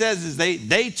what he says is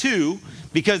they too,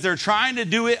 because they're trying to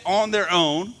do it on their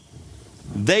own,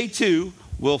 they too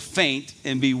will faint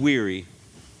and be weary,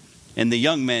 and the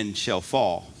young men shall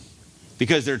fall,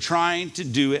 because they're trying to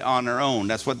do it on their own.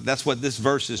 That's what this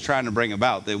verse is trying to bring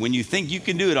about, that when you think you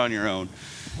can do it on your own,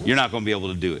 you're not going to be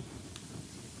able to do it.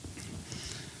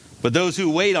 But those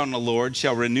who wait on the Lord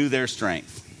shall renew their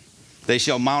strength. They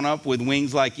shall mount up with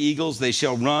wings like eagles. They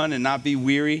shall run and not be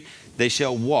weary. They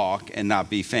shall walk and not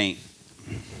be faint.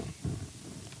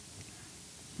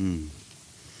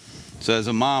 So as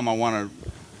a mom, I want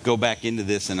to go back into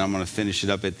this, and I'm going to finish it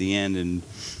up at the end. And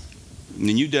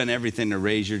you've done everything to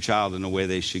raise your child in the way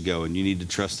they should go, and you need to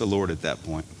trust the Lord at that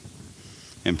point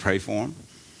and pray for them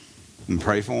and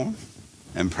pray for them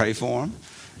and pray for them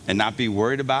and not be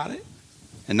worried about it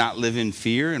and not live in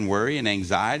fear and worry and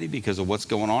anxiety because of what's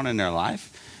going on in their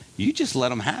life. You just let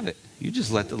them have it. You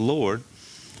just let the Lord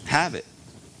have it.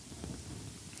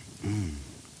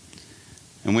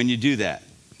 And when you do that,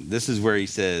 this is where he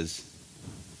says,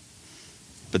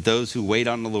 but those who wait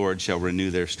on the Lord shall renew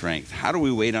their strength. How do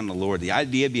we wait on the Lord? The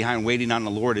idea behind waiting on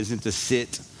the Lord isn't to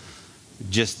sit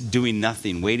just doing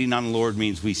nothing. Waiting on the Lord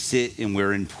means we sit and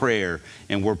we're in prayer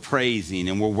and we're praising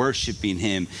and we're worshiping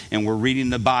him and we're reading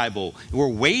the Bible. We're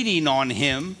waiting on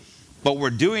him, but we're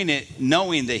doing it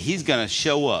knowing that he's going to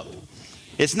show up.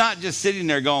 It's not just sitting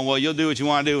there going, well, you'll do what you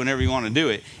want to do whenever you want to do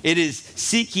it. It is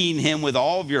seeking him with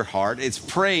all of your heart. It's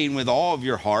praying with all of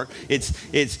your heart.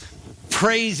 It's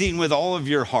praising with all of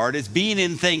your heart. It's being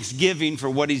in thanksgiving for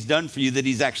what he's done for you, that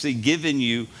he's actually given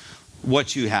you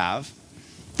what you have.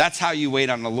 That's how you wait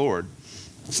on the Lord.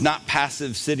 It's not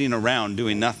passive sitting around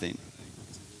doing nothing.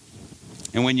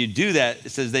 And when you do that, it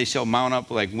says they shall mount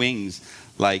up like wings,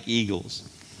 like eagles.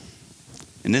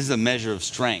 And this is a measure of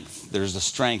strength. There's a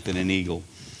strength in an eagle.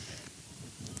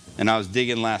 And I was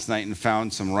digging last night and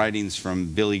found some writings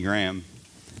from Billy Graham.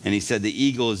 And he said the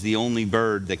eagle is the only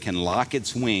bird that can lock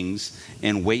its wings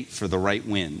and wait for the right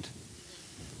wind.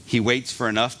 He waits for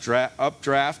an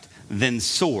updraft, then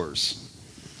soars.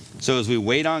 So as we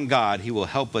wait on God, he will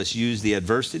help us use the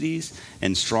adversities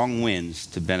and strong winds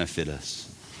to benefit us.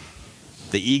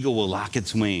 The eagle will lock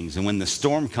its wings, and when the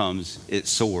storm comes, it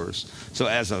soars. So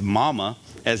as a mama,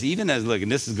 look,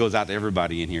 and this goes out to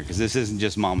everybody in here, because this isn't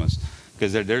just mamas,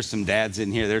 because there's some dads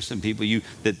in here, there's some people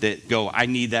that go, I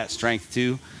need that strength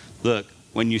too. Look,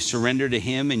 when you surrender to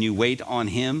him and you wait on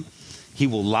him, he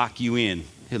will lock you in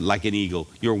like an eagle.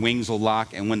 Your wings will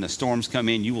lock, and when the storms come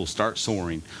in, you will start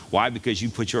soaring. Why? Because you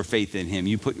put your faith in him.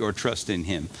 You put your trust in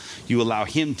him. You allow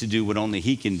him to do what only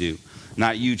he can do,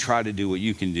 not you try to do what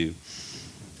you can do.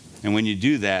 And when you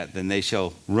do that, then they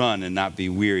shall run and not be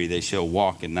weary. They shall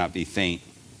walk and not be faint.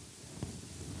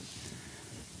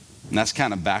 And that's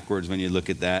kind of backwards when you look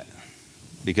at that,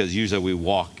 because usually we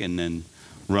walk and then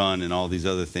run and all these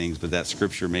other things, but that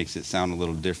scripture makes it sound a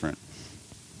little different.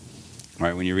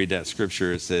 Right? When you read that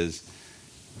scripture, it says,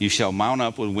 you shall mount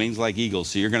up with wings like eagles.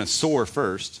 So you're going to soar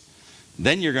first,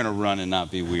 then you're going to run and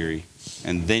not be weary,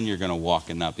 and then you're going to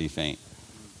walk and not be faint.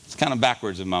 It's kind of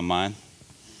backwards in my mind.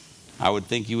 I would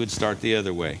think you would start the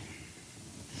other way.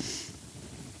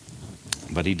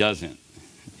 But he doesn't.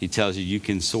 He tells you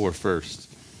can soar first.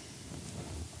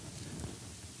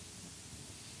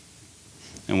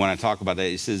 And when I talk about that,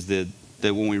 it says that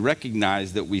when we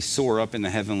recognize that we soar up in the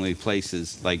heavenly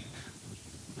places, like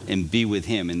and be with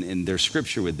him. And there's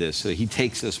scripture with this. So he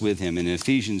takes us with him. In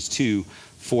Ephesians 2,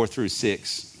 4 through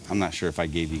 6, I'm not sure if I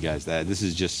gave you guys that. This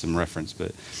is just some reference,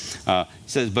 but it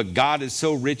says, but God is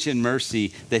so rich in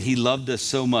mercy that he loved us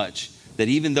so much that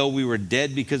even though we were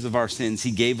dead because of our sins,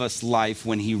 he gave us life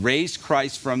when he raised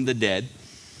Christ from the dead.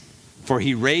 For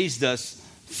he raised us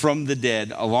from the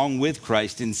dead along with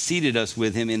Christ and seated us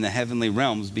with him in the heavenly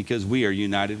realms because we are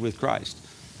united with Christ.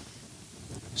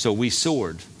 So we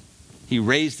soared. He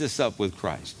raised us up with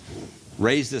Christ,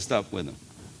 raised us up with him.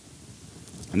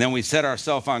 And then we set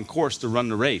ourselves on course to run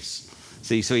the race.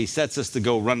 See, so he sets us to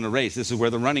go run the race. This is where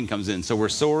the running comes in. So we're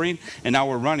soaring and now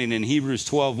we're running. In Hebrews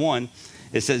 12:1,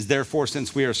 it says, therefore,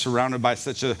 since we are surrounded by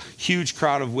such a huge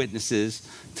crowd of witnesses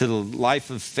to the life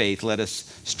of faith, let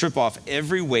us strip off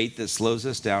every weight that slows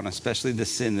us down, especially the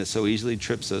sin that so easily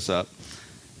trips us up,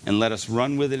 and let us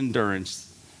run with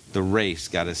endurance the race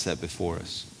God has set before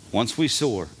us. Once we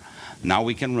soar, now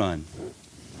we can run.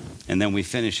 And then we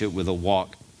finish it with a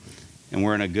walk. And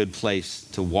we're in a good place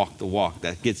to walk the walk.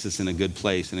 That gets us in a good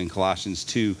place. And in Colossians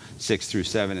 2, 6 through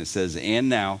 7, it says, and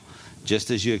now,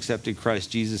 just as you accepted Christ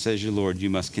Jesus as your Lord, you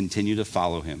must continue to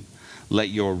follow him. Let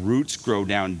your roots grow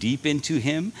down deep into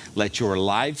him. Let your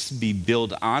lives be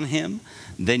built on him.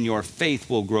 Then your faith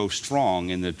will grow strong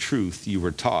in the truth you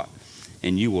were taught,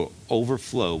 and you will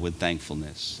overflow with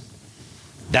thankfulness.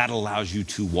 That allows you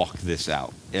to walk this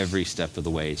out every step of the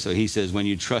way. So he says, when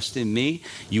you trust in me,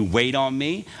 you wait on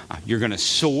me, you're going to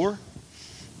soar,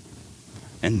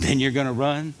 and then you're going to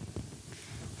run,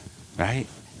 right?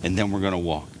 And then we're going to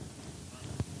walk.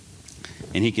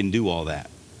 And he can do all that.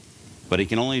 But he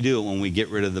can only do it when we get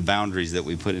rid of the boundaries that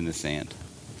we put in the sand.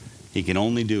 He can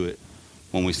only do it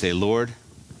when we say, Lord,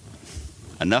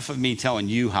 enough of me telling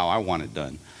you how I want it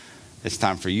done. It's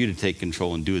time for you to take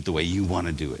control and do it the way you want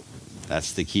to do it.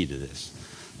 That's the key to this.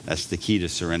 That's the key to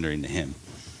surrendering to him.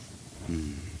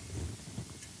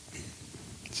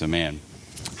 So, man,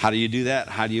 how do you do that?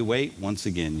 How do you wait? Once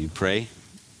again, you pray,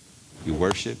 you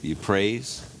worship, you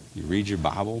praise, you read your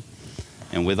Bible.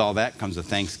 And with all that comes a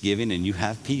thanksgiving, and you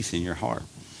have peace in your heart.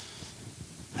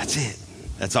 That's it.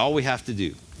 That's all we have to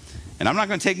do. And I'm not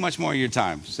going to take much more of your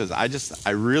time. Because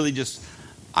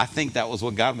I think that was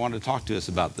what God wanted to talk to us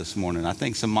about this morning. I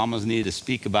think some mamas needed to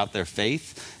speak about their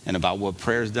faith and about what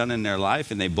prayer's done in their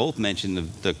life. And they both mentioned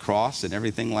the cross and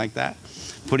everything like that.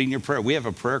 Putting your prayer. We have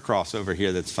a prayer cross over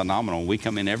here that's phenomenal. We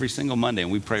come in every single Monday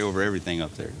and we pray over everything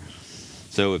up there.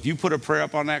 So if you put a prayer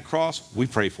up on that cross, we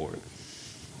pray for it.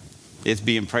 It's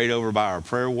being prayed over by our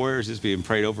prayer warriors. It's being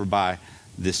prayed over by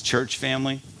this church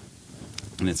family.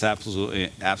 And it's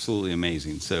absolutely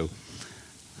amazing. So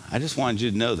I just wanted you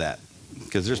to know that,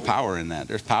 because there's power in that.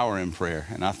 There's power in prayer.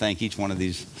 And I thank each one of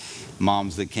these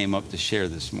moms that came up to share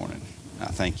this morning. I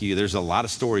thank you. There's a lot of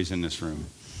stories in this room.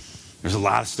 There's a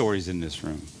lot of stories in this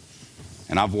room.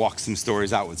 And I've walked some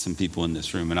stories out with some people in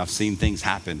this room, and I've seen things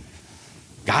happen.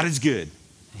 God is good.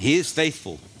 He is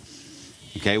faithful.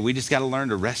 Okay, we just got to learn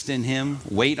to rest in him,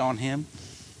 wait on him,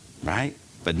 right?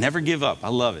 But never give up. I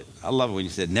love it. I love it when you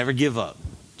said never give up.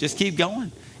 Just keep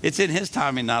going. It's in his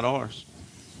timing, not ours.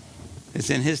 It's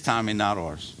in his timing, not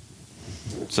ours.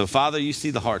 So, Father, you see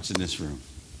the hearts in this room.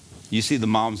 You see the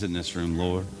moms in this room,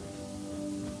 Lord.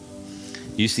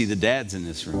 You see the dads in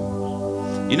this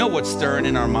room. You know what's stirring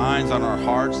in our minds, on our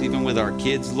hearts, even with our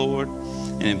kids, Lord,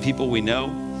 and in people we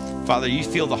know. Father, you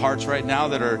feel the hearts right now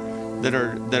that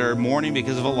are mourning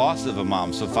because of a loss of a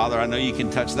mom. So, Father, I know you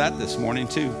can touch that this morning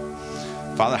too.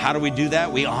 Father, how do we do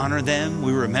that? We honor them.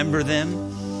 We remember them.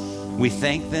 We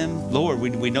thank them. Lord,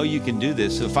 we know you can do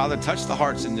this. So, Father, touch the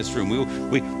hearts in this room.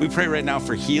 We pray right now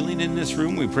for healing in this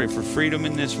room. We pray for freedom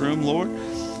in this room, Lord.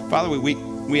 Father,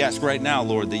 we ask right now,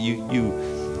 Lord, that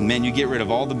you get rid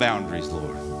of all the boundaries,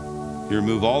 Lord. You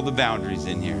remove all the boundaries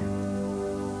in here.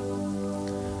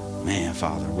 Man,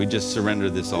 Father, we just surrender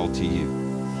this all to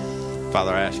you.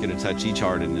 Father, I ask you to touch each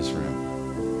heart in this room.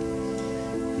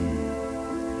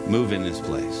 Move in this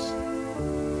place.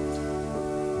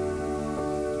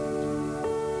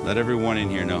 Let everyone in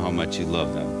here know how much you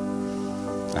love them,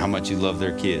 and how much you love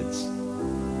their kids.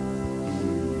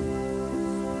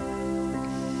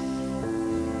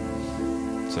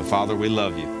 So, Father, we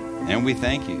love you, and we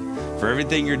thank you for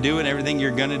everything you're doing, everything you're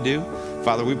going to do.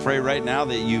 Father, we pray right now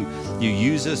that you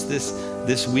use us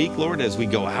this week, Lord, as we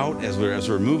go out, as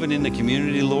we're moving in the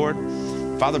community, Lord.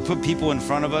 Father, put people in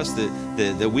front of us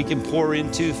that we can pour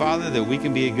into, Father, that we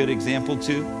can be a good example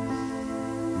to.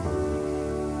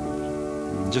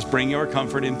 Just bring your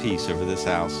comfort and peace over this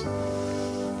house.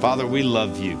 Father, we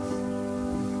love you.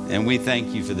 And we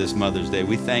thank you for this Mother's Day.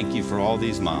 We thank you for all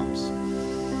these moms.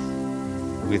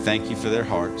 We thank you for their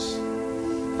hearts,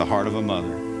 the heart of a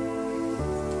mother.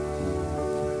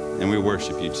 And we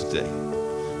worship you today.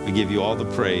 We give you all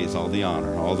the praise, all the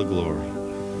honor, all the glory.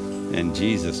 In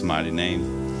Jesus' mighty name.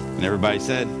 And everybody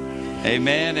said,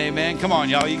 amen, amen. Come on,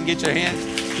 y'all. You can get your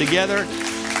hands together.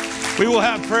 We will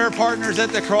have prayer partners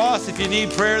at the cross. If you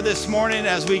need prayer this morning,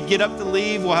 as we get up to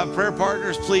leave, we'll have prayer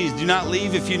partners. Please do not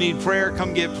leave if you need prayer.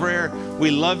 Come get prayer.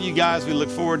 We love you guys. We look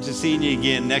forward to seeing you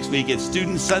again next week. It's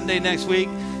Student Sunday next week.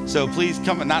 So please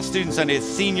come, not Student Sunday, it's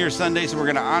Senior Sunday. So we're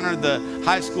going to honor the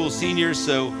high school seniors.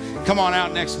 So come on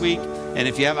out next week. And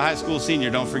if you have a high school senior,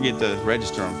 don't forget to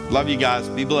register them. Love you guys.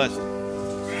 Be blessed.